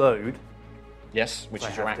 reload. Yes, which I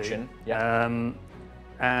is your have to. action. Yeah.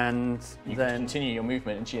 And You can then continue your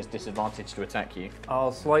movement, and she has disadvantage to attack you.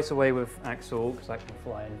 I'll slice away with Axel because I can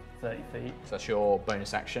fly in 30 feet. So that's your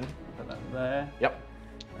bonus action. Put that there. Yep.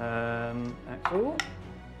 Axel.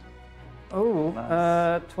 Oh,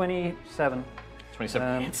 Nice. 27.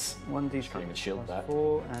 27 hits. 1d6 Can't even shield plus that.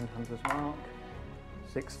 4 and Hunter's Mark.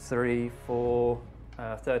 6, 3, 4,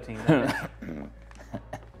 13 damage.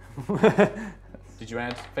 Did you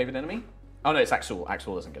add favored enemy? Oh no, it's Axel.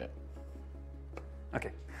 Axel doesn't get it.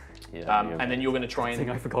 Okay. Yeah, And then you're going to try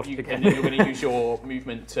and I forgot it again. and then you're going to use your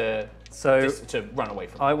movement to to run away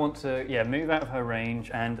from her. I want to move out of her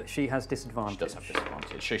range, and she has disadvantage. She does have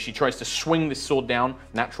disadvantage. So she tries to swing this sword down,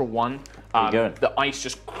 natural 1. go. The ice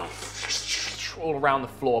just all around the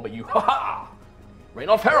floor, but you rain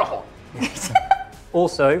off Herahon.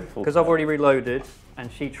 Also, because I've already reloaded, and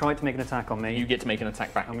she tried to make an attack on me, You get to make an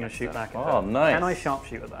attack back. I'm going to against shoot her. back at Oh, her. nice. Can I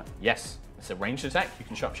sharpshoot at that? Yes, it's a ranged attack. You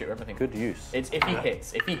can sharpshoot everything. Good use. It's if he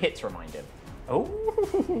hits. If he hits, remind him. Oh.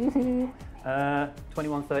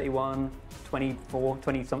 21, 31, 24,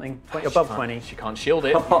 20 something, 20, above 20. She can't shield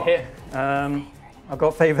it. You hit. I've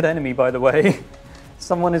got favoured enemy, by the way.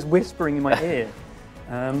 Someone is whispering in my ear.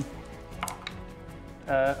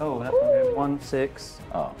 That's not good. 1, 6.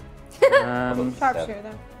 Oh. Sharpshooter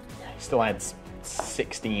then. He still adds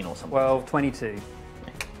 16 or something. 12, 22.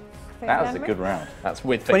 That was a good round. That's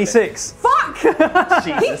with 26. Fuck! He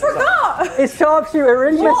forgot! It's sharpshooter, it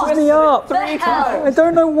really messes me up. 3 times. I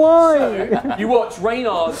don't know why. You watch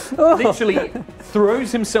Reynard literally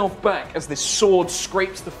throws himself back as this sword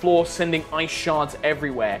scrapes the floor, sending ice shards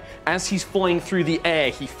everywhere. As he's flying through the air,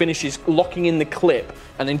 he finishes locking in the clip,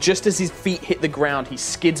 and then just as his feet hit the ground, he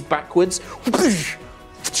skids backwards.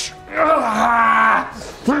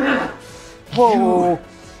 Whoa.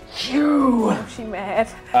 She mad.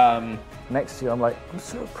 Next to you, I'm like, I'm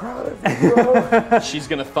so proud of you, bro. She's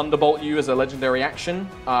going to thunderbolt you as a legendary action.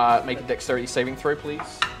 Make a dexterity saving throw,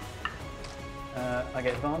 please. I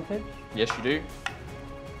get advantage. Yes, you do.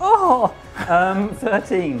 Oh!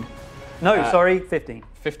 13. No, sorry, 15.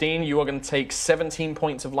 15, you are going to take 17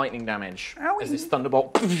 points of lightning damage as this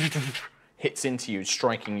thunderbolt hits into you,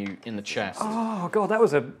 striking you in the chest. Oh, God, that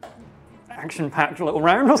was a action-packed little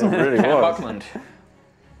round, wasn't it? It really Cam was. Buckland.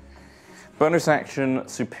 Bonus action,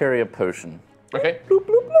 superior potion. Okay.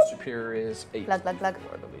 Superior is 8. Glug, glug, glug.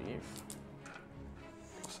 I believe.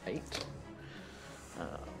 It's 8.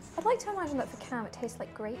 I'd like to imagine that for Cam it tastes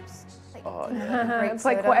like grapes. Like grape It's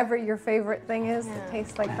like soda. whatever your favourite thing is that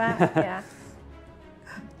tastes like that. Yeah.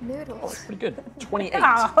 Noodles. Pretty good. 28.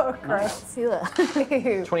 Oh, gross. Ew.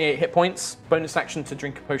 28 hit points. Bonus action to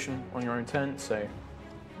drink a potion on your own turn, so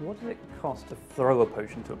What does it cost to throw a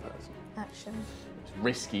potion to a person? Action. it's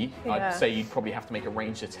risky. Yeah. I'd say you'd probably have to make a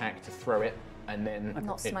ranged attack to throw it, and then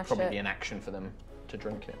Not it'd smash probably it. be an action for them to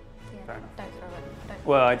drink it. Yeah. Fair enough. Don't throw it. Don't.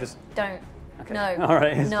 Well, I just... Don't. Okay. No. All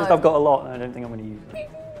right, it's No. just I've got a lot, and I don't think I'm going to use it.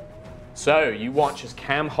 So you watch as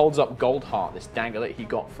Cam holds up Goldheart, this dagger that he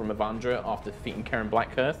got from Evandra after defeating Karen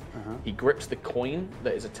Blackearth. He grips the coin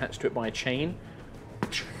that is attached to it by a chain,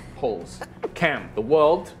 pulls. Cam, the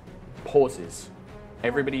world pauses.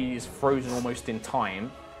 Everybody is frozen almost in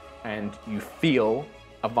time, and you feel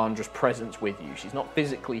Evandra's presence with you. She's not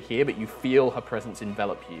physically here, but you feel her presence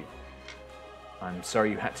envelop you. I'm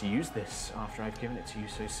sorry you had to use this after I've given it to you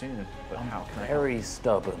so soon, but how can I help? Very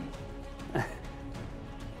stubborn.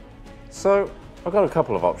 So, I've got a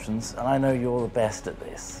couple of options, and I know you're the best at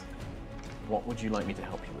this. What would you like me to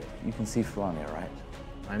help you with? You can see Felania, right?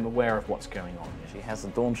 I'm aware of what's going on. She has a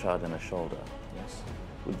Dawn Shard in her shoulder. Yes.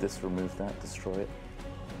 Would this remove that, destroy it?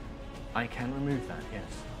 I can remove that, yes.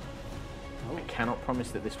 I cannot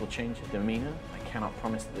promise that this will change her demeanor. I cannot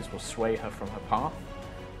promise that this will sway her from her path,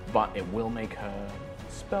 but it will make her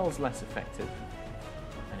spells less effective.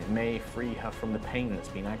 And it may free her from the pain that's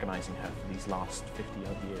been agonizing her for these last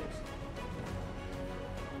 50-odd years.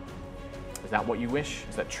 Is that what you wish?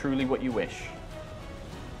 Is that truly what you wish?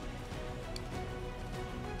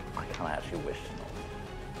 I kind of actually wish to know.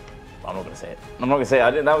 I'm not going to say it. I'm not going to say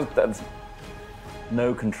it. That's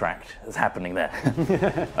no contract that's happening there.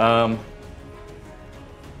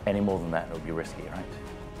 Any more than that, it would be risky, right?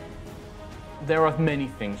 There are many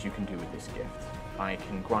things you can do with this gift. I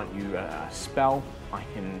can grant you a spell. I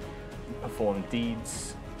can perform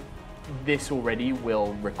deeds. This already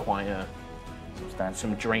will require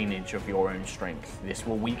some drainage of your own strength. This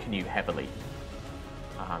will weaken you heavily.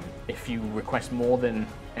 If you request more than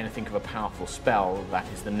anything of a powerful spell, that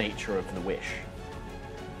is the nature of the wish.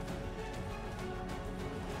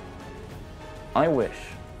 I wish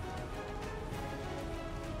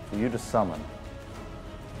for you to summon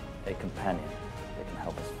a companion that can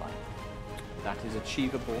help us fight. That is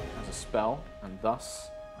achievable as a spell, and thus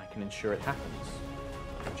I can ensure it happens.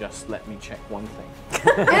 Just let me check one thing.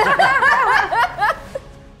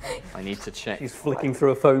 I need to check. He's flicking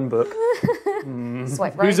through a phone book.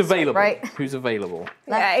 Swipe right. Who's available? Right. Who's available?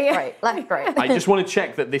 Left, Yeah. right. Left, right. I just want to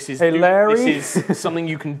check that this is Hey, Larry. this is something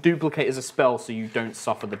you can duplicate as a spell, so you don't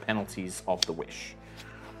suffer the penalties of the wish.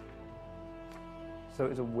 So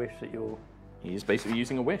it's a wish that you're. He's basically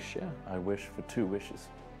using a wish. Yeah. I wish for 2 wishes.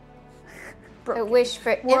 A wish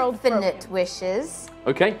for World infinite broken. wishes.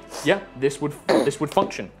 Okay. Yeah. This would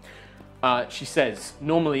function. She says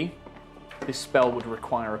normally this spell would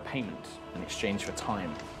require a payment in exchange for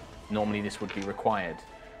time. Normally this would be required.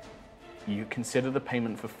 You consider the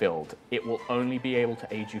payment fulfilled. It will only be able to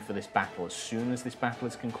aid you for this battle. As soon as this battle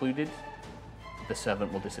is concluded, the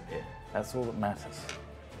servant will disappear. That's all that matters.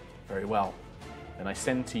 Very well. Then I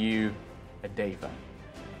send to you a Deva.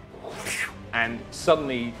 And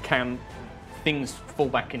suddenly things fall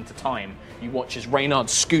back into time. You watch as Reynard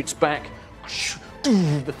scoots back,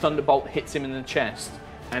 the thunderbolt hits him in the chest,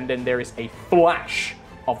 and then there is a flash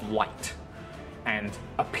of light. And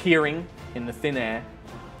appearing in the thin air,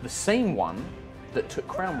 the same one that took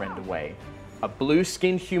Crownrend away. A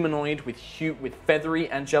blue-skinned humanoid with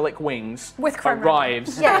feathery angelic wings With Crownrend.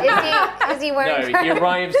 arrives. Yeah, is he wearing? No, he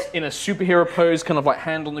arrives in a superhero pose, kind of like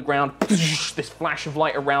hand on the ground, this flash of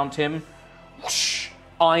light around him, whoosh,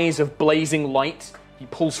 eyes of blazing light. He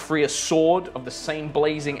pulls free a sword of the same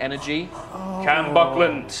blazing energy. Cam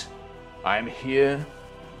Buckland, I am here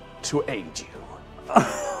to aid you.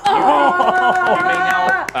 You may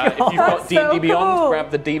now, if you've got D&D so Beyond, cool. grab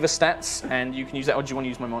the Diva stats, and you can use that, or do you want to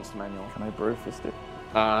use my monster manual? Can I bro fist it?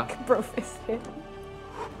 Bro fisted.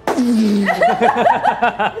 Do you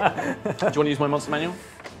want to use my monster manual?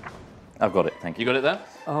 I've got it, thank You you. got it there?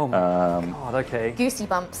 Oh my god, okay. Goosey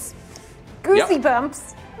bumps. Goosey Yep.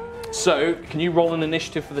 bumps. So, can you roll an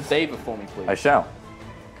initiative for the Deva for me, please? I shall.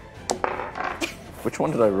 Which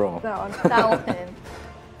one did I roll? That one. That one.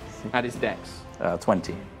 Add his dex.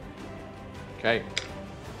 20. Okay.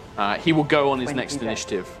 He will go on his 20 next dex.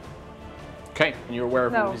 initiative. Okay, and you're aware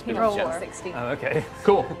of all No, his he abilities rolled yet? 60. Oh, okay.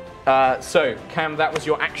 Cool. So, Cam, that was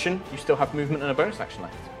your action. You still have movement and a bonus action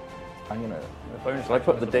left. I'm gonna. bonus Shall I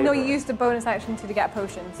put the data? No, you used a bonus action to get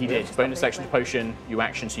potions. He did. Bonus action to potion, you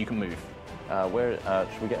action so you can move. Where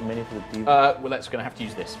should we get a mini for the diva? Well, that's going to have to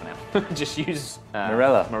use this for now. Just use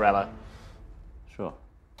Morella. Morella. Sure.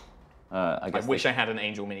 I I guess wish I had an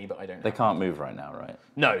angel mini, but I don't. they can't move right now, right?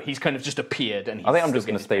 No, he's kind of just appeared, and he's I think I'm still just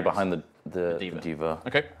going getting to stay his behind bearings. the diva. diva.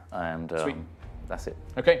 Okay. And Sweet. that's it.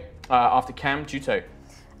 Okay. After Cam, Juto.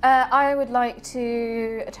 I would like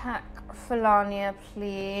to attack Felania,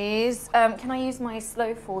 please. Can I use my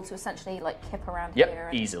slow fall to essentially like kip around here? Yep,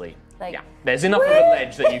 and, easily. like- Yeah, there's enough of a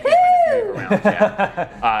ledge that you can kind of move around.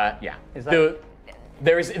 Yeah. Yeah. Is that-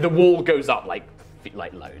 There is the wall goes up like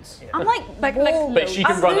loads. I'm like wall But she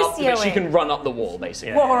can I'm run up. But she Lucioing. can run up the wall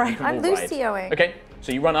basically. Wall You can I'm wall ride. Lucioing. Okay,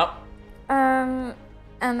 so you run up. And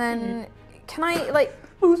then can I like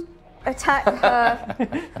attack her?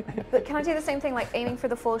 But can I do the same thing, like aiming for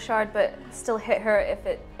the full shard, but still hit her if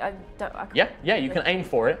it? I can't- Yeah, you can aim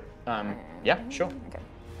for it. Yeah, sure. Okay.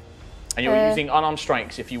 And you're using unarmed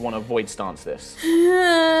strikes if you want to void stance this.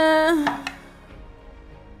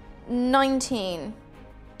 19.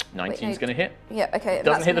 19's no. going to hit. Yeah. Okay. Doesn't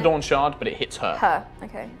that's hit the gonna- dawn shard, but it hits her. Her.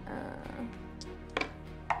 Okay.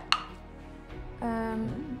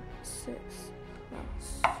 6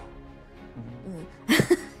 plus.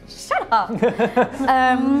 Shut up.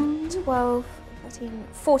 12, 13,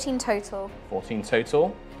 14 total. 14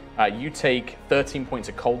 total. You take 13 points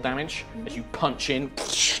of cold damage as you punch in.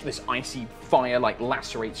 This icy fire like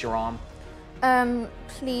lacerates your arm.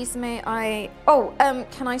 Please may I? Oh,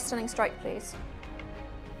 can I stunning strike, please?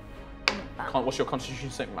 What's your constitution?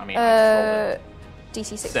 I mean, I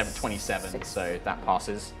just DC 6. rolled a 27, so that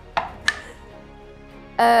passes.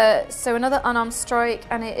 So another unarmed strike,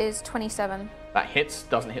 and it is 27. That hits,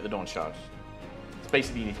 doesn't hit the dawn shard. It's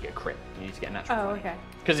basically you need to get a crit. You need to get a natural. Oh, okay.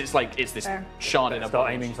 Because it's this Fair. shard in a Start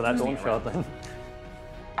bunch. aiming for that dawn shard then.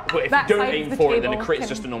 But if That you don't side of aim the for it, then a table crit is can-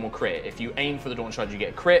 just a normal crit. If you aim for the dawn shard, you get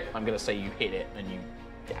a crit. I'm going to say you hit it and you.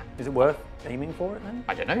 Yeah. Is it worth aiming for it then?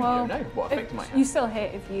 I don't know. Well, you don't know what effect it might have. You still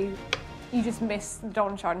hit if you just miss the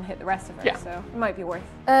dawn shard and hit the rest of it. Yeah. So it might be worth.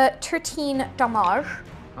 13 damage.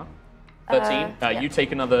 13. yeah. You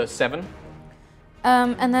take another 7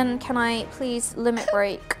 And then can I please limit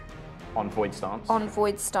break on void stance. on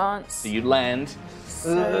void stance? So you land.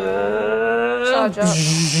 Charge up.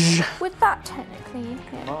 Would that technically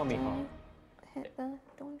hit, Mommy. hit the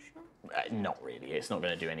dawn shard? Not really. It's not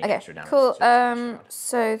going to do any Okay, extra damage. cool. to the dawn shard.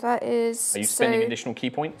 So that is. Are you spending so, additional key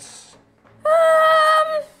points? 1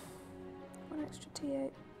 extra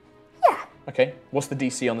T8. Okay. What's the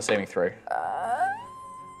DC on the saving throw?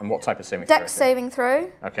 And what type of saving throw? Dex saving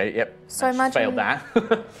throw. Okay, yep. So And she's imagine- failed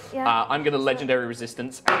that. Yeah. I'm going to legendary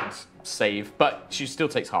resistance and save, but she still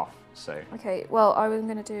takes half. So Okay, well, I was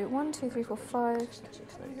going to do 1, 2, 3, 4, 5.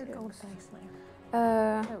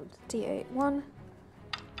 D8. 1,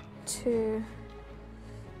 2,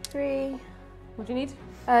 3. What do you need?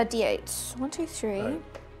 D8. 1, 2, 3.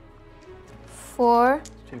 4,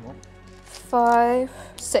 2 more. 5,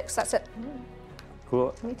 6. That's it.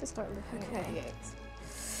 Cool. I need to start looking at Okay. D8s.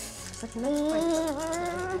 So I can next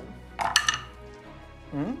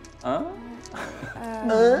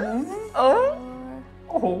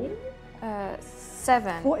Four,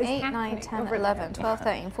 7, What is 8, 9, happening 10, over 11, 12,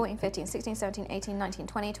 13, 14, 15, 16, 17, 18, 19,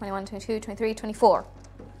 20, 21, 22, 23, 24.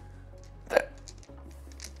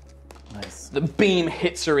 Nice. The beam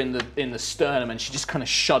hits her in the sternum, and she just kind of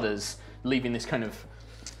shudders, leaving this kind of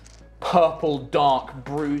purple, dark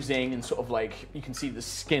bruising, and sort of like you can see the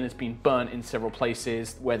skin has been burnt in several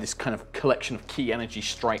places where this kind of collection of key energy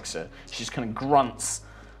strikes her. She just kind of grunts.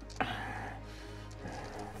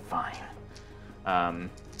 Fine.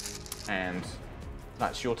 And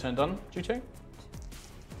that's your turn done, Juto?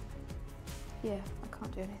 Yeah, I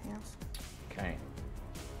can't do anything else. Okay.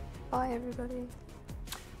 Bye, everybody.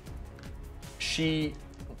 She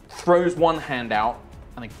throws one hand out,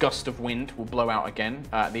 and a gust of wind will blow out again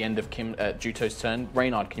at the end of Juto's turn.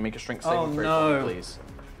 Reynard, can you make a strength saving throw, no. for me, please?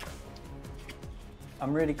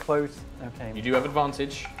 I'm really close. Okay. You do have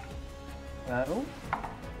advantage. Oh.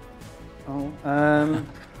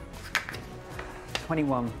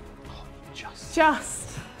 21.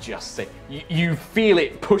 Just say you feel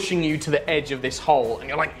it pushing you to the edge of this hole, and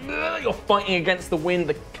you're like, "Ugh," you're fighting against the wind,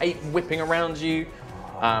 the cape whipping around you.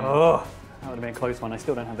 Oh, that would have been a close one. I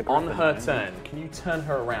still don't have the grip On at her the moment. turn, can you turn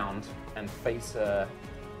her around and face her?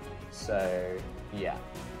 So yeah,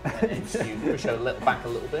 and then you push her back a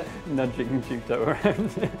little bit. Nudging Juto around.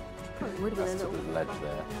 That's a ledge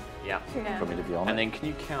there. Yeah. For me to be on And it. then can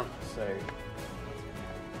you count? So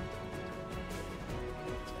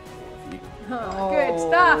Good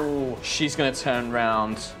stuff. she's gonna turn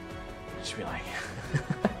around. She'll be like,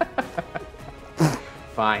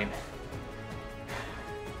 fine.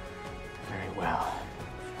 Very well.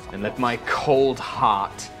 And let my cold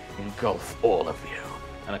heart engulf all of you.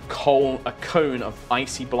 And a cone of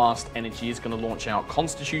icy blast energy is going to launch out.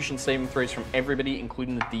 Constitution saving throws from everybody,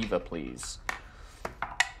 including the diva, please.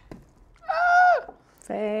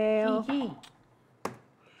 Fail.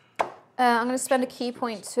 I'm going to spend a key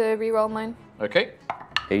point to reroll mine. Okay.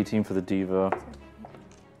 18 for the diva.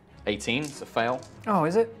 18, it's a fail. Oh,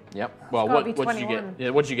 is it? Yep. Well, gotta what be did you get? 21. Yeah,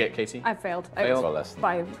 what did you get, Casey? I failed. Failed? Well, less than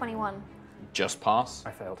 5. 21. Just pass.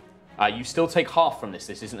 I failed. You still take half from this.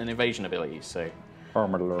 This isn't an evasion ability, so. Oh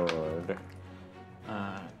my lord.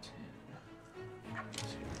 10.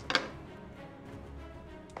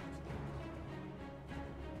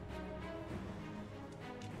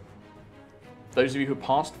 Those of you who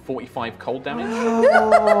passed, 45 cold damage.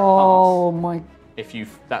 Oh my. If you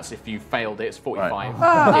failed it, it's 45.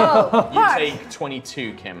 Oh, You take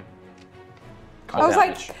 22, Kim. Cold I was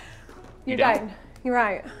like, damage. you're down? down. You're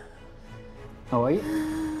right. Oh wait.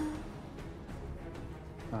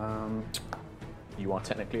 You are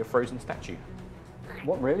technically a frozen statue.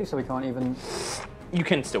 What really? So we can't even You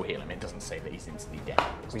can still heal him. It doesn't say that he's instantly dead.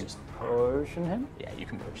 It's just, potion him? yeah, you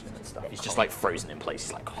can potion him and stuff. He's just like frozen in place.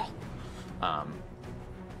 He's like, oh.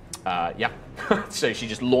 Yeah. So she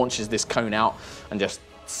just launches this cone out and just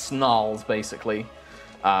snarls basically,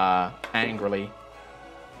 angrily.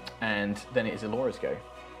 And then it is Elora's go.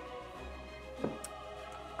 I'm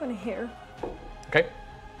gonna hit her. Okay.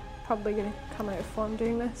 Probably gonna come out of form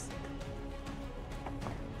doing this.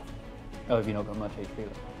 Oh, have you not got much HP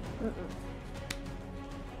left?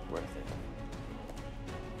 Worth it.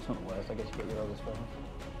 It's not worth. I guess you get your other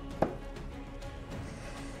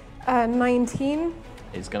spell. 19.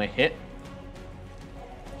 Is gonna hit.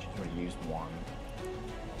 She's already used one.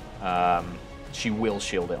 She will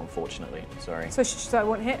shield it, unfortunately. Sorry. So I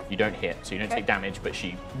won't hit. You don't hit, so you don't take damage, but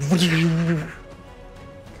she.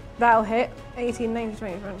 That'll hit. 18, 19,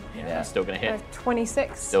 21. Yeah, still gonna hit.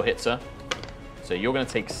 26. Still hits her. So you're gonna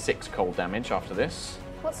take 6 cold damage after this.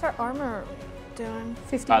 What's our armor doing?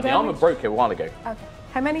 15 The armor damage. broke a while ago. Okay.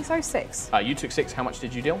 How many? Sorry, 6. You took 6. How much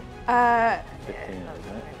did you deal? 15,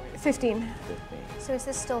 15. 15. So is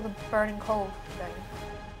this still the burning cold thing?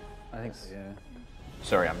 I think so. Yeah.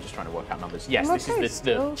 Sorry, I'm just trying to work out numbers. Yes, I'm this okay, is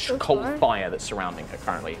the still cold fine. fire that's surrounding her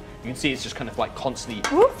currently. You can see it's just kind of like constantly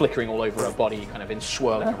Whoop. flickering all over her body, kind of in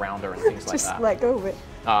swirling around her and things like Just that. let go of it.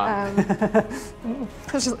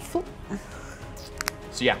 It's just like, flip.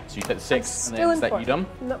 So yeah, so you take the 6, and still then is in that form. you done?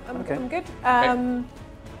 No, Okay. I'm good.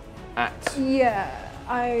 At Yeah.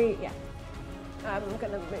 Yeah. I'm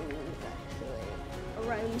gonna move actually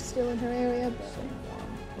around still in her area, but.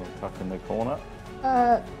 We'll tuck in the corner.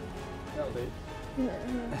 That'll do.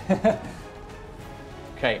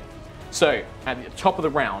 Okay, so at the top of the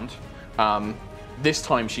round, this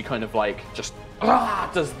time she kind of like just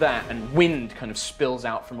does that, and wind kind of spills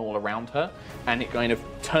out from all around her, and it kind of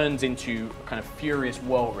turns into a kind of furious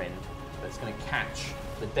whirlwind that's going to catch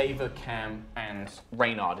the Deva, Cam, and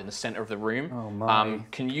Reynard in the center of the room. Oh my.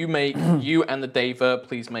 Can you make, you and the Deva,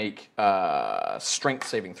 please make strength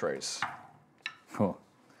saving throws? Cool.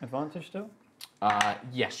 Advantage still?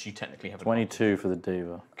 Yes, you technically have 22 for the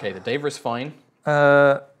Deva. Okay, the Deva is fine.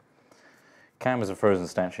 Cam is a frozen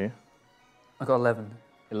statue. I got 11.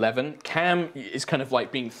 11. Cam is kind of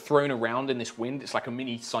like being thrown around in this wind. It's like a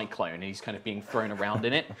mini cyclone, and he's kind of being thrown around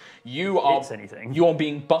in it. You are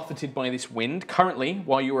being buffeted by this wind. Currently,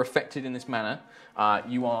 while you are affected in this manner,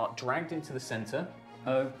 you are dragged into the center.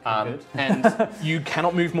 Oh, good. And you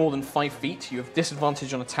cannot move more than 5 feet. You have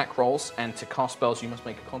disadvantage on attack rolls, and to cast spells, you must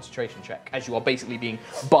make a concentration check, as you are basically being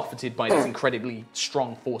buffeted by this incredibly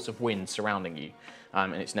strong force of wind surrounding you.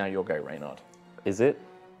 And it's now your go, Reynard. Is it?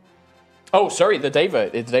 Oh, sorry, the Deva.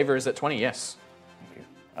 The Deva is at 20, yes.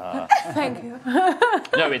 Thank you.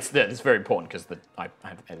 No, it's very important because I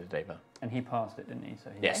had edited Deva. And he passed it, didn't he? So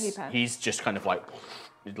Yes, he passed. he's just kind of like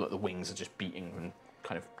the wings are just beating and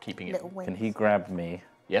kind of keeping it. Can he grab me?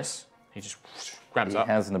 Yes, he just grabs He up.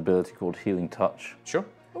 has an ability called Healing Touch, Sure.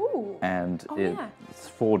 Ooh. and yeah. it's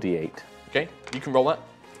 4d8. Okay, you can roll that.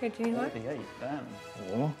 Okay, do you know what? 48, damn.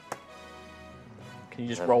 Can you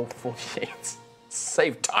just roll 48?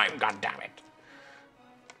 Save time, goddammit.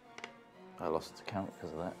 I lost the count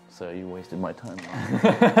because of that, so you wasted my time.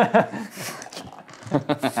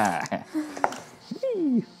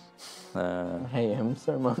 I hate him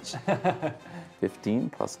so much. 15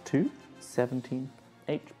 plus 2, 17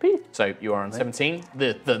 HP. So you are on 17.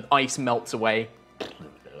 The ice melts away.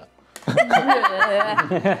 He's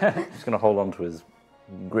going to hold on to his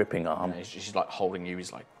gripping arm. And she's like holding you.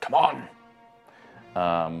 He's like, come on.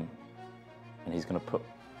 And he's going to put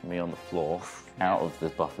me on the floor out of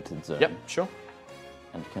this buffeted zone. Yep, sure.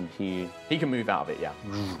 And can he... He can move out of it, yeah.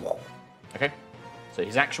 Okay. So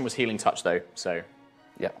his action was Healing Touch, though, so...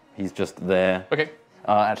 Yeah, he's just there. Okay.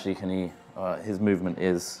 Actually, can he... his movement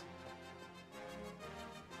is...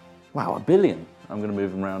 Wow, 1 billion. I'm going to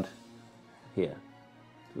move him around here,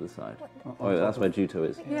 to the side. Oh, that's where Juto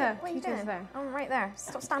is. Yeah, What are you he does doing? there. I'm right there.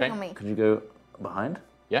 Stop standing Okay. on me. Could you go behind?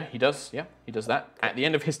 Yeah, he does. Yeah, he does that. At the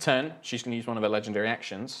end of his turn, she's going to use one of her legendary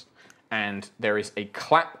actions, and there is a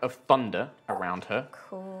clap of thunder around her.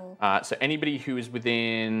 Cool. So anybody who is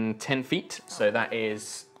within 10 feet, so that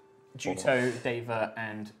is Juto, Deva,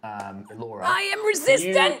 and Elora. I am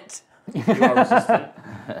resistant! You are resistant.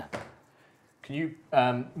 Can you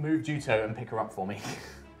move Juto and pick her up for me?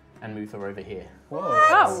 And move her over here.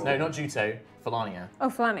 Oh. No, not Juto, Felania. Oh,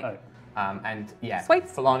 Flanny. Oh. And yeah, Swipe.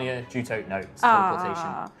 Felania, Juto, no, it's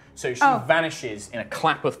teleportation. So she vanishes in a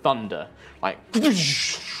clap of thunder, like,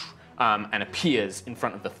 and appears in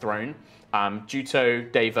front of the throne. Juto,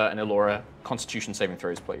 Deva, and Elora, Constitution saving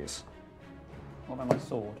throws, please. What about my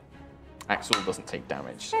sword? Axel doesn't take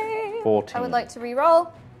damage. 14. I would like to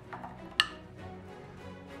re-roll.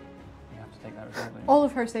 You have to take that result. don't you? All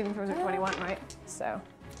of her saving throws are 21, right? So.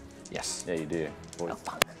 Yes, Yeah, you do. you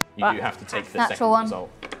do have to take the Natural second one. result.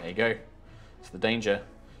 There you go. It's the danger.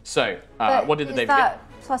 So, But what did the is Deva that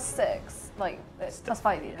get? plus 6? Like, it's plus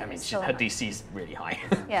 5? I mean, it's still her high. DC's really high.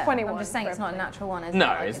 Yeah, 21 I'm just saying it's not a for natural one, is No, it?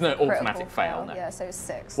 Like, it's no a critical automatic fail, no. Yeah, so it's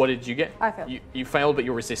 6. What did you get? I failed. You failed, but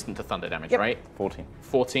you're resistant to thunder damage, Yep. right? 14.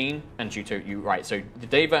 14, and Juto, you right. So the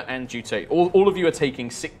Deva and Juto, all of you are taking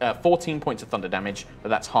 14 points of thunder damage, but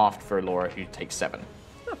that's halved for Elora, who takes 7.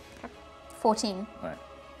 14. Right.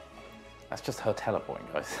 That's just her teleporting,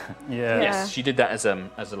 guys. Yeah. Yes, she did that as a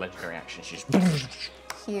legendary action. She's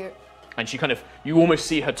Cute. and she kind of, you almost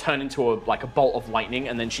see her turn into like a bolt of lightning,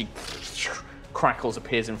 and then she crackles,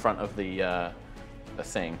 appears in front of the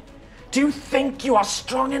thing. Do you think you are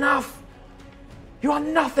strong enough? You are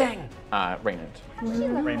nothing. Raymond.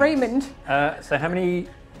 Raymond. So how many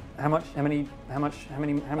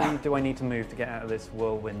do I need to move to get out of this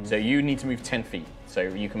whirlwind? So you need to move 10 feet. So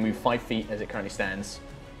you can move 5 feet as it currently stands.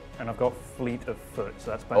 And I've got fleet of foot,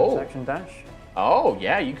 so that's bonus Oh. action dash. Oh,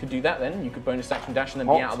 yeah, you could do that then. You could bonus action dash and then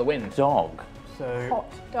be out of the wind. Dog. So Hot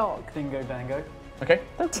dog. dingo dango. Okay,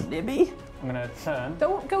 That's Nibby. I'm gonna turn.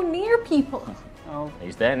 Don't go near people. Oh,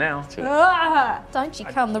 he's there now. Ah! Don't you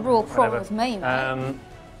come the raw prawn whatever. with me, mate.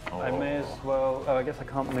 I may as well. Oh, I guess I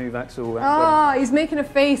can't move Axel. Ah, he's making a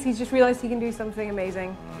face. He's just realised he can do something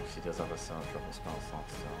amazing. She does have a spell slot,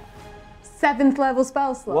 so. 7th level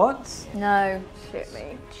spell slot. What? No. Shit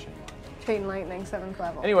me. Chain lightning, 7th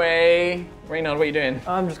level. Anyway, Reynard, what are you doing?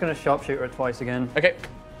 I'm just going to sharpshooter it twice again. Okay.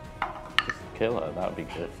 Kill her, that would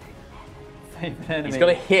be good. Favorite enemy. He's got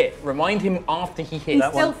to hit. Remind him after he hits.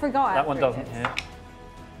 He still forgot. That one after doesn't it hit.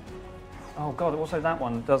 Oh god, also that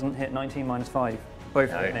one doesn't hit 19 minus 5.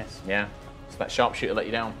 Both miss. Yeah. So that sharpshooter let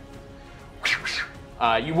you down.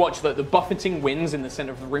 You watch the buffeting winds in the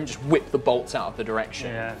center of the room just whip the bolts out of the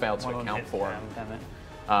direction. Yeah. Failed to one account hits, for it. Damn it.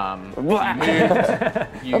 You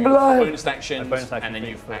moved, you bonus action, bonus action and then for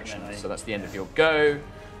you each action. enemy. So that's the end of your go.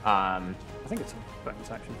 I think it's a bonus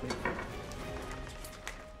action, please.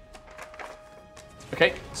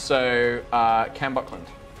 Okay, so Cam Buckland.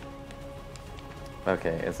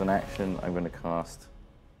 Okay, as an action, I'm going to cast.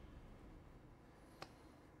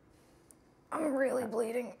 I'm really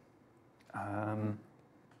bleeding.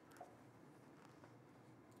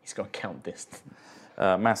 He's got to count distance.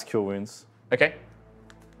 Mass Cure Wounds, Okay,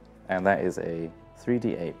 and that is a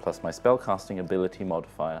 3d8 plus my spellcasting ability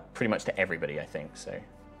modifier. pretty much to everybody, I think. So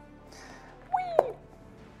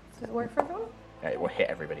Does it work for everyone? it will hit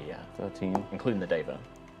everybody, yeah, 13, including the Deva.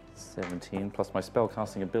 17 plus my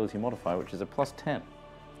spellcasting ability modifier, which is a plus 10.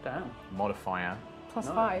 Damn. Modifier, Plus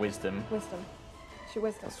 5. wisdom, Wisdom. It's your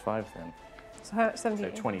wisdom. Plus 5 then. So how, so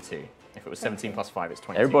 17. 22. If it was 17 plus 5, it's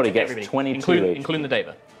 22. Everybody gets 22 including, HP. including the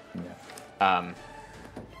Deva. Yeah.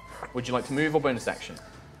 Would you like to move or bonus action?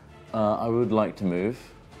 I would like to move.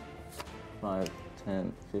 5,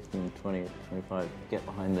 10, 15, 20, 25. Get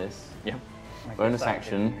behind this. Yeah. I guess Bonus that would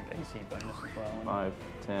action. give you AC bonus as well. 5,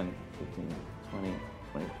 10, 15, 20,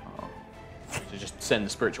 25. So just send the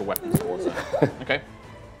spiritual weapon towards her. Okay.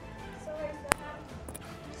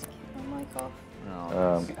 Oh my god.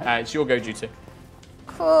 It's your go, Jutsu.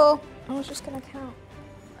 Cool. I was just gonna count.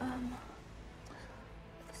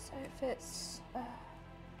 So if it's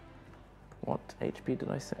What HP did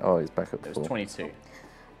I say? Oh, he's back up It to was 4. 22.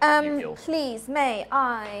 You heal. please, may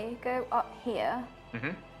I go up here? Mm-hmm.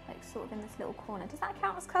 Like sort of in this little corner. Does that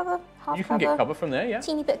count as cover? Half You can cover? get cover from there, yeah.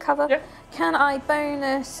 Teeny bit cover. Yeah. Can I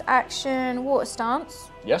bonus action water stance?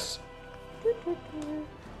 Yes.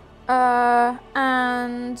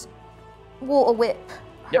 And water whip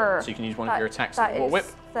Yep. her. So you can use one of your attacks That to water whip.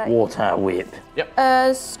 is 30. Water whip.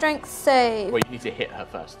 Strength save. Well, you need to hit her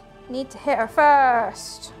first. Need to hit her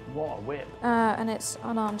first. What a whip. And it's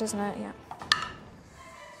unarmed, isn't it? Yeah.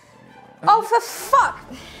 Oh, for fuck!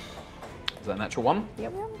 Is that a natural 1?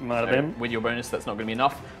 Yep. Might have So been. with your bonus, that's not going to be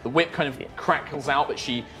enough. The whip kind of crackles out, but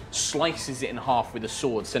she slices it in half with a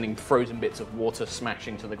sword, sending frozen bits of water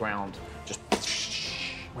smashing to the ground. Just.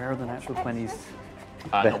 Where are the natural 20s?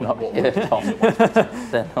 They're Not with not water. here, Tom.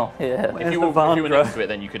 They're not here. If you were next to it,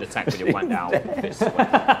 then you could attack with your wand out fist.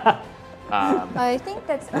 I think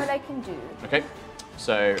that's all I can do. Okay,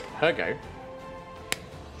 so her go.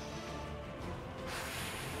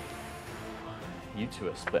 You two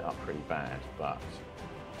are split up pretty bad, but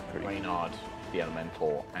Reynard, the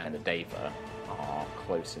Elemental, and the Deva are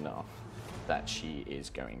close enough that she is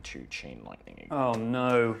going to chain lightning again. Oh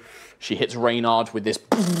no. She hits Reynard with this.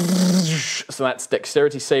 So that's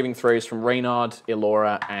dexterity saving throws from Reynard,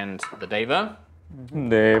 Elora, and the Deva.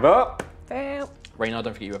 Neighbor. Fail. Reynard,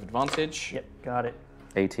 don't forget you have advantage. Yep, got it.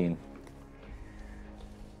 18.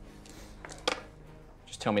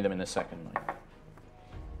 Just tell me them in a second. Like.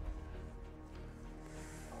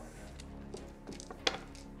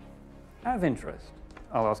 Out of interest,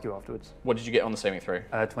 I'll ask you afterwards. What did you get on the saving throw?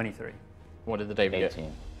 23. What did the Deva get?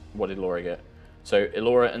 18. What did Elora get? So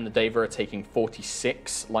Elora and the Deva are taking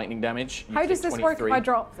 46 lightning damage. You How take does this work if 23. I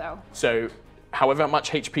drop though? So, however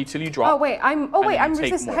much HP till you drop Oh wait, I'm then you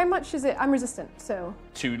take resistant. more. How much is it? I'm resistant. So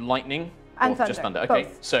to lightning, And or just thunder, under. Okay,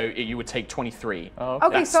 both. so you would take 23. Oh, okay,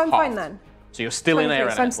 That's so I'm fine halved. then. So you're still in air 23,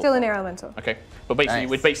 so I'm elemental. still in air elemental. Okay, but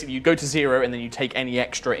basically you go to 0 and then you take any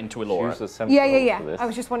extra into Elora. Choose a central Yeah. for this. I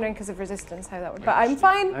was just wondering because of resistance how that would. But I'm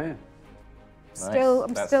fine. Oh yeah. Still, I'm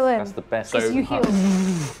That's- still in. That's the best. So- Because you healed.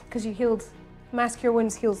 Because you healed. Mass Cure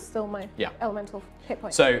Wounds heals still my elemental hit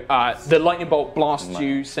points. So the lightning bolt blasts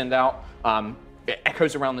you, send out. It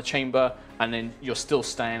echoes around the chamber, and then you're still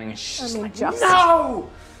standing. And she's like, just. "No!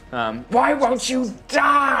 Why won't you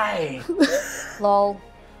die?" Lol.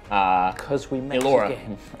 Because we make Elora. the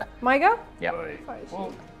game. My go? Yeah.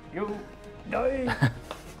 Well, you die.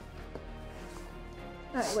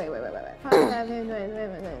 Wait.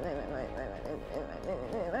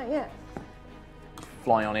 Yeah.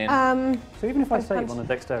 Fly on in. So even if I save on a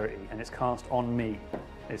dexterity and it's cast on me,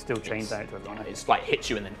 it still chains out to everyone. It's like hits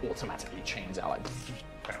you and then automatically chains out. Like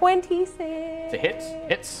 26. to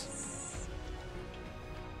hits.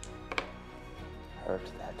 Hurt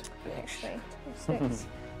that bitch. 26.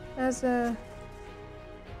 As a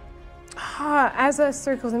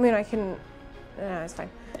circles the moon, I can. No, it's fine.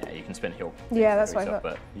 Yeah, you can spin heal. Yeah, that's what I thought.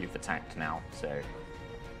 But you've attacked now, so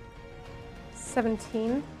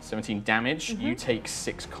 17. 17 damage. You take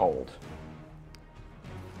 6 cold.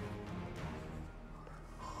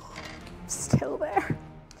 Still there.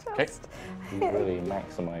 Okay. You really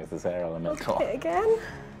maximise this air elemental. Hit again.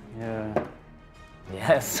 Yeah.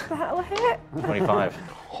 Yes. That'll hit. 25.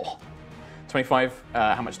 25.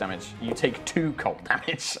 How much damage? You take 2 cold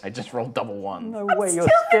damage. I just rolled double 1. No way, you're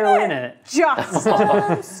still in it. Just.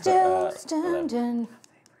 I'm still standing.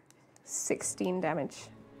 16 damage.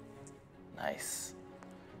 Nice.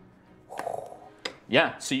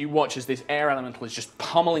 Yeah, so you watch as this air elemental is just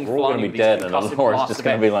pummeling We're all Falani gonna be with these dead, and concussive Laura's blasts just of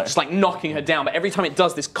gonna air, be like- just like knocking her down. But every time it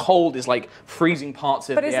does, this cold is like freezing parts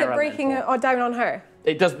of But the is air it breaking elemental. down on her?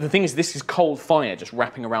 It does. The thing is, this is cold fire just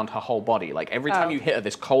wrapping around her whole body. Like every time you hit her,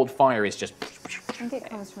 this cold fire is just. I think it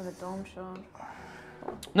comes from the dawn shard.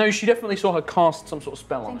 No, she definitely saw her cast some sort of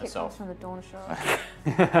spell I on think it comes herself. from the dawn shard.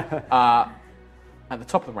 At the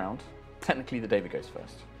top of the round, technically the David goes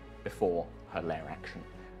first before her lair action.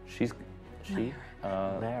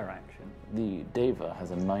 Lair action. The Deva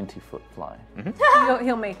has a 90-foot fly.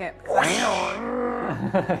 He'll make it.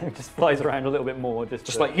 It just flies around a little bit more.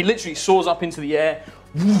 Just like he literally soars up into the air,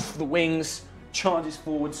 woof, the wings, charges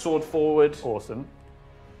forward, sword forward. awesome.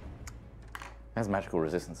 Has magical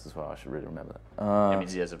resistance as well, I should really remember that. That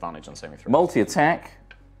means he has advantage on saving throws. Multi-attack.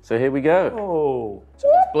 So here we go. Oh.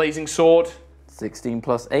 Blazing sword 16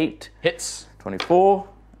 plus 8, hits. 24.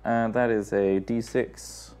 And that is a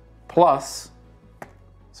d6 plus.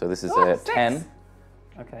 So this is a 10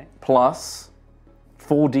 Okay. plus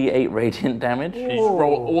 4d8 radiant damage. You just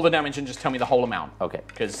roll all the damage and just tell me the whole amount. Okay.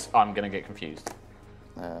 Because I'm going to get confused.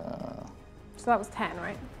 So that was 10,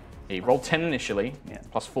 right? He rolled 10 initially, Yeah.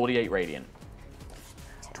 plus 48 radiant.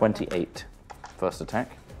 28. First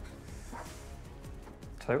attack.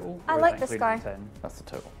 Total? I Or is like that this including guy. 10? That's the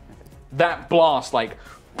total. That blast, like,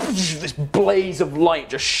 this blaze of light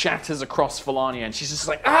just shatters across Falania, and she's just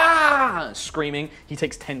like, ah! Screaming. He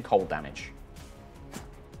takes 10 cold damage.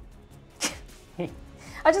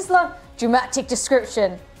 I just love dramatic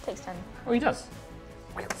description. Takes 10. Oh, he does.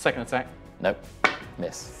 Second attack. Nope.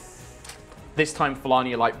 Miss. This time,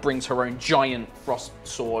 Falania, like, brings her own giant frost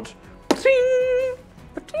sword. Ba-ting!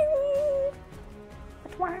 Ba-ting!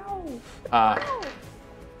 Wow!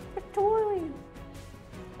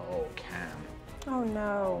 Oh, Cam. Oh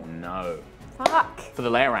no. No. Fuck. For the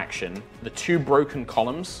lair action, the 2 broken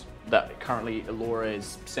columns that currently Laura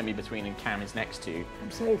is semi-between and Cam is next to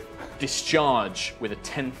discharge with a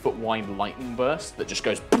 10-foot wide lightning burst that just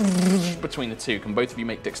goes between the 2. Can both of you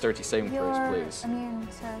make dexterity saving throws, please? immune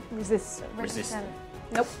to Resist. Resistant.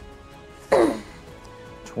 Nope.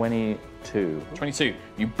 22. 22.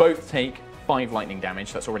 You both take 5 lightning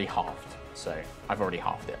damage. That's already halved. So I've already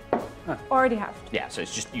halved it. Already have. Yeah, so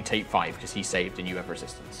it's just you take 5 because he saved and you have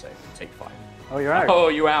resistance. So you take 5. Oh, you're out. Oh,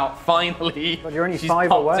 you out, finally. But you're only She's 5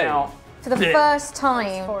 popped away. out. For the first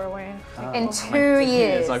time 4 away. in My 2 goodness,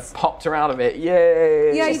 years. I've popped her out of it.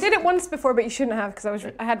 Yay! Yeah, you did it once before, but you shouldn't have because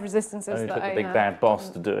I had resistances Only that took the I. big bad boss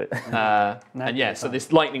to do it. And yeah, so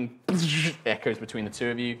this lightning echoes between the 2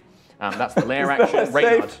 of you. That's the lair action.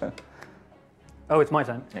 Reynard. Oh, it's my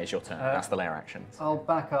turn. Yeah, it's your turn. That's the lair action. I'll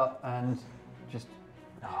back up and just.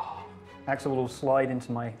 Axel will slide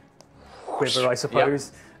into my quiver, I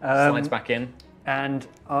suppose. Slides back in. And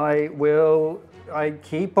I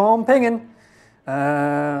keep on pinging.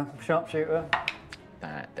 Sharpshooter.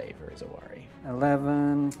 That Dava is a worry.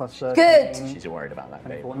 11 plus 13. Good. She's worried about that,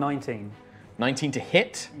 Dava. 19. 19 to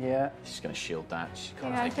hit. Yeah. She's going to shield that. She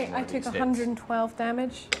can't Yeah, I take think more I of took these hits. 112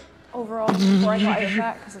 damage overall before I got out of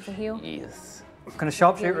that because of the heal. Yes. I'm going to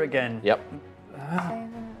sharpshooter again. Yep.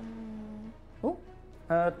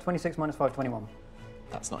 26 minus 5, 21.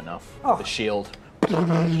 That's not enough. Oh. The shield. Where are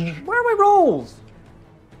my rolls?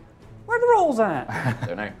 Where are the rolls at?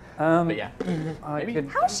 Don't know. But yeah. I Maybe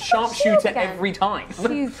could, sharpshooter again? every time.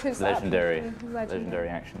 She puts that up Legendary. into Legendary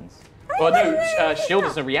actions. Well, no, shield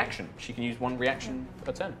is a reaction. She can use 1 reaction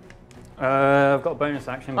per turn. I've got a bonus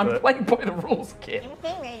action, I'm but playing by the rules, kid.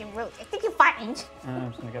 I think you're fine. I'm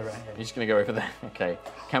just going to go right here. You're just going to go over there. Okay.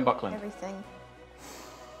 Cam Buckland, Everything.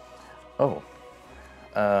 Oh.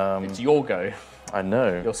 it's your go. I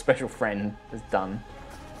know. Your special friend is done.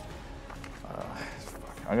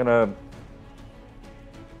 I'm gonna.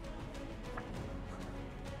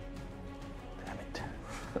 Damn it.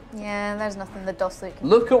 Yeah, there's nothing the Dossloot can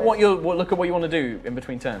Look do. at what you want to do in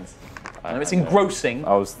between turns. I know it's engrossing.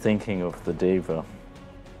 I was thinking of the Deva.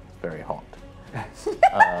 It's very hot.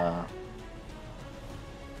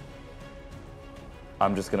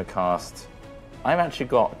 I'm just going to cast... I've actually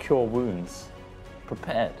got Cure Wounds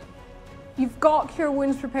prepared. You've got Cure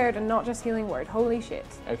Wounds prepared and not just Healing Word. Holy shit.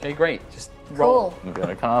 Okay, great. Just roll. Cool. I'm going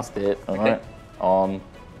to cast it, alright, on...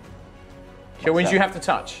 Cure Wounds that? you have to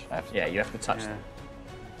touch. I have to Yeah, you have to touch them.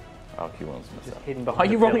 I'll Cure Wounds myself. Hidden Are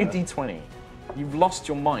behind you the rolling a pillar. d20? You've lost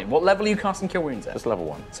your mind. What level are you casting Cure Wounds at? Just level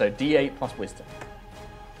 1. So d8 plus Wisdom.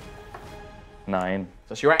 9. So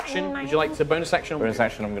that's your action. Would you like to bonus action? Or Bonus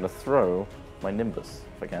action, I'm going to throw my Nimbus,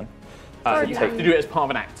 if I can. you have to do it as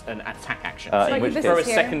part of an attack action. So in you which throw a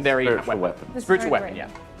case- secondary Spiritual weapon. The Spiritual spirit weapon, ring. yeah.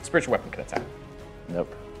 Spiritual weapon can attack.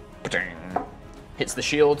 Nope. Hits the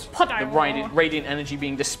shield. The radiant energy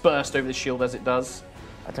being dispersed over the shield as it does.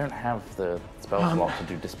 I don't have the spell slot to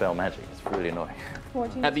do Dispel Magic. It's really annoying.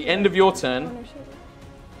 At the end of your turn,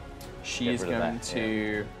 she Get is rid of going that,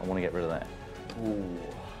 to. I want to get rid of that. Ooh.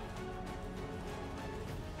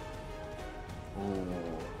 Ooh.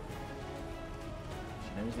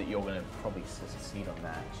 She knows that you're going to probably succeed on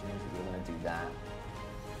that. She knows that you're going to do that.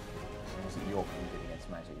 She knows that you're pretty good against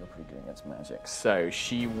magic. You're pretty good against magic. So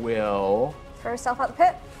she will. Throw herself out the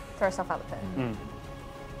pit. Throw herself out the pit.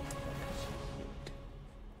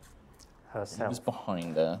 Herself. Who's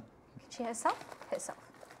behind her? She hit herself. Hit herself.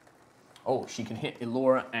 Oh, she can hit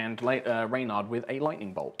Elora and Reynard with a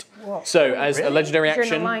lightning bolt. So, as a legendary You're in a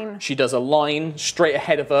action, line. she does a line straight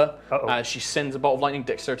ahead of her. Uh-oh. She sends a bolt of lightning.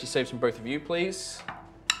 Dexterity saves from both of you, please.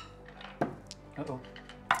 Uh-oh.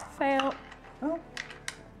 Fail.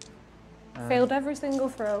 Failed every single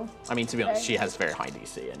throw. I mean, to be honest, she has very high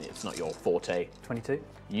DC, and it's not your forte. 22.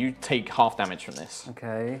 You take half damage from this.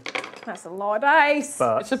 Okay. That's a lot of dice.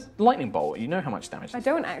 But It's a lightning bolt. You know how much damage. I This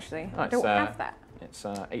don't actually. Oh, I don't have that. It's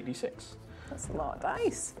 8d6. That's a lot of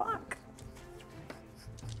dice. Fuck.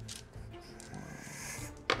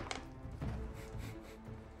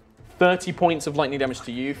 $30 points of lightning damage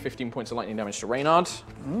to you, 15 points of lightning damage to Reynard.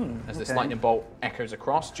 As this okay. lightning bolt echoes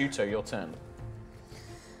across. Juto, your turn.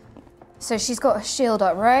 So she's got a shield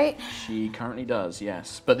up, right? She currently does,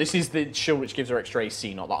 yes. But this is the shield which gives her extra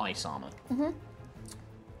AC, not the ice armor.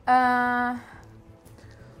 Am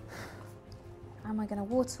I gonna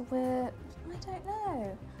water whip? I don't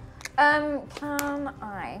know. Can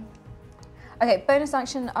I? Okay, bonus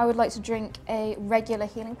action. I would like to drink a regular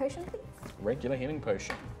healing potion, please. Regular healing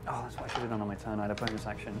potion. oh, that's what I should have done on my turn. I had a bonus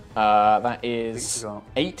action. That is forgot.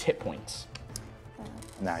 8 hit points.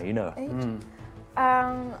 Now you know. 8.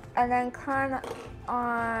 And then can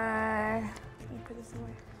I? Let me put this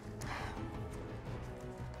away.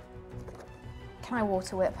 Can I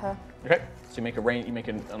water whip her? Okay, so you make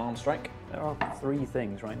an arm strike. There are 3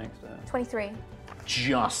 things right next to her. 23.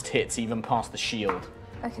 Just hits even past the shield.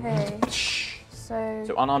 Okay. So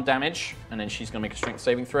So unarmed damage, and then she's gonna make a strength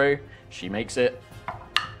saving throw. She makes it.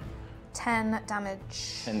 10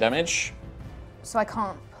 damage. 10 damage. So I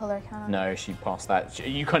can't pull her, can I? No, she passed that.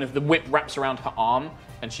 You kind of, the whip wraps around her arm,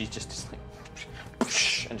 and she's just like,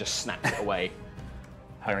 and just snaps it away.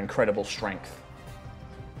 Her incredible strength.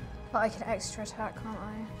 But I can extra attack, can't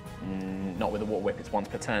I? Not with a water whip, it's once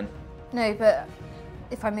per turn. No, but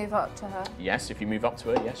if I move up to her, Yes, if you move up to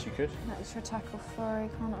her, yes, you could. an extra attack or flurry,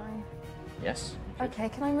 can't I? Yes. Okay,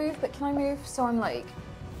 can I move? But can I move so I'm like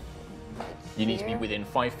You need to be here? within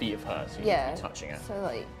 5 feet of her, so you need to be touching her. So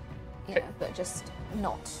like, yeah, Okay. but just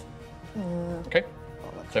not. Okay.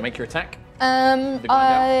 So make your attack.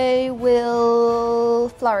 I will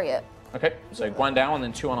flurry it. Okay, so Guandao and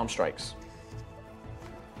then 2 unarmed strikes.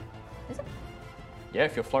 Is it? Yeah,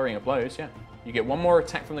 if you're flurrying of blows, yeah. You get 1 more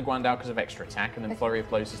attack from the Guandao because of extra attack, and then flurry of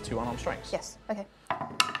blows is 2 unarmed strikes. Yes. Okay.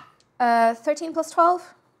 13 plus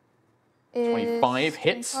 12 is 25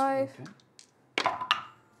 hits. 25.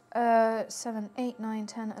 7, 8, 9,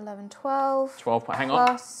 10, 11, 12. 12, hang on.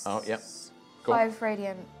 Plus Oh, yep. Go on. 5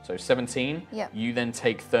 radiant. So 17. Yeah. You then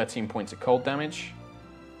take 13 points of cold damage.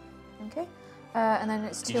 Okay. And then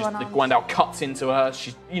it's 2 The unarmed. Guandao cuts into her.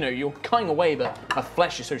 She's, you're cutting away, but her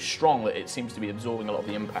flesh is so strong that it seems to be absorbing a lot of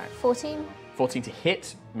the impact. 14. 14 to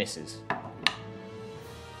hit, misses.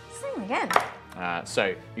 Same again.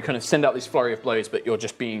 So you kind of send out this flurry of blows, but you're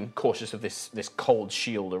just being cautious of this cold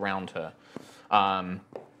shield around her.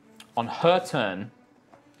 On her turn,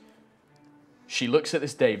 she looks at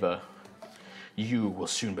this Deva. You will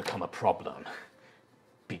soon become a problem.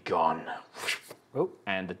 Be gone. Oh.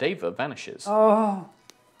 And the Deva vanishes. Oh.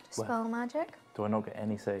 Spell magic. Do I not get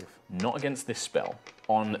any save? Not against this spell.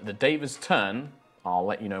 On the Deva's turn, I'll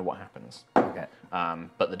let you know what happens. Okay.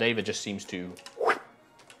 But the Deva just seems to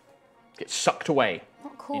get sucked away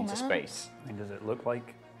Not cool, into man. space. I mean, does it look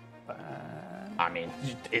like... I mean,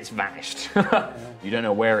 it's vanished. You don't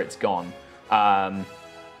know where it's gone.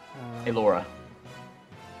 Elora.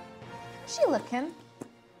 Is she looking?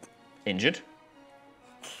 injured.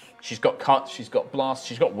 She's got cuts, she's got blasts,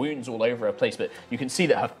 she's got wounds all over her place, but you can see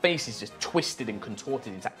that her face is just twisted and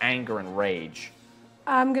contorted into anger and rage.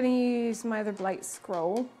 I'm going to use my other Blight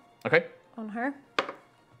Scroll Okay. on her.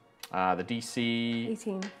 The DC...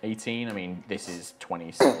 18. 18, I mean, this is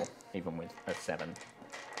 20 still, even with a 7.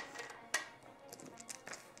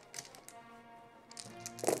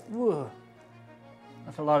 Whoa.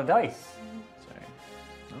 That's a lot of dice. So,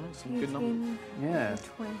 some good numbers. Yeah.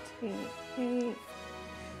 28.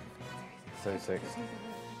 So 6.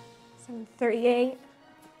 38.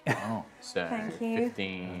 Oh. So, Thank you.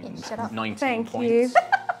 15, Shut up. 19 Thank points. you.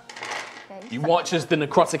 Okay. You watch as the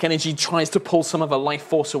necrotic energy tries to pull some of her life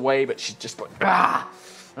force away, but she's just like, ah!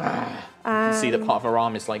 You can see that part of her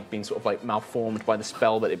arm is like being sort of like malformed by the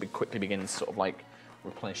spell, but it quickly begins sort of like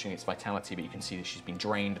replenishing its vitality, but you can see that she's been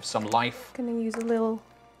drained of some life. Gonna use a little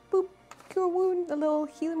boop, cure wound, a little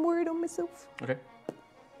healing word on myself. Okay.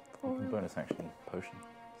 Bonus action potion.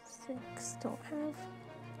 6, don't have.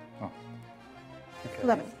 Oh. Okay.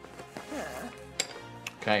 11.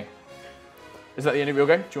 Okay. Is that the end of your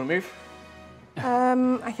go? Do you want to move?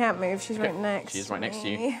 I can't move, she's right next She is right to next to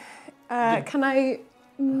me. you. Can I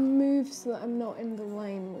move so that I'm not in the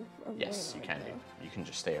line of Yes, you can do. though? You can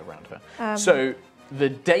just stay around her. So the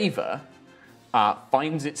Deva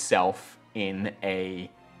finds itself in a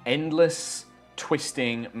endless,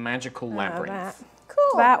 twisting, magical labyrinth.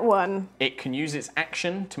 Cool. That one. It can use its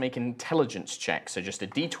action to make an intelligence check, so just a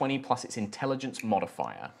d20 plus its intelligence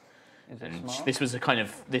modifier. Is it And smart? this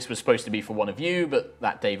was supposed to be for one of you, but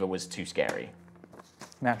that Deva was too scary.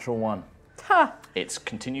 Natural 1. Ha! It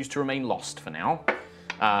continues to remain lost for now.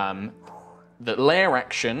 The lair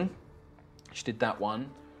action, she did that one.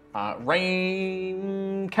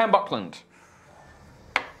 Rain Cambuckland.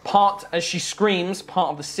 As she screams, part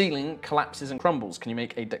of the ceiling collapses and crumbles. Can you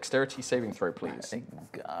make a dexterity saving throw, please? Thank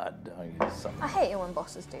God. I use something. I hate it when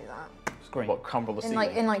bosses do that. Scream. What, crumble the In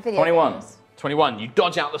ceiling? like video 21. games. 21. You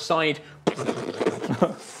dodge out the side.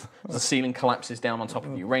 The ceiling collapses down on top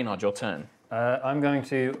of you. Reynard, your turn. I'm going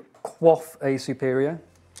to quaff a superior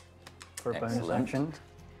for a bonus Excellent. action.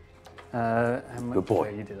 How much Good boy.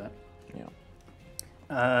 yeah, you do that.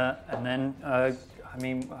 Yeah. And then, I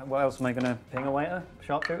mean, what else am I going to ping away at her?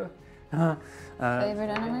 Sharpshooter? Favorite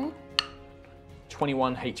enemy?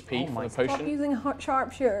 21 HP from my the Stop potion. using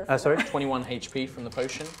sharpshooter. Sorry? 21 HP from the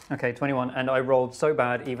potion. Okay, 21. And I rolled so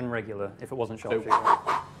bad, even regular, if it wasn't sharpshooter.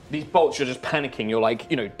 These bolts, you're just panicking. You're like,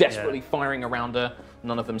 desperately firing around her.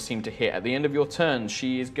 None of them seem to hit. At the end of your turn,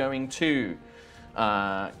 she is going to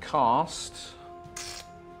cast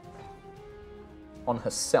on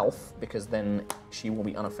herself, because then she will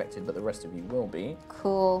be unaffected, but the rest of you will be.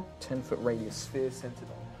 Cool. 10-foot radius sphere centered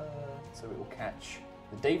on her, so it will catch.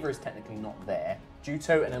 The Deva is technically not there.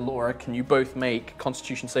 Juto and Elora, can you both make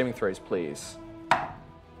Constitution saving throws, please? I'm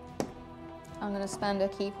going to spend a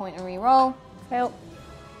key point and re-roll. Fail.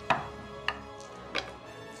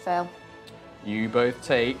 Fail. You both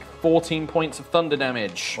take 14 points of thunder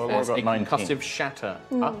damage. Well, as I've a got 19. concussive shatter.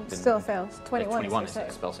 Still fails. 21. 21 is is the the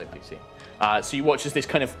save. spell save DC. So you watch as this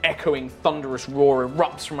kind of echoing, thunderous roar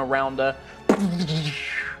erupts from around her.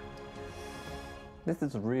 This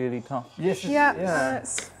is really tough. Yes. Yeah,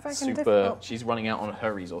 it's fucking Super. difficult. She's running out on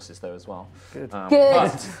her resources though as well. Good.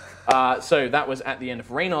 Good. But, so that was at the end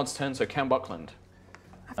of Reynard's turn. So Cam Buckland.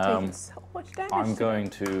 I've taken so much damage. I'm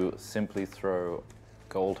going to simply throw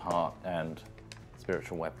Gold Heart and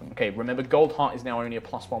Spiritual Weapon. Okay, remember Gold Heart is now only a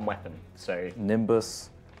 +1 weapon. So Nimbus.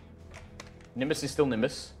 Nimbus is still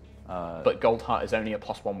Nimbus, but Gold Heart is only a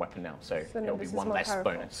 +1 weapon now. So it'll be Nimbus is one more less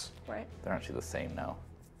powerful. bonus. Right. They're actually the same now.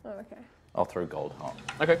 Oh, okay. I'll throw Gold Heart.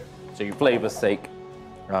 Okay, so you Flavor's sake,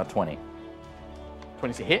 20.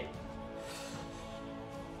 20 to hit.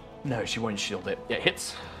 No, she won't shield it. Yeah, it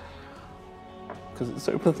hits. Because it's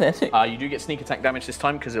so pathetic. You do get sneak attack damage this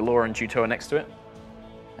time because Elora and Juto are next to it.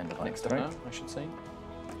 And Next to her, I should say.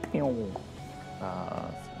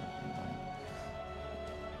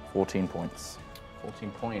 14 points.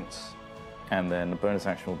 14 points. And then the bonus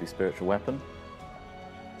action will be Spiritual Weapon.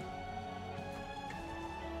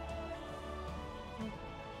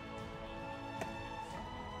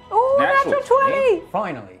 Oh, natural 20!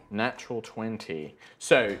 Finally. Natural 20.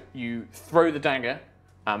 So you throw the dagger.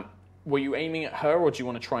 Were you aiming at her, or do you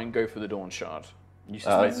want to try and go for the Dawn Shard? You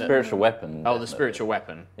suspect that- Spiritual Weapon. Oh, the definitely. spiritual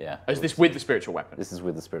weapon. Yeah. Oh, is this with the spiritual weapon? This is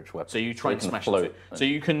with the Spiritual Weapon. So you try and can smash float. it. So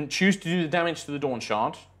you can choose to do the damage to the Dawn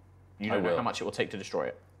Shard. You don't know will. how much it will take to destroy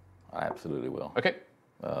it. I absolutely will. Okay.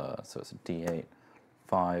 So it's a D8.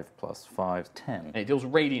 5 plus 5, 10. And it deals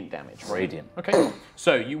radiant damage. Right? Radiant. Okay.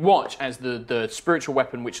 So you watch as the spiritual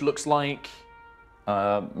weapon, which looks like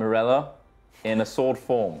Mirella. In a sword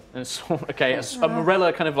form. And okay, a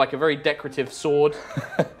morella, kind of like a very decorative sword,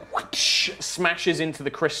 smashes into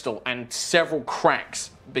the crystal, and several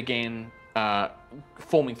cracks begin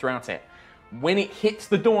forming throughout it. When it hits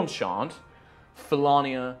the Dawn Shard,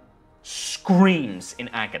 Felania screams in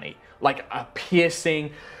agony, like a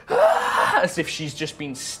piercing, as if she's just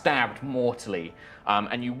been stabbed mortally.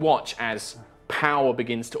 And you watch as power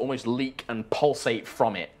begins to almost leak and pulsate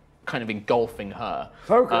from it, kind of engulfing her.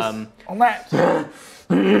 Focus on that.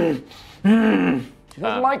 She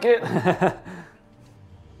doesn't like it.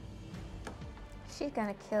 She's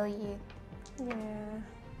gonna kill you. Yeah.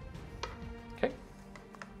 Okay.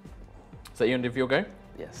 Is that the end of your go?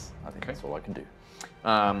 Yes, I think that's all I can do.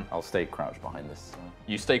 Um, I'll stay crouched behind this.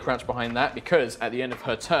 You stay crouched behind that because at the end of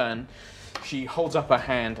her turn, she holds up her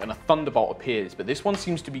hand and a thunderbolt appears, but this one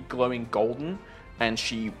seems to be glowing golden, and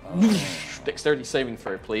she... Dexterity saving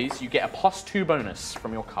throw, please. You get a +2 bonus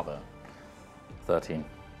from your cover. 13.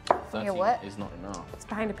 13 Your what? is not enough. It's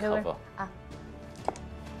behind a pillar. Cover. I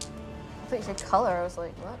thought you said color. I was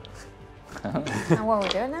like, what? And what are we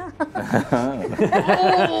doing now?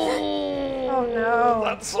 Oh no.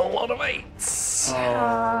 That's a lot of 8s.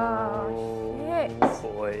 Oh, shit.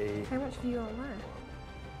 Boy. How much have you got left?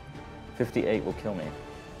 58 will kill me.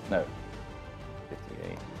 No.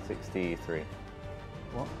 58. 63.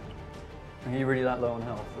 What? Are you really that low on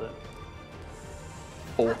health?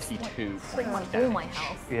 42 Pretty much points all of my damage.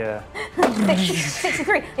 health. Yeah.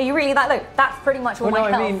 63. Are you really that low? That's pretty much all Well,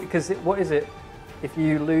 my no, health. I mean, because what is it? If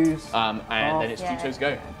you lose... And then it's Yeah. Tuto's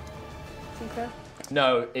go. Tutor?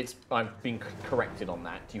 No, I've been corrected on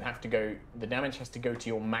that. You have to go, the damage has to go to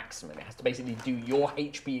your maximum. It has to basically do your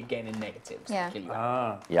HP again in negatives Yeah. to kill you.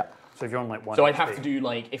 Yeah. So if you're on like 1 So I'd have HP. to do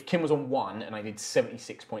like, if Kim was on 1 and I did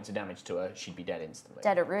 76 points of damage to her, she'd be dead instantly.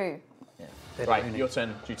 Dead-a-roo. Yeah. Dead Right, Rooney. your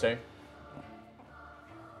turn, Tuto.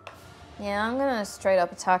 Yeah, I'm gonna straight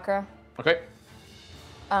up attack her. Okay,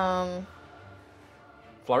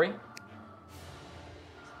 flurry.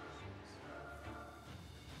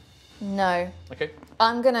 No. Okay.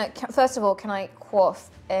 I'm gonna, first of all, can I quaff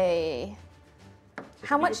a...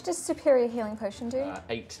 How be much good. does Superior Healing Potion do?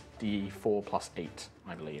 8d4 plus 8,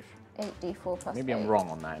 I believe. 8d4 plus Maybe 8. I'm wrong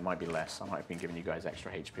on that. It might be less. I might have been giving you guys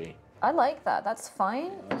extra HP. I like that. That's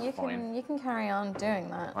fine. You fine. can carry on doing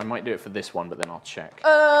that. I might do it for this one, but then I'll check.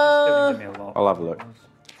 Still give me a lot. I'll have a look.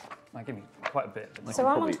 Might give me quite a bit. But So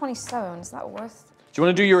I'm on probably- 27. Is that worth? Do you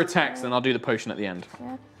want to do your attacks? Then I'll do the potion at the end.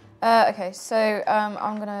 Yeah. Okay. So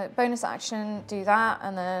I'm gonna bonus action do that,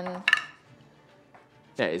 and then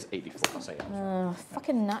Yeah, it is 8d4 plus 8.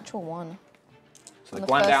 fucking natural 1. So the the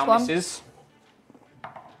first Guandao one. misses.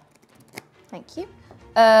 Thank you.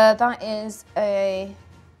 That is a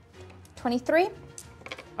 23.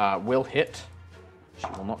 Will hit. She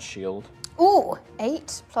will not shield. Ooh,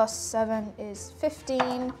 8 plus 7 is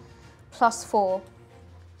 15 plus 4.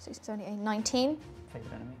 16, 17, 18, 19.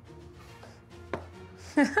 Favorite enemy.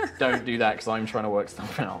 Don't do that because I'm trying to work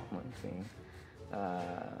stuff out. Let's see.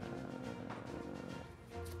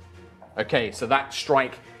 Okay, so that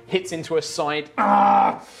strike hits into her side.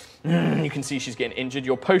 Ah! You can see she's getting injured.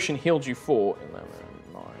 Your potion healed you for 11,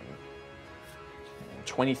 9,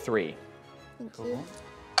 23. Thank you.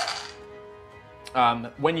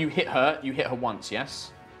 When you hit her once,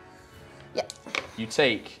 yes? Yeah. You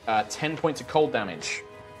take 10 points of cold damage.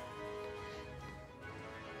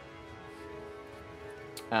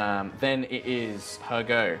 Then it is her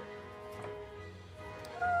go.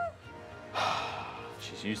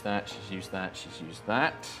 She's used that, she's used that, she's used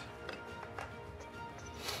that.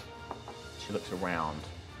 She looks around,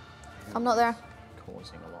 I'm not there.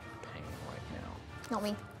 causing a lot of pain right now. Not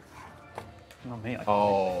me. Not me.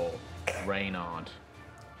 Oh, Reynard.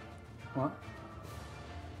 What?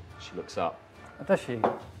 She looks up. Does she?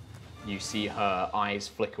 You see her eyes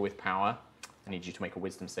flicker with power. I need you to make a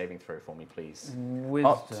wisdom saving throw for me, please.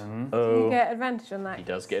 Wisdom. Do you get advantage on He that?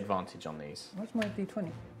 does get advantage on these. Where's my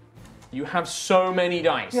d20? You have so many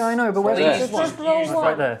dice. Yeah, I know, but where's Please this just one? use It's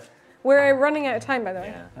right there. We're running out of time, by the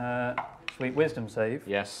way. Yeah. Sweet wisdom save.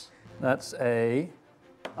 Yes. That's a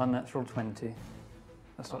unnatural 20.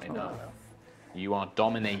 That's Not not enough. You are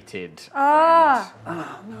dominated. Ah!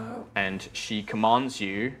 And she commands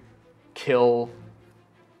you, kill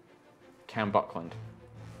Cam Buckland.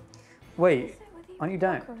 Wait, aren't you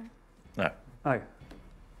down? No. Oh.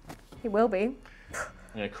 He will be.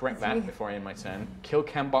 I'm going to correct that before I end my turn. Kill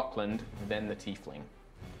Cam Buckland, then the Tiefling.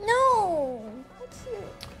 No. That's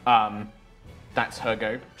cute. That's her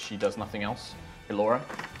go. She does nothing else. Elora,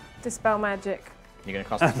 Dispel magic. you're going to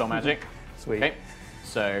cast Dispel Magic. Sweet. Okay.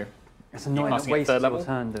 So It's annoying that casting at wastes third your level?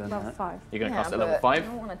 turn doing Level that. 5. you're going to Yeah, cast at level but 5. I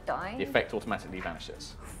don't want to die. The effect automatically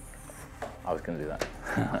vanishes. I was going to do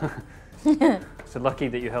that. So lucky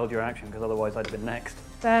that you held your action, because otherwise I'd have been next.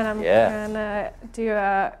 Then I'm Yeah. gonna do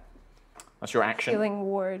a That's your action. healing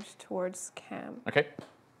ward towards Cam. Okay.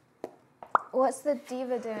 What's the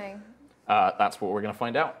diva doing? That's what we're going to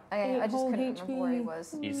find out. Okay, I just Whole couldn't remember where he HP.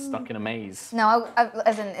 was. He's stuck in a maze. No,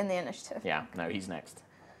 as in the initiative. Yeah, no, he's next.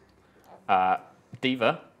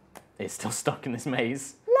 Diva is still stuck in this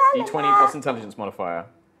maze. D20 plus intelligence modifier.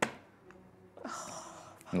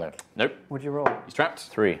 No. Nope, What'd you roll? he's trapped.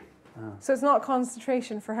 3. So it's not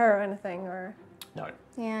concentration for her or anything, or No,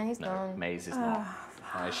 Yeah, he's no, done. maze is not.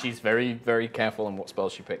 She's very, very careful on what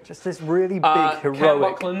spells she picks. Just this really big, Cam heroic...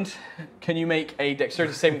 Buckland, can you make a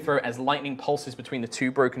dexterity saving throw as lightning pulses between the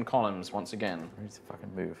two broken columns once again? I need to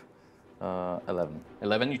fucking move. 11.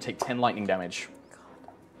 11, you take 10 lightning damage.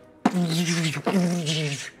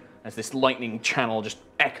 As this lightning channel just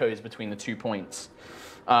echoes between the 2 points.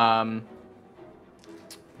 That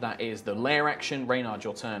is the lair action. Reynard,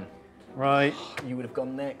 your turn. Right. You would have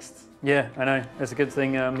gone next. Yeah, I know. It's a good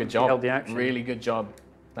thing Good you job. held the action. Really good job.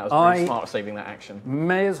 That was really I- smart saving that action.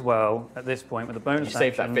 May as well, at this point, with a bonus You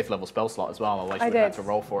saved that action, 5th level spell slot as well, otherwise I you would have had did. to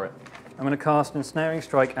roll for it. I'm going to cast Ensnaring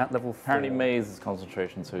Strike at level 4. Apparently Maze is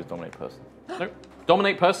concentration, so is Dominate Person. Nope.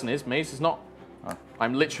 Dominate person is, maze is not. Oh.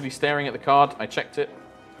 I'm literally staring at the card. I checked it.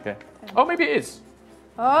 Okay. Oh, maybe it is.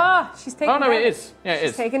 oh, she's taking. Oh, no, it damage. is. Yeah, it She's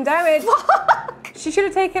is. taking damage. She should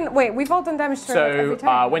have taken. Wait, we've all done damage to her like, So every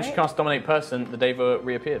time. when right? she cast Dominate Person, the Deva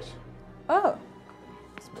reappeared. Oh.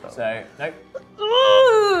 So, nope.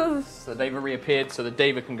 Ooh, So the Deva reappeared, so the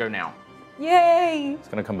Deva can go now. yay! It's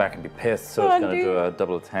going to come back and be pissed, so Come it's on, going to do dude. a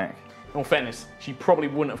double attack. In all fairness, she probably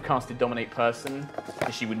wouldn't have casted Dominate Person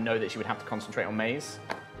because she would know that she would have to concentrate on Maze.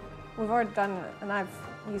 We've already done it, and I've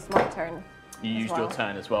used my turn. You used well. your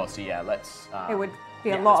turn as well, so yeah, let's... It would be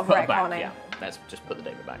yeah, a lot let's of put her back, retconning. Yeah, let's just put the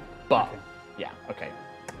Deva back. But, yeah, okay.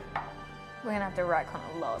 We're gonna have to retcon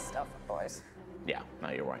a lot of stuff, boys. Yeah, no,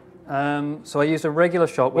 you're right. So I used a regular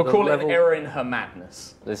shot with We'll call a it level... an error in her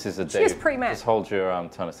madness. This is a She is Dave. pretty mad. Just hold your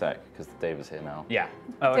turn a sec, because the Dave is here now. Yeah,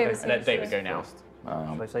 Oh, okay. David's- let David go now.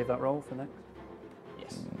 Should I save that roll for next?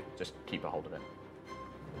 Yes, just keep a hold of it.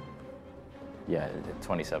 Yeah,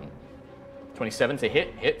 27. 27 to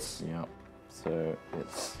hit, hits. Yeah. So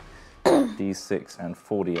it's D6 and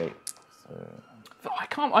 48. So I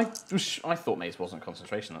can't, I thought Maze wasn't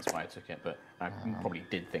concentration, that's why I took it, but I probably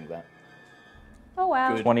did think that. Oh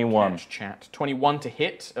wow. Good 21. catch, chat. 21 to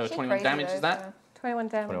hit, She 21 crazy damage though, is that? so- 21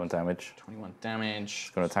 damage. 21 damage. 21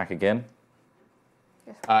 damage. Going to attack again.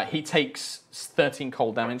 He takes 13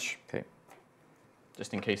 cold damage, Okay.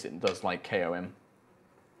 just in case it does like KO him.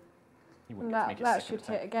 He wouldn't And get to make a that second should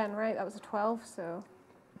attack. hit again, right? That was a 12, so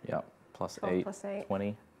Yeah. Plus 12 8. plus 8.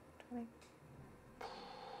 20.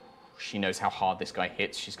 She knows how hard this guy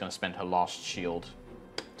hits. She's going to spend her last shield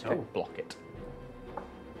to Oh. block it.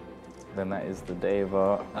 Then that is the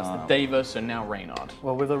Deva. That's the Deva, so now Reynard.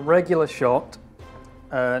 Well, with a regular shot,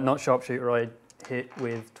 not sharpshooter, I hit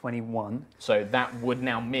with 21. So that would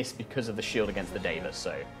now miss because of the shield against the Deva,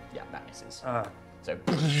 so yeah, that misses. So,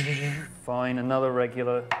 Fine, another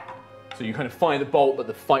regular. so you kind of fire the bolt, but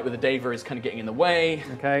the fight with the Deva is kind of getting in the way.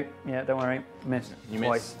 Okay, yeah, don't worry. Missed You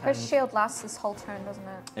twice. Her shield lasts this whole turn, doesn't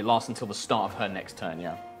it? It lasts until the start of her next turn,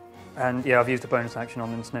 yeah. And yeah, I've used a bonus action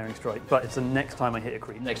on Ensnaring Strike, but it's the next time I hit a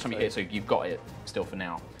creature. Next time you so- hit, so you've got it still for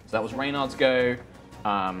now. So that was Reynard's go.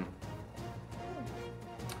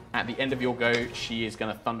 At the end of your go, she is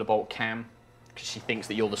going to Thunderbolt Cam because she thinks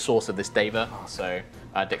that you're the source of this Deva. So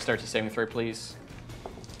dexterity saving throw, please.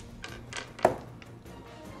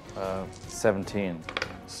 17.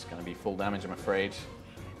 It's going to be full damage, I'm afraid,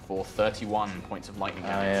 for 31 points of lightning I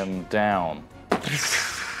damage. am down.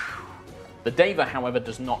 The Deva, however,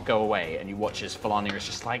 does not go away, and you watch as Falania is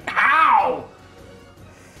just like, ow!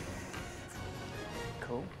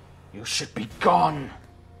 Cool. You should be gone.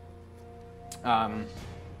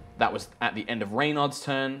 That was at the end of Reynard's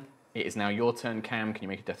turn. It is now your turn, Cam. Can you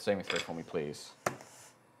make a death saving throw for me, please?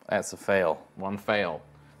 That's a fail. One fail.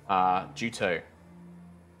 Juto.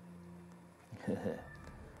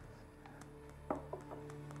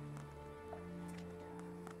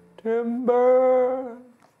 Timber.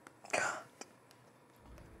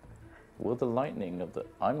 Will the lightning of the...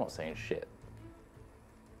 I'm not saying shit.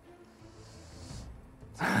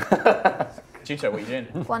 Juto, what are you doing?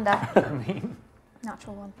 One die.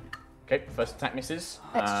 Natural one. Okay, first attack misses.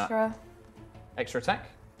 Extra. Extra attack.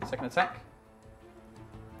 Second attack.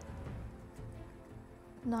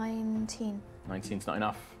 19. 19's not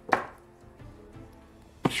enough.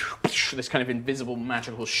 This kind of invisible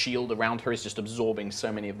magical shield around her is just absorbing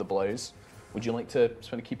so many of the blows. Would you like to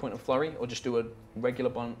spend a key point on flurry, or just do a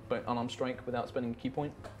regular unarmed strike without spending a key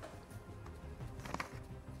point?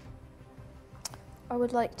 I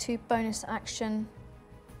would like to bonus action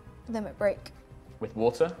limit break. With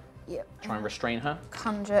water, Yep. try and restrain her.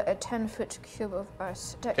 Conjure a 10-foot cube of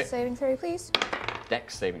ice. Dex Okay. saving throw, please.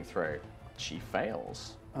 Dex saving throw. She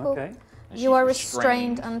fails. Okay. And You she's are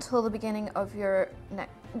restrained until the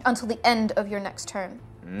until the end of your next turn.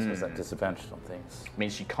 So is that disadvantage on things?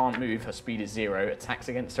 Means she can't move, her speed is 0, attacks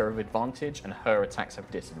against her have advantage, and her attacks have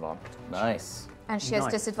disadvantage. Nice. And she has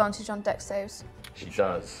Nice. disadvantage on dex saves. She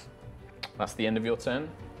does. That's the end of your turn.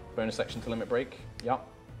 Bonus action to limit break. Yup.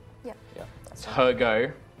 Yep. Yeah. It's her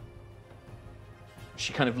go.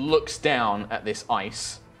 She kind of looks down at this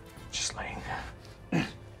ice, just laying there.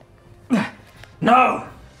 No!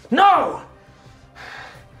 No!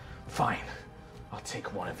 Fine. I'll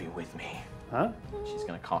take one of you with me. Huh? She's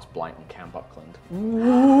going to cast Blight on Cam Buckland.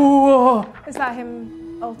 Is that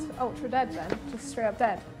him ultra dead then? Just straight up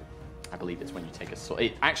dead? I believe it's when you take a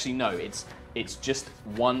sword. Actually, no, it's just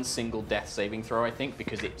one single death saving throw, I think,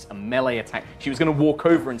 because it's a melee attack. She was going to walk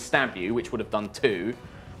over and stab you, which would have done 2,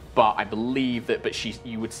 but I believe that. But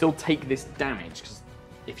you would still take this damage because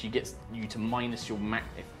if you get you to minus your max.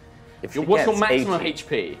 What's your maximum 80,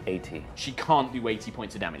 HP? 80. She can't do 80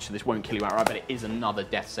 points of damage, so this won't kill you outright, but it is another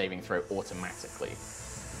death saving throw automatically.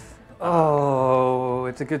 Oh,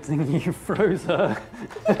 it's a good thing you froze her.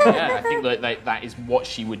 Yeah, I think that is what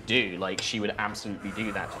she would do. Like, she would absolutely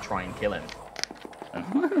do that to try and kill him.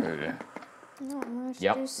 No, I managed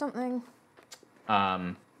to do something.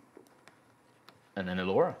 And then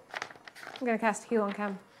Elora. I'm going to cast heal on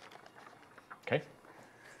Cam. Okay.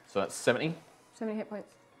 So that's 70. 70 hit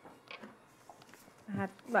points.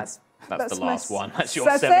 That's the last one. That's your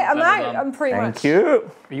That's it. 7th I'm level out. done. I'm pretty much. Thank you.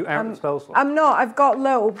 Are you out of spell slot? I'm not. I've got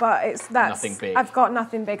low, but that's Nothing big. I've got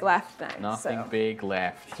nothing big left now. Nothing so. big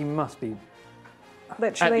left. She must be.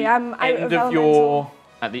 Literally, I'm out of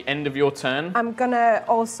At the end of your turn. I'm gonna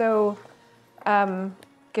also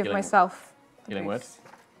give Healing- myself the Healing word. boost.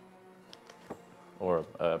 Or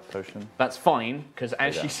a potion. That's fine, because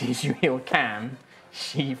as she sees you heal Cam,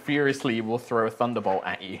 she furiously will throw a thunderbolt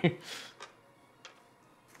at you.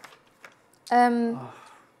 You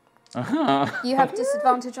have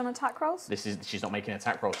disadvantage on attack rolls. She's not making an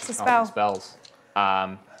attack roll. She's It's a casting spells.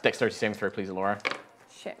 Dexterity saving throw, please, Elora.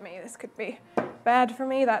 Shit me, this could be bad for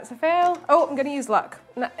me. That's a fail. Oh, I'm gonna use luck.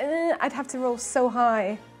 I'd have to roll so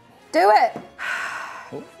high. Do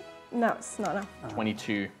it. No, it's not enough.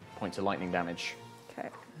 22 points of lightning damage. Okay.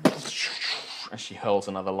 As she hurls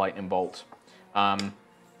another lightning bolt. The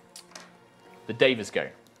Davers go.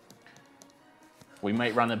 We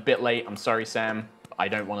might run a bit late. I'm sorry, Sam. I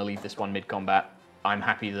don't want to leave this one mid-combat. I'm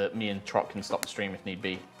happy that me and Trot can stop the stream if need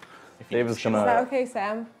be. David's Is gonna. that okay,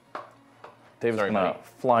 Sam? David's Sorry, gonna buddy.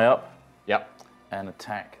 fly up Yep. and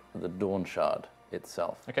attack the Dawn Shard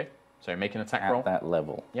itself Okay. So make an attack at roll. that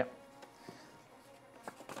level. Yep.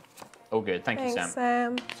 Oh, good. Thank you, Thanks,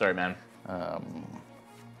 Sam. Sam. Sorry, man. I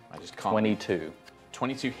just can't. 22.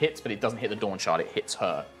 22 hits, but it doesn't hit the Dawn Shard. It hits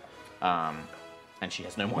her. And she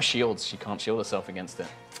has no more shields. She can't shield herself against it.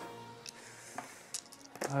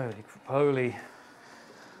 Holy.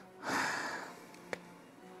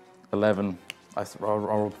 11. I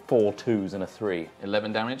rolled 4 2s and a 3.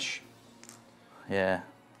 11 damage. Yeah.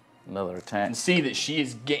 Another You attack. can see that she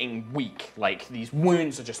is getting weak. Like, these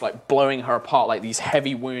wounds are just like blowing her apart, like these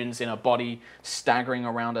heavy wounds in her body, staggering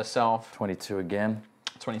around herself. 22 again.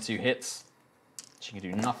 22 hits. She can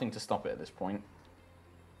do nothing to stop it at this point.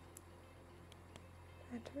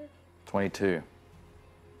 22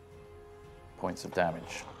 points of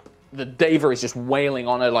damage. The Daver is just wailing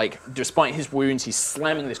on her, like, despite his wounds, he's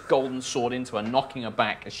slamming this golden sword into her, knocking her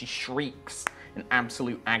back as she shrieks in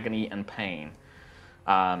absolute agony and pain.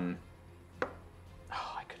 I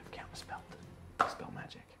could have counterspelled spell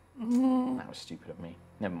magic. That was stupid of me.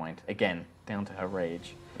 Never mind. Again, down to her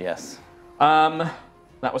rage. Yes.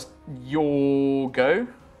 That was your go.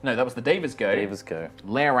 No, that was the Daver's go. Davis go.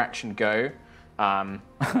 Lair action go.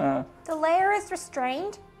 The layer is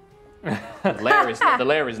restrained. The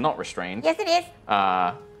lair is not restrained. Yes, it is.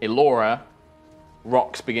 Elora,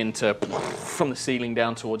 rocks begin to from the ceiling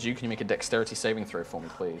down towards you. Can you make a dexterity saving throw for me,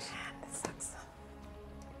 please? This sucks.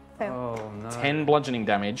 Fail. Oh no. 10 bludgeoning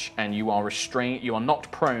damage, and you are restrained. You are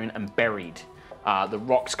knocked prone and buried. The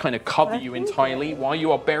rocks kind of cover you entirely. While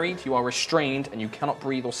you are buried, you are restrained, and you cannot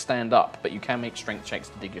breathe or stand up. But you can make strength checks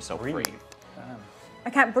to dig yourself free. I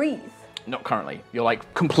can't breathe. Not currently. You're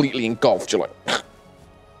like completely engulfed. You're like.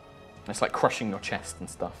 It's like crushing your chest and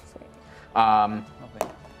stuff.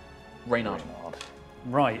 Reynard.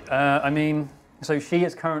 Right. I mean, so she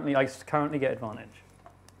is currently. I currently get advantage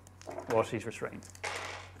while she's restrained.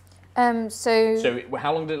 So So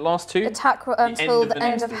how long did it last to? attack until of the the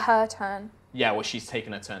end next of her turn. Yeah, well, she's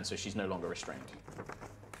taken her turn, so she's no longer restrained.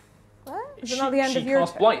 What? Is it not the end of your She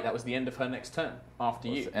cast turn? Blight. That was the end of her next turn, after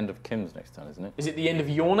It's you. the end of Kim's next turn, isn't it? Is it the end of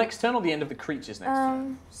your next turn or the end of the creature's next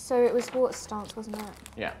turn? So it was water stance, wasn't it?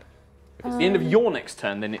 Yeah. If it's the end of your next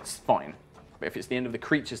turn, then it's fine. But if it's the end of the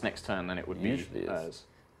creature's next turn, then it would be Usually is. hers.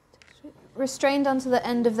 Restrained until the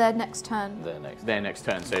end of their next turn. Their next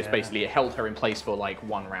turn. So it's basically, it held her in place for like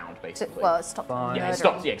 1 round, basically. Well, it stopped. Fine. Yeah, it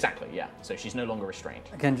stops. Yeah, exactly. Yeah. So she's no longer restrained.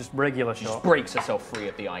 Again, just regular She just shot. breaks herself free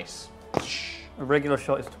of the ice. A regular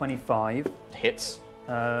shot is 25. Hits.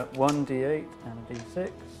 1d8 and a d6.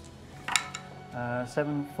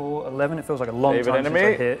 7, 4, 11. It feels like a long Favorite time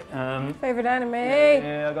enemy? since I hit. Favorite enemy.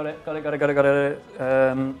 Yeah, I got it.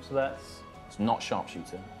 So that's... It's not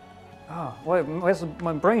sharpshooter. Oh, where's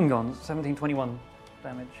my brain gone? 17, 21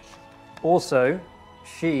 damage. Also,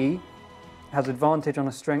 she has advantage on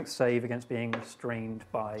a strength save against being restrained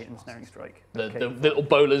by ensnaring strike. The little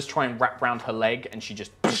bowlers try and wrap round her leg, and she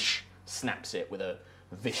just snaps it with a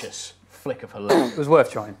vicious flick of her leg. It was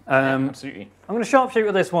worth trying. Absolutely. I'm going to sharpshoot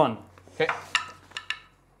with this one. Okay.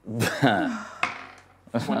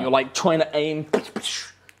 When you're like trying to aim,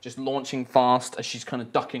 just launching fast as she's kind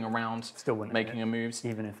of ducking around, Still wouldn't making hit, her moves.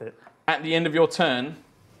 even if it... At the end of your turn,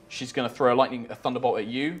 she's going to throw a thunderbolt at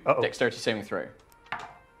you. Uh-oh. Dexterity saving throw.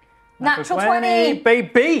 Natural 20.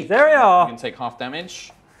 Baby! There we You are! can take half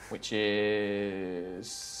damage, which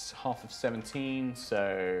is half of 17,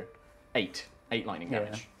 so 8. 8 lightning Yeah.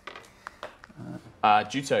 damage.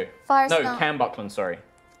 Juto. Fire No, spell. Cam Buckland, sorry.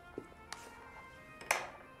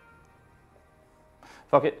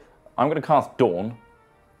 Fuck it. I'm going to cast Dawn,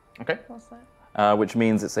 Okay. What's that? which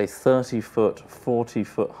means it's a 30-foot,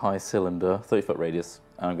 40-foot high cylinder, 30-foot radius.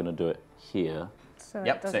 And I'm going to do it here. So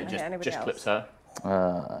Yep, it so doesn't it hit anybody just else. clips her.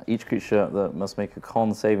 Each creature that must make a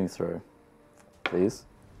con saving throw, please.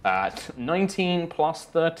 19 plus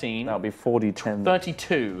 13. That would be 40-10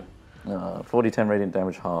 radiant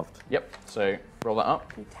damage halved. Yep, so roll that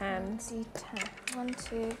up. D10. D10. 1, 2,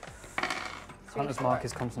 3, Hunter's 4. mark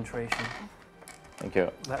is concentration. Thank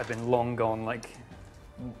you. That had been long gone, like,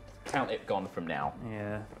 Count it gone from now.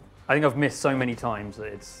 yeah. I think I've missed so many times that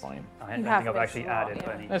it's... Fine. I You don't have think I've missed actually a lot, added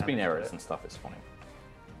yeah. any There's been damage to errors it. and stuff, it's fine.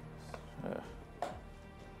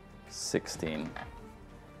 16.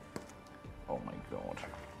 Oh my god.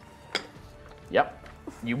 Yep.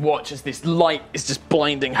 You watch as this light is just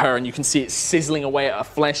blinding her and you can see it sizzling away at her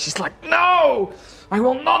flesh. She's like, no! I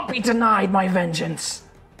will not be denied my vengeance!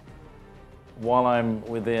 While I'm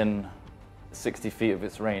within 60 feet of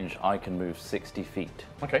its range, I can move 60 feet.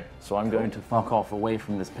 Okay. So I'm going to fuck off away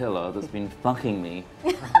from this pillar that's been fucking me.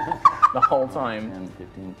 The whole time. 10,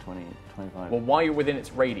 15, 20, 25. Well, while you're within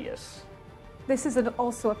its radius, This is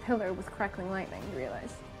also a pillar with crackling lightning, you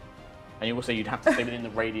realise? and you also you'd have to stay within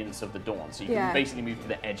the radiance of the dawn, so you Yeah. can basically move to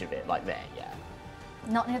the edge of it, like there, yeah.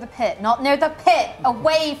 Not near the pit. Not near the pit.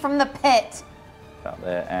 Away from the pit. About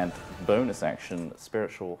there. And bonus action,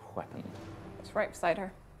 spiritual weapon. It's right beside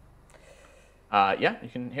her. Yeah, you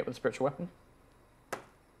can hit with a spiritual weapon.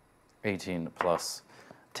 18 plus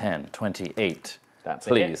 10, 28. That's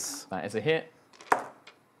Please. a hit. That is a hit.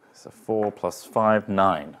 So 4 plus 5,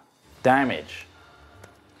 9. Damage.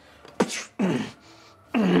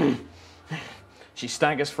 She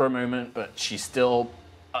staggers for a moment, but she's still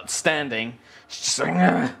standing. She's just like,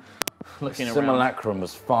 "Ugh," looking around. Simulacrum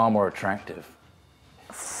was far more attractive.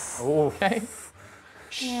 Okay.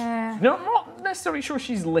 Yeah. No, I'm not necessarily sure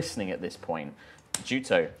she's listening at this point.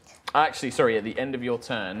 Juto. Actually, sorry, at the end of your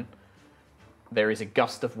turn, there is a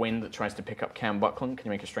gust of wind that tries to pick up Cam Buckland. Can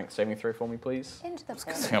you make a strength saving throw for me, please? Into the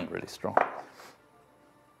Because pit. I'm really strong.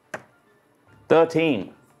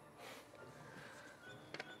 13.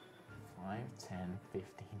 5, 10, 15,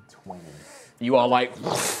 20. You are like,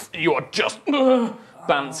 you are just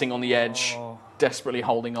balancing on the edge, desperately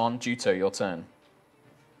holding on. Juto, your turn.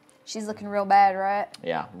 She's looking real bad, right?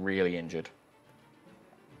 Yeah, really injured.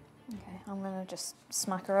 Okay, I'm gonna just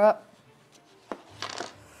smack her up.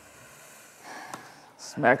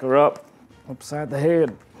 Smack her up upside the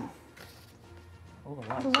head.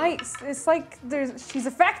 The lights, it's like she's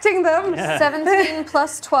affecting them. 17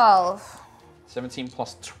 plus 12 17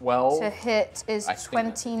 plus 12. to hit is I think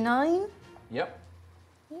that's- 29. Yep.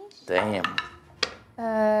 Damn.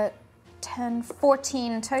 10,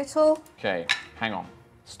 14 total. Okay, hang on.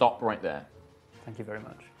 Stop right there. Thank you very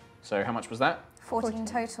much. So how much was that? 14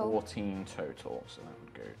 total. 14 total, so that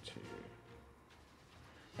would go to...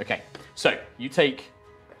 Okay, so you take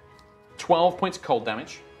 12 points of cold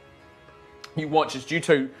damage. You watch as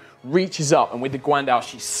Juto reaches up and with the Guandao,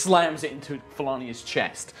 she slams it into Falania's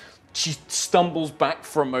chest. She stumbles back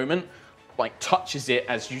for a moment, like touches it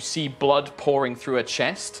as you see blood pouring through her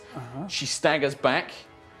chest. She staggers back,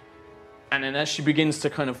 and then as she begins to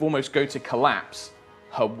kind of almost go to collapse,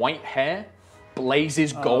 her white hair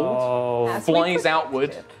blazes gold, flies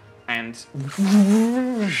outward, and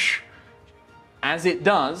as it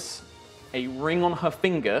does, a ring on her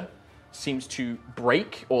finger seems to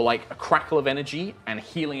break, or like a crackle of energy, and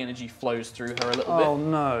healing energy flows through her a little bit. Oh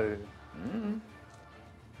no.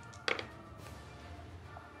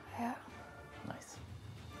 Yeah. Nice.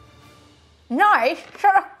 Nice.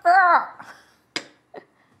 Shut up.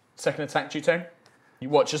 Second attack, Juto. You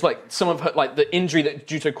watch as like some of her, like the injury that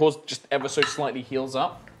Juto caused just ever so slightly heals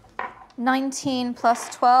up. 19 plus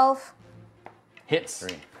 12. Hits.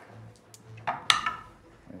 3.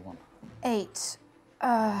 1. 8.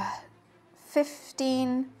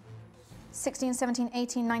 15, 16, 17,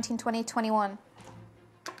 18, 19, 20, 21.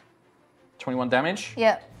 21 damage.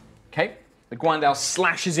 Yeah. Okay. The Guandao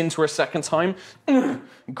slashes into her a second time.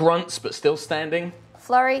 Grunts, but still standing.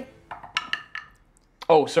 Flurry.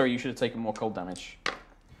 Oh, sorry, you should have taken more cold damage.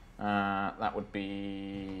 That would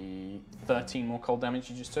be 13 more cold damage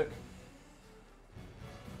you just took.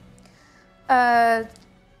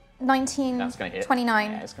 19, That's going to hit.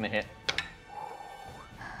 29. Yeah, it's going to hit.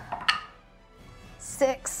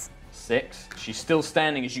 6. 6. She's still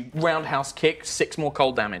standing as you roundhouse kick. 6 more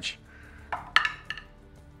cold damage.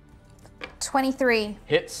 23.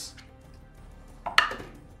 Hits.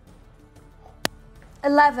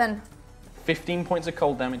 11. 15 points of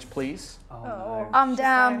cold damage, please. I'm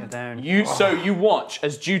down. You're down. You watch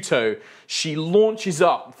as Juto, she launches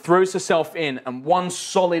up, throws herself in, and one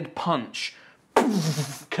solid punch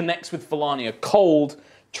connects with Felania. Cold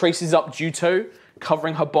traces up Juto,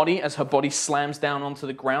 covering her body as her body slams down onto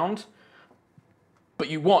the ground. But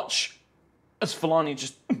you watch as Felania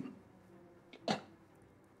just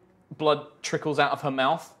blood trickles out of her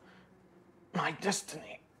mouth. My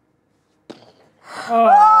destiny.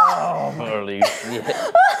 Holy shit.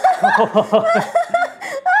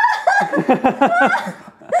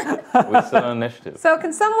 We're still on initiative. So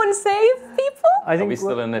can someone save people? I think we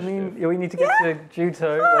still I initiative? mean, we need to get to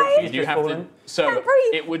Juto. Hi. Like, she's You just have to. fallen. So Can't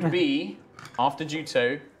breathe. it would be after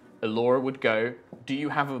Juto, Elora would go. Do you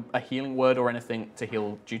have a healing word or anything to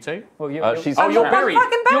heal Juto? Well, She's Oh, you're I'm buried.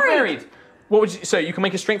 fucking You're buried. buried. What would you? So you can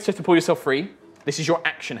make a strength check to pull yourself free. This is your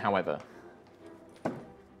action, however.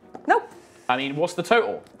 Nope. I mean, what's the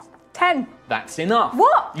total? 10. That's enough.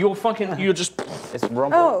 What? You're just. It's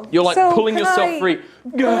rumble. Oh. You're like so pulling can yourself I free.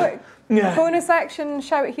 Bonus action,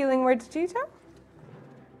 shout healing word to Juto.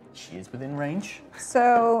 She is within range.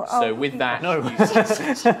 So. So with that,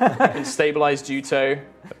 you can stabilize Juto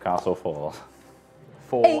The castle falls.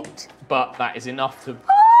 for, 8. but that is enough to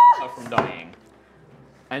stop her from dying.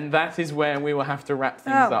 And that is where we will have to wrap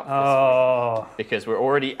things up this Oh. week, because we're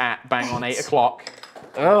already at bang on 8 o'clock.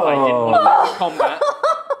 I didn't want to leave combat.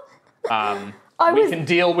 We can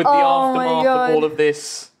deal with the aftermath of all of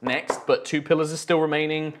this next, but 2 pillars are still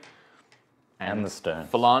remaining. And the stone.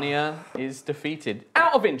 Felania is defeated.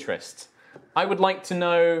 Out of interest, I would like to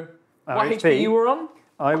know what HP. HP you were on.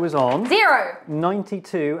 I was on 0.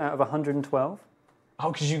 92 out of 112.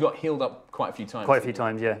 Oh, because you got healed up quite a few times. Quite a few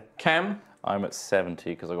times, yeah. Cam, I'm at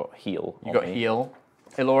 70 because I got heal. you got heal.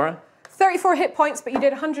 Elora, 34 hit points, but you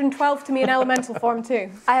did 112 to me in elemental form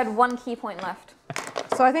too. I had 1 key point left.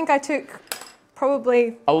 So I think I took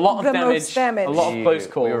probably a lot of the damage. most damage. A lot of close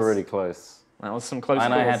calls. We were really close. That was some close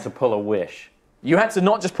And calls. I had to pull a wish. You had to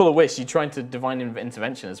not just pull a wish, you tried to divine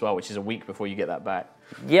intervention as well, which is a week before you get that back.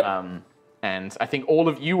 Yep. And I think all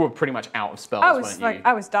of you were pretty much out of spells, I was weren't like, you?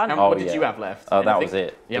 I was done. What did you have left? Oh, that Anything? was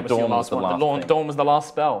it. Yeah, The was your dawn was last the one. last The thing. dawn was the last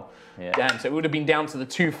spell. Yeah. Damn, so it would have been down to the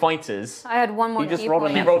 2 fighters. I had 1 more You just key rolled a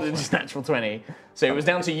point. He rolled a just natural 20. So it was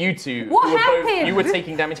down to you two. What you were happened? You were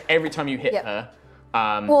taking damage every time you hit Yep. her.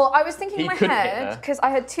 Well, I was thinking He in my could hit head, her. because I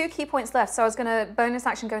had 2 key points left, so I was going to bonus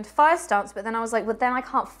action go into fire stance, but then I was like, well, then I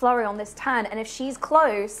can't flurry on this turn, and if she's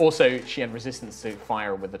close... Also, she had resistance to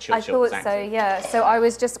fire with the chill I shield was thought so, active. yeah. So I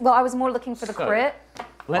was just, well, I was more looking for the So- crit.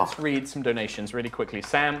 Let's read some donations really quickly.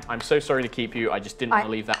 Sam, I'm so sorry to keep you. I just didn't want to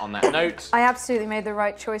leave that on that note. I absolutely made the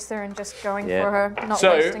right choice there and just going Yeah. for her, not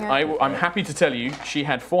So wasting it. I'm happy to tell you she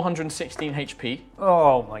had 416 HP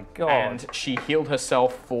Oh my god. and she healed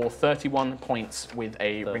herself for 31 points with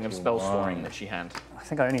a Ring of Spell 31. Storing that she had, I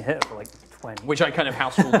think I only hit it for like 20. which I kind of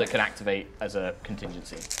house ruled that could activate as a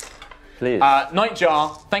contingency. Please.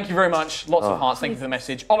 Nightjar, thank you very much. Lots of hearts, thank you for the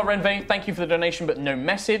message. Ola Renve, thank you for the donation, but no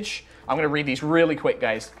message. I'm going to read these really quick,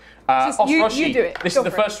 guys. You Osroshi, do it. This Go is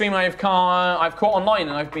the for it. first stream I've caught online,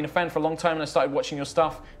 and I've been a fan for a long time, and I started watching your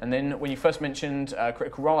stuff. And then when you first mentioned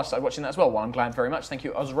Critical Role, I started watching that as well. Well, I'm glad very much. Thank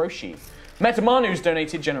you, Osroshi. Metamanu's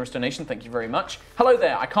donated, generous donation. Thank you very much. Hello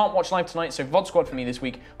there. I can't watch live tonight, so VOD squad for me this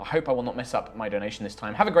week. I hope I will not mess up my donation this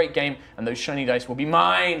time. Have a great game, and those shiny dice will be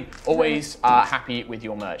mine. Always happy with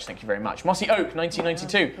your merch. Thank you very much. Mossy Oak,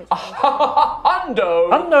 1992. Hundo.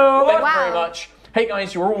 Hundo. Thank you very much. Hey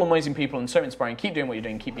guys, you're all amazing people and so inspiring. Keep doing what you're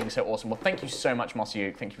doing. Keep being so awesome. Well, thank you so much, Mossy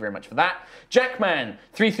Oak. Thank you very much for that.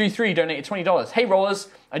 Jackman333 donated $20. Hey rollers,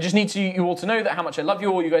 I just need you all to know that how much I love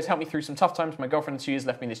you all. You guys helped me through some tough times. My girlfriend of 2 years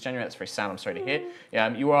left me this January. That's very sad. I'm sorry to hear.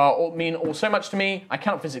 You mean all so much to me. I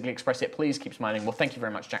cannot physically express it. Please keep smiling. Well, thank you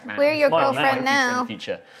very much, Jackman. We're your Smile girlfriend In now. the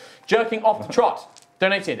future. Jerking off the trot.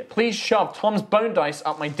 Donated. Please shove Tom's bone dice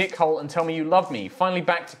up my dick hole and tell me you love me. Finally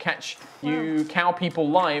back to catch you cow people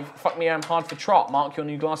live. Fuck me, I'm hard for trot. Mark, your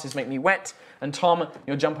new glasses make me wet. And Tom,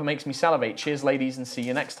 your jumper makes me salivate. Cheers, ladies, and see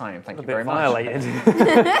you next time. Thank you very much. Violated.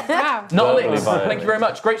 Wow. Not Totally lit. violated. Thank you very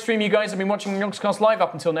much. Great stream, you guys. I've been watching Yogscast live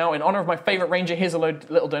up until now. In honor of my favorite ranger, here's a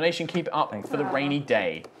little donation. Keep it up for the rainy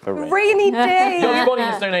day. Rainy day. Yogi Bonnie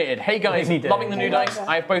has donated. Hey guys, Rainy day. loving the new dice.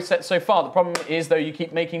 I have both sets so far. The problem is though you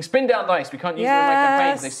keep making spin down dice. We can't use them in my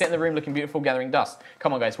campaigns. They sit in the room looking beautiful, gathering dust.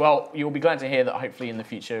 Come on guys. Well, you'll be glad to hear that hopefully in the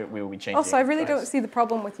future we will be changing. Also, I really dice. don't see the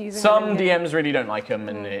problem with using Some them. DMs really don't like them,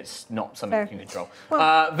 and it's not something Fair. you can control.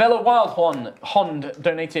 Vela Hond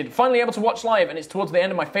donated. Finally able to watch live, and it's towards the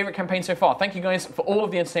end of my favorite campaign so far. Thank you guys for all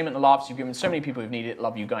of the entertainment and laughs you've given so many people who've needed it.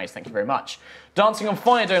 Love you guys. Thank you very much. Dancing on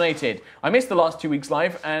Fire donated. I missed the last 2 weeks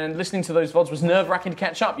live, and listening to those VODs was nerve-wracking to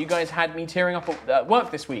catch up. You guys had me tearing up at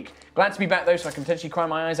work this week. Glad to be back though, so I can potentially cry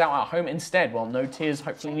my eyes out at home instead. Well, no tears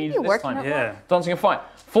hopefully needed You're this working time. at Yeah. Dancing on Fire.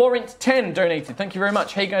 Florent10 donated. Thank you very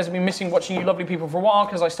much. Hey guys, I've been missing watching you lovely people for a while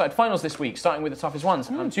because I started finals this week, starting with the toughest ones.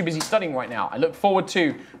 I'm too busy studying right now. I look forward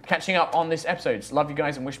to catching up on this episode. Love you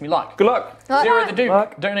guys and wish me luck. Good luck. Zero the Duke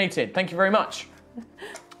Luck. donated. Thank you very much.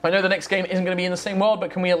 I know the next game isn't going to be in the same world, but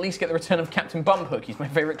can we at least get the return of Captain Bumphook? He's my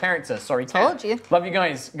favourite character. Sorry, Cat. Told you. Love you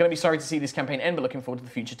guys. Going to be sorry to see this campaign end, but looking forward to the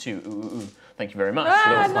future too. Ooh, ooh, ooh. Thank you very much.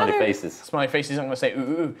 Little smiley faces. Smiley faces, I'm going to say ooh,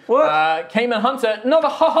 ooh, ooh. What? Cayman Hunter, another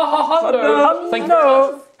ha ha ha hundo. Thank you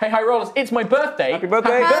very much. Hey, hi rollers, it's my birthday. Happy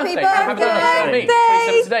birthday. Happy birthday. Happy birthday to me.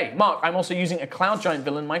 Birthday. 27 today. Mark, I'm also using a Cloud Giant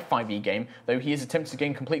villain in my 5e game, though he is attempting to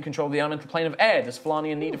gain complete control of the elemental plane of air. Does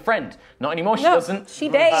Falania need a friend? Not anymore, she No, doesn't. she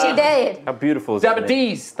did. She did. How beautiful is that?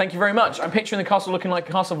 Dabadees, thank you very much. I'm picturing the castle looking like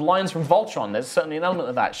the castle of lions from Voltron. There's certainly an element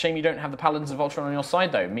of that. Shame you don't have the paladins of Voltron on your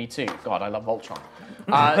side, though. Me too. God, I love Voltron.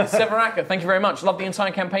 Severaka, thank you very much. Love the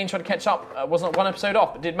entire campaign. Tried to catch up. Wasn't one episode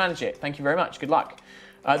off, but did manage it. Thank you very much. Good luck.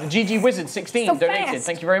 The GG Wizard 16 So donated. fast.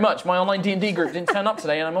 Thank you very much. My online D&D group didn't turn up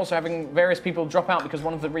today, and I'm also having various people drop out because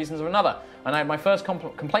one of the reasons or another. And I had my first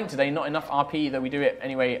complaint today. Not enough RP, though we do it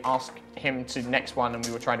anyway. Ask him to next one, and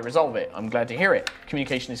we will try to resolve it. I'm glad to hear it.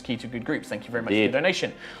 Communication is key to good groups. Thank you very much for your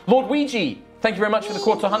donation. Lord Ouija, thank you very much for the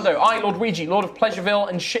quarter hundo. I, Lord Ouija, Lord of Pleasureville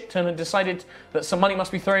and Shitton, had decided that some money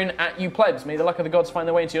must be thrown at you plebs. May the luck of the gods find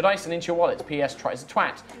their way into your dice and into your wallets. P.S. Tries a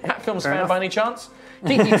twat. Hat Films fan by any chance?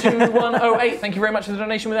 Tiki2108, thank you very much for the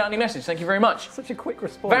donation without any message. Thank you very much. Such a quick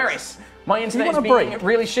response. Varys, my internet is want a being break?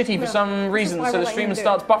 really shitty for some reason, why so we're the letting stream him do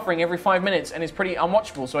starts buffering every 5 minutes and is pretty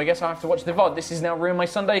unwatchable, so I guess I have to watch the VOD. This has now ruined my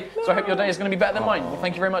Sunday, so I hope your day is going to be better than mine. Well,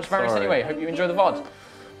 thank you very much, Varys, anyway. Hope you enjoy the VOD.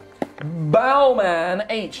 Bowman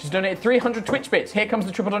H has donated 300 Twitch bits. Here comes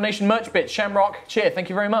the triple donation merch bit. Shamrock, cheer, thank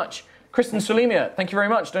you very much. Kristen Sulimia, thank you very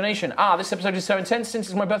much. Donation. This episode is so intense. Since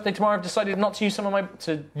it's my birthday tomorrow, I've decided to use some of my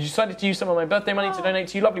birthday money to donate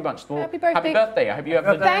to you lovely bunch. Well, Happy birthday. Happy birthday. I hope you have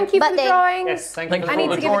the Thank you for the Birthday. drawings. Yes, thank you. Thank you I for need all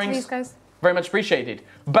to the give it to drawings. these guys. Very much appreciated.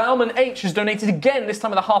 Bauman H has donated again, this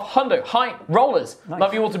time with a half hundo. Hi, rollers.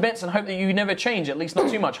 Love you all to bits and hope that you never change, at least not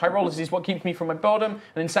too much. Hi, rollers is what keeps me from my boredom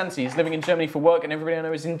and insanity is living in Germany for work, and everybody I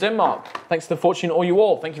know is in Denmark. Thanks to the fortune all you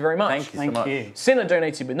all. Thank you very much. Thank you so much. you. Sinner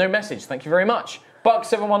donated with no message. Thank you very much.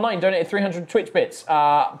 Buck719 donated 300 Twitch bits.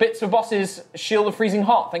 Bits of Bosses, Shield of Freezing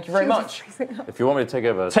Hot. Thank you very much. If you want me to take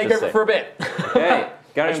over, Take just over say. for a bit. Hey,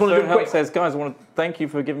 Gary just wanna do it Stonehouse quick. says, guys, I want to thank you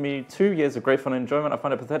for giving me 2 years of great fun and enjoyment. I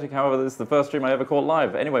find it pathetic, however, this is the first stream I ever caught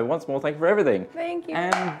live. Anyway, once more, thank you for everything. Thank you.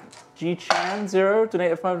 And G-Chan0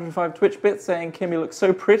 donated 505 Twitch bits saying, Kim, you look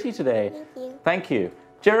so pretty today. Thank you.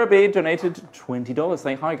 Jeremy donated $20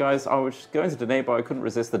 saying, hi guys, I was going to donate, but I couldn't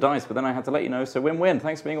resist the dice, but then I had to let you know, so win-win.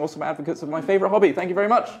 Thanks for being awesome advocates of my favourite hobby. Thank you very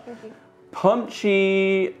much. Thank you.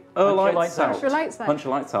 Punchy Lights Out. Punch your lights out. Punch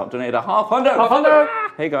your lights out. Donated a half hundo.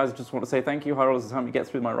 Hey guys, I just want to say thank you. High Rollers has helped me get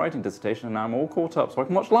through my writing dissertation, and now I'm all caught up, so I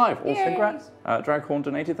can watch live. Also, Congrats. Draghorn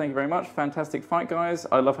donated. Thank you very much. Fantastic fight, guys.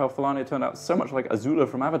 I love how Falania turned out so much like Azula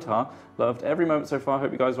from Avatar. Loved every moment so far.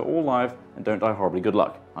 Hope you guys are all live and don't die horribly. Good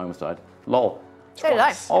luck. I almost died. Lol. So did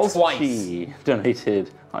I. Olschi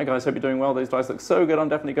donated. Hi guys, hope you're doing well. Those dice look so good. I'm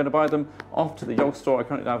definitely going to buy them off to the Yog store. I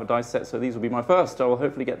currently don't have a dice set, so these will be my first. I will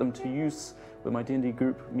hopefully get them to use when my D&D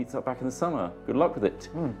group meets up back in the summer. Good luck with it.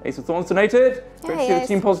 Ace of Thorns donated. Great to see the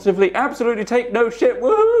team positively. Absolutely take no shit.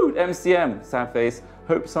 Woohoo! MCM. Sad face.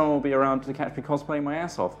 Hope someone will be around to catch me cosplaying my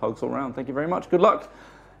ass off. Hugs all around. Thank you very much. Good luck.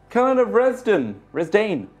 Canon of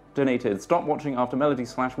Resdane donated. Stop watching after Melody /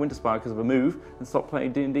 Winterspire because of a move, and stop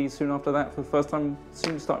playing D&D soon after that for the first time.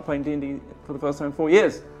 Soon start playing D&D for the first time in 4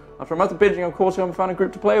 years. After a month of binging, of course, I found a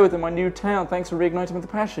group to play with in my new town. Thanks for reigniting with the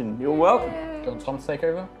passion. You're welcome. Do you want Tom to take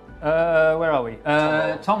over? Where are we?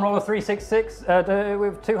 Tom Roller 366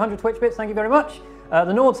 with 200 Twitch bits. Thank you very much.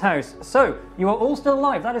 The Nord's house. So, you are all still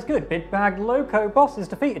alive. That is good. Big Bag Loco boss is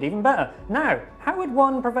defeated. Even better. Now, how would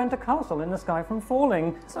one prevent a castle in the sky from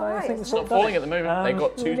falling? I think It's not falling at the moment. They've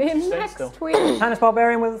got two states still. Next Tannis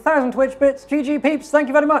Barbarian with 1,000 Twitch bits. GG peeps. Thank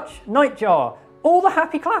you very much. Nightjar. All the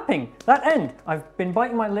happy clapping. That end. I've been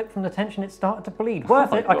biting my lip from the tension. It started to bleed.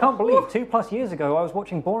 Worth it. I can't believe 2+ years ago I was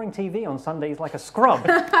watching boring TV on Sundays like a scrub.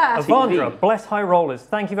 Avandra. Bless High Rollers.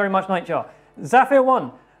 Thank you very much, Nightjar. Zafir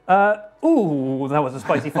 1. Ooh, that was a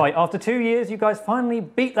spicy fight. After 2 years, you guys finally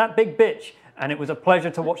beat that big bitch, and it was a pleasure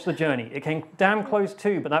to watch the journey. It came damn close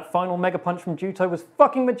too, but that final mega punch from Juto was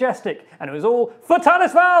fucking majestic, and it was all for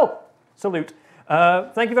Talis'Val! Salute.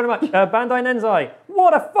 Thank you very much. Bandai Nenzai.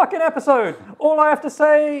 What a fucking episode! All I have to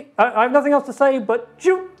say, I have nothing else to say but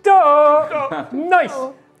Juto! Nice!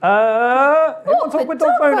 Who wants Awkward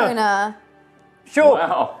Dog Boner? Sure.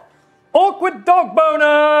 Wow. Awkward Dog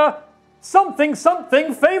Boner! Something,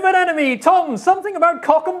 favourite enemy. Tom, something about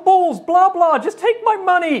cock and balls, blah, blah. Just take my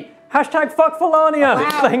money. Hashtag fuck Falania.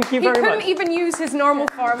 Wow. Thank you very He much. couldn't even use his normal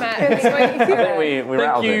format. I think we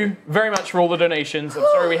Thank you very much for all the donations. I'm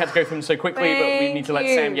sorry we had to go through them so quickly, but we need to let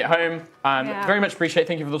Thank Sam you. get home. Very much appreciate it.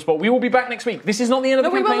 Thank you for the support. We will be back next week. This is not the end of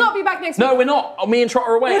No, the we campaign. will not be back next week. No, we're not. Oh, me and Trot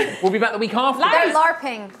are away. We'll be back the week after. They're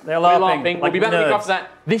LARPing. They're We're laughing. LARPing. We'll like be back the week nerds. after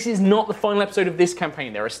that. This is not the final episode of this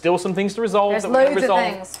campaign. There are still some things to resolve. There's that we haven't loads of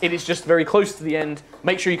resolved. things. It is just very close to the end.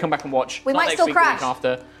 Make sure you come back and watch. We Not might next still week, crash. The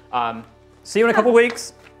week after. See you in a couple of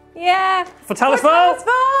weeks. Yeah. For Talis'Val.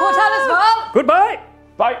 For Talis'Val! Goodbye.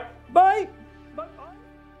 Bye. Bye.